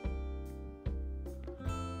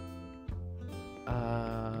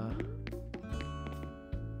 I'm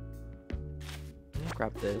gonna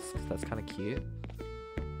grab this, because that's kind of cute.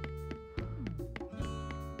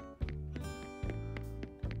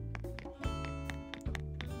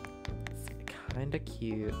 It's kind of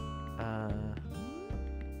cute.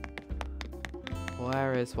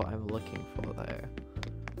 Where is what I'm looking for, though?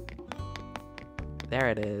 There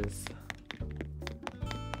it is.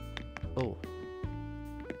 Oh.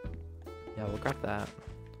 Yeah, we'll grab that.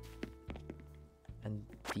 And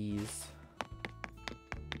these.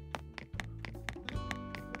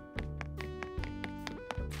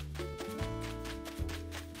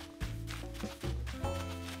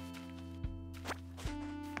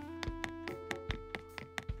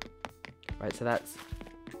 Right, so that's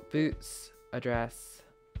boots, a dress,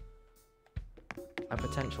 a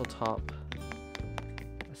potential top.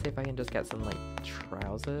 Let's see if I can just get some, like,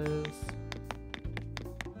 trousers.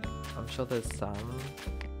 I'm sure there's some.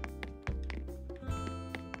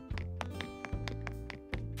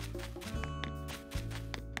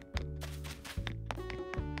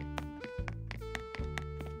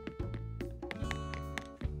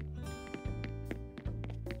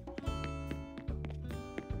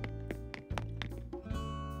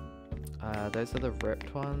 Those are the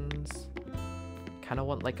ripped ones. Kind of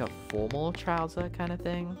want like a formal trouser kind of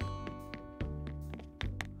thing.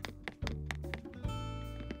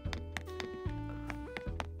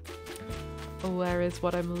 Where is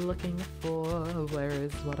what I'm looking for? Where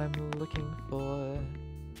is what I'm looking for?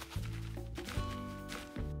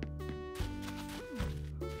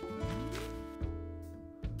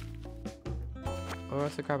 Or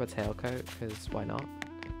also grab a tailcoat, because why not?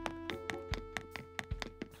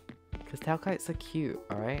 Because tailcoats are cute,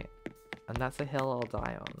 alright? And that's a hill I'll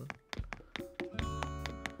die on.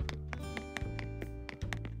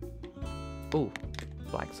 Ooh,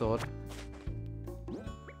 black sword.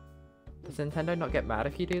 Does Nintendo not get mad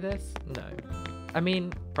if you do this? No. I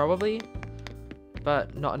mean, probably,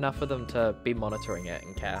 but not enough for them to be monitoring it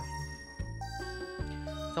and care.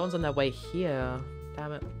 Someone's on their way here.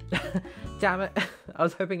 Damn it. Damn it. I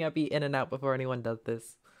was hoping I'd be in and out before anyone does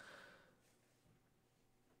this.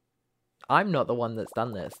 I'm not the one that's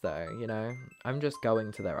done this, though, you know? I'm just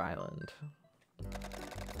going to their island.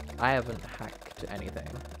 I haven't hacked anything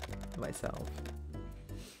myself.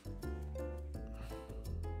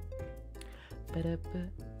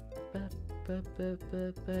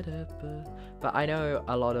 But I know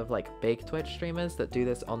a lot of, like, big Twitch streamers that do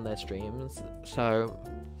this on their streams, so...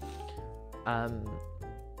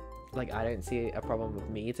 like, I don't see a problem with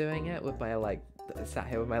me doing it with my, like, sat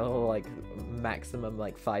here with my little, like, maximum,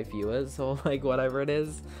 like, 5 viewers or, like, whatever it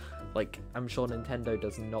is. Like, I'm sure Nintendo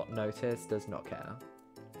does not notice, does not care.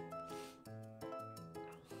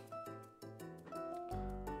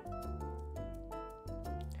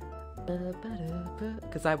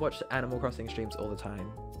 Because I watch Animal Crossing streams all the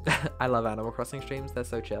time. I love Animal Crossing streams, they're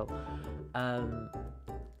so chill. I'm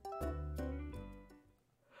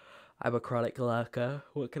a chronic lurker,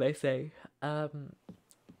 what can I say?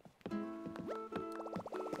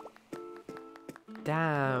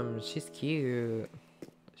 Damn, she's cute.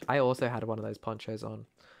 I also had one of those ponchos on.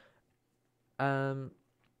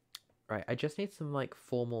 Right, I just need some, like,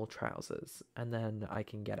 formal trousers, and then I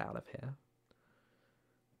can get out of here.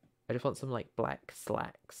 I just want some, like, black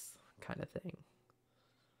slacks kind of thing.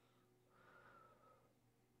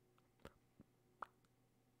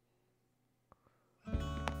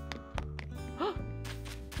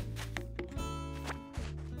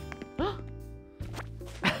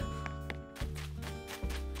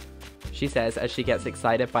 She says as she gets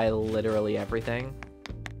excited by literally everything.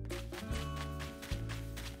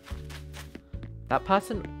 That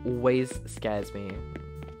person always scares me.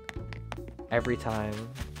 Every time.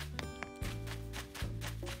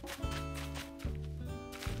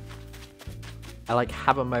 I, like,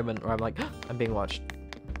 have a moment where I'm like, I'm being watched.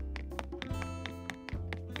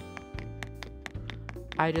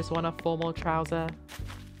 I just want a formal trouser.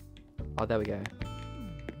 Oh, there we go.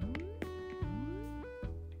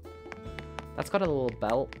 That's got a little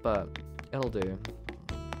belt, but it'll do.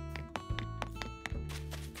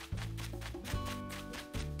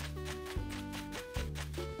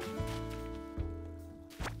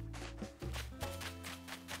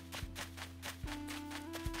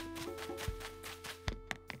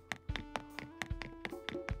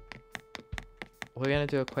 We're gonna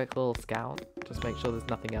do a quick little scout. Just make sure there's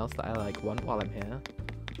nothing else that I, like, want while I'm here.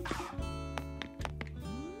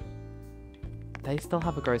 They still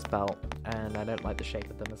have a gross belt, and I don't like the shape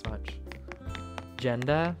of them as much.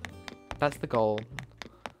 Gender? That's the goal.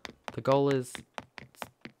 The goal is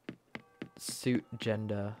suit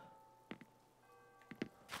gender.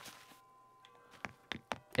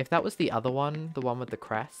 If that was the other one, the one with the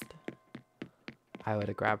crest, I would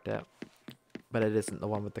have grabbed it. But it isn't the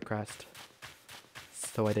one with the crest,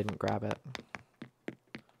 so I didn't grab it.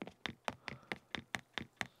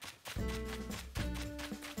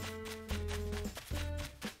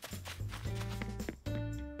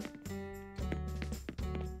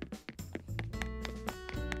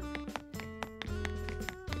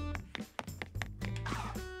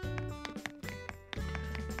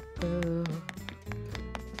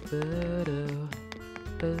 Boo-doo,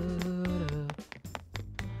 boo-doo,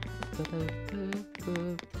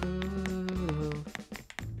 boo-doo.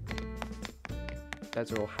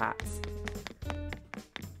 Those are all hats.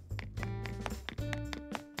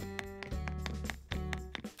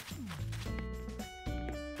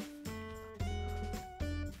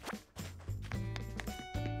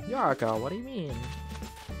 Yarka, what do you mean?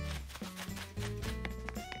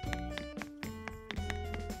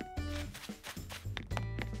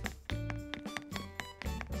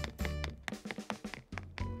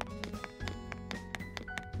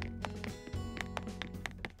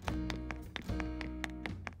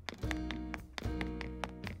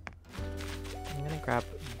 I'm gonna grab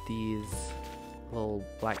these little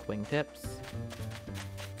black wingtips.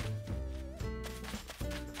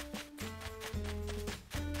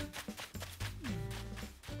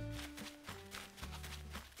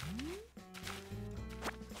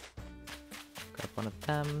 Grab one of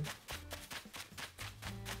them.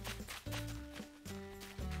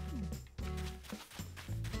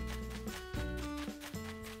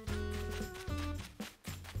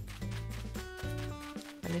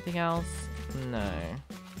 Anything else? No.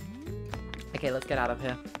 Okay, let's get out of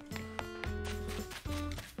here.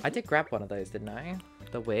 I did grab one of those, didn't I?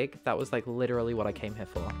 The wig? That was like literally what I came here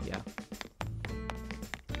for, yeah.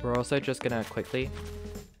 We're also just gonna quickly...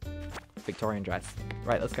 Victorian dress.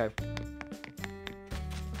 Right, let's go.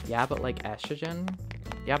 Yeah, but like estrogen?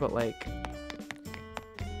 Yeah, but like...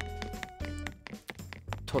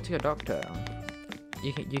 Talk to your doctor.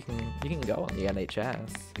 You can go on the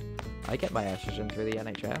NHS. I get my estrogen through the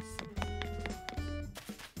NHS.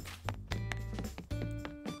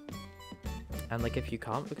 And like if you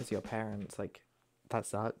can't because your parents, like that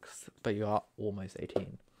sucks, but you are almost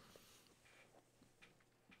 18.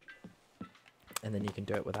 And then you can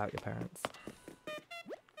do it without your parents.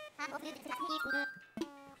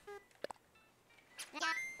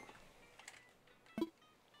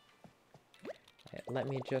 Right, let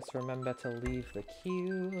me just remember to leave the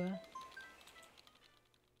queue.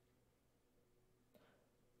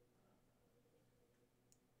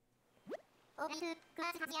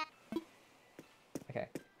 Okay.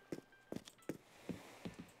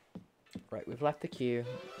 Right, we've left the queue.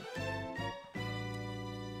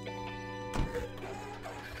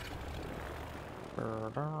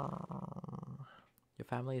 Your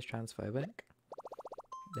family is transphobic?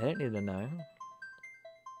 They don't need to know.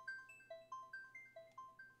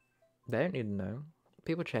 They don't need to know.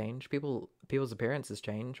 People change. People's appearances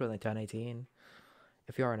change when they turn 18.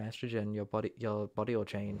 If you're on estrogen, your body will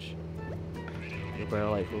change. You'll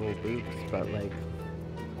grow like little boobs, but like,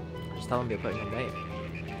 just tell them you're putting on weight.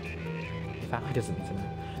 Your family doesn't need to know.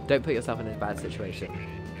 Don't put yourself in a bad situation.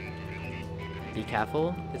 Be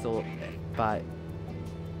careful is all, but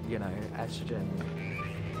you know, estrogen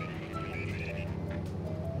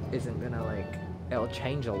isn't gonna like, it'll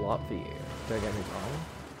change a lot for you. Don't get me wrong,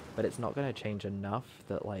 but it's not gonna change enough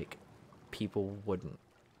that like people wouldn't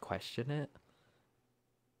question it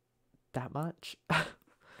that much.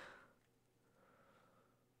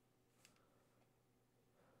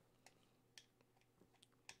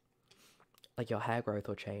 Like your hair growth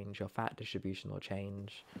will change, your fat distribution will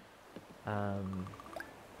change, and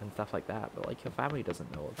stuff like that, but like your family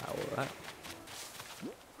doesn't know about all that.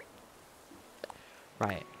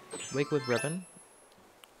 Right, wig with ribbon.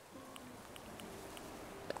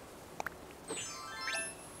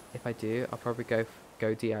 If I do, I'll probably go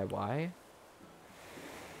DIY.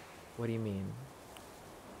 What do you mean?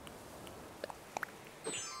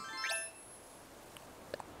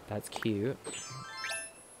 That's cute.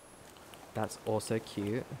 That's also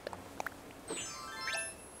cute.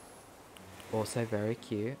 Also very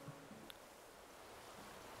cute.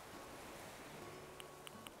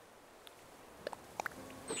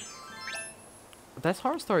 There's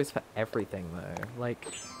horror stories for everything though. Like,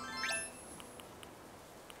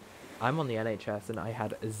 I'm on the NHS and I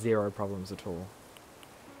had 0 problems at all.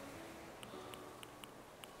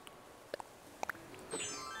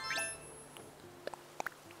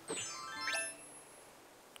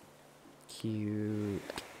 Cute.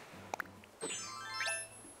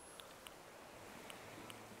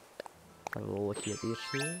 Have a little looky at these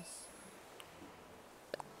shoes.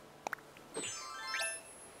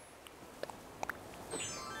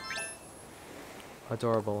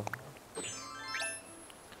 Adorable.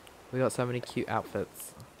 We got so many cute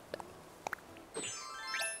outfits.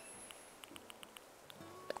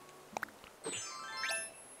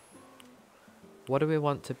 What do we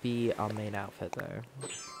want to be our main outfit though?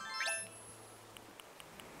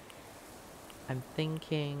 I'm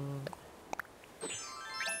thinking...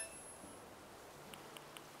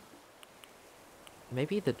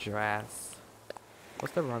 Maybe the dress.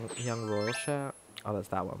 What's the young royal shirt? Oh, that's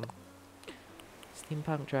that one.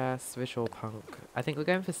 Steampunk dress, visual punk. I think we're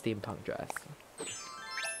going for steampunk dress.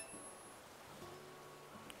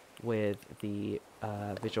 With the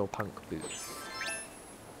visual punk boots.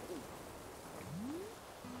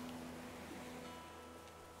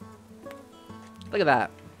 Look at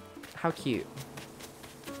that. How cute.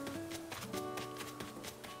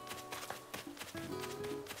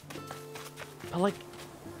 But like,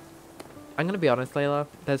 I'm gonna be honest, Layla,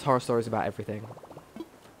 there's horror stories about everything.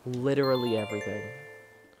 Literally everything.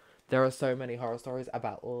 There are so many horror stories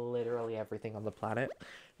about literally everything on the planet.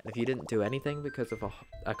 And if you didn't do anything because of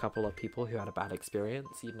a couple of people who had a bad experience,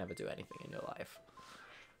 you'd never do anything in your life.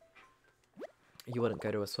 You wouldn't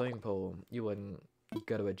go to a swimming pool. You wouldn't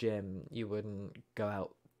go to a gym. You wouldn't go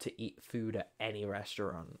out to eat food at any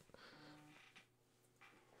restaurant.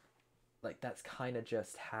 Like, that's kind of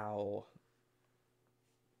just how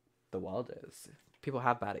the world is. People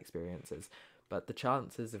have bad experiences, but the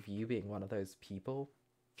chances of you being one of those people,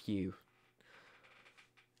 few.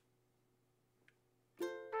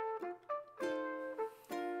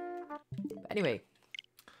 But anyway,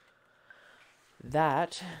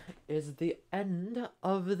 that is the end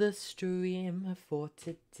of the stream for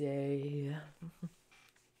today.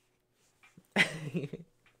 Let's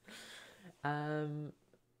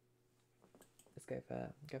go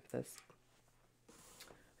for this.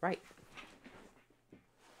 Right.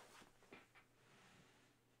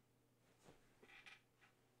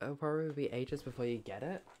 It'll probably be ages before you get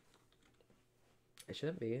it. It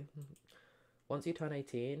shouldn't be. Once you turn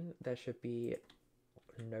 18, there should be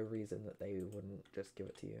no reason that they wouldn't just give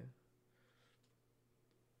it to you.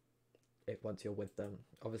 Once you're with them.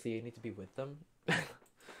 Obviously, you need to be with them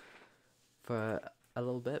for a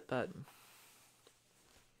little bit, but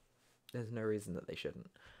there's no reason that they shouldn't.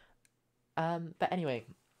 But anyway,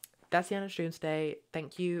 that's the end of stream today.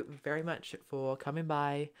 Thank you very much for coming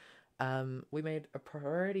by. We made a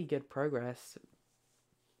pretty good progress.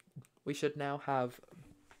 We should now have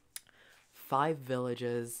 5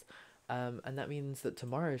 villagers, and that means that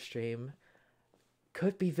tomorrow's stream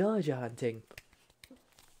could be villager hunting.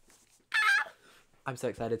 I'm so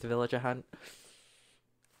excited to villager hunt.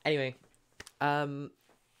 Anyway, but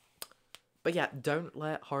yeah, don't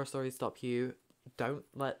let horror stories stop you. Don't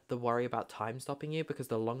let the worry about time stopping you, because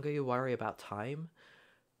the longer you worry about time,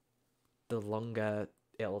 the longer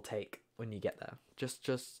it'll take when you get there.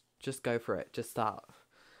 Just go for it. Just start.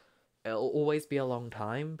 It'll always be a long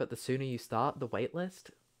time, but the sooner you start the wait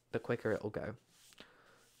list, the quicker it'll go.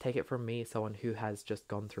 Take it from me, someone who has just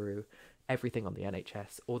gone through everything on the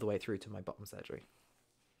NHS all the way through to my bottom surgery.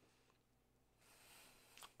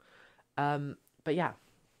 But yeah.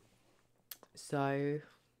 So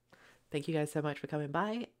thank you guys so much for coming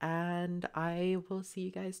by, and I will see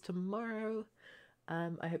you guys tomorrow.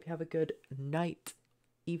 I hope you have a good night,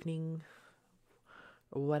 evening,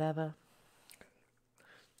 or whatever.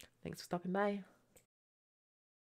 Thanks for stopping by.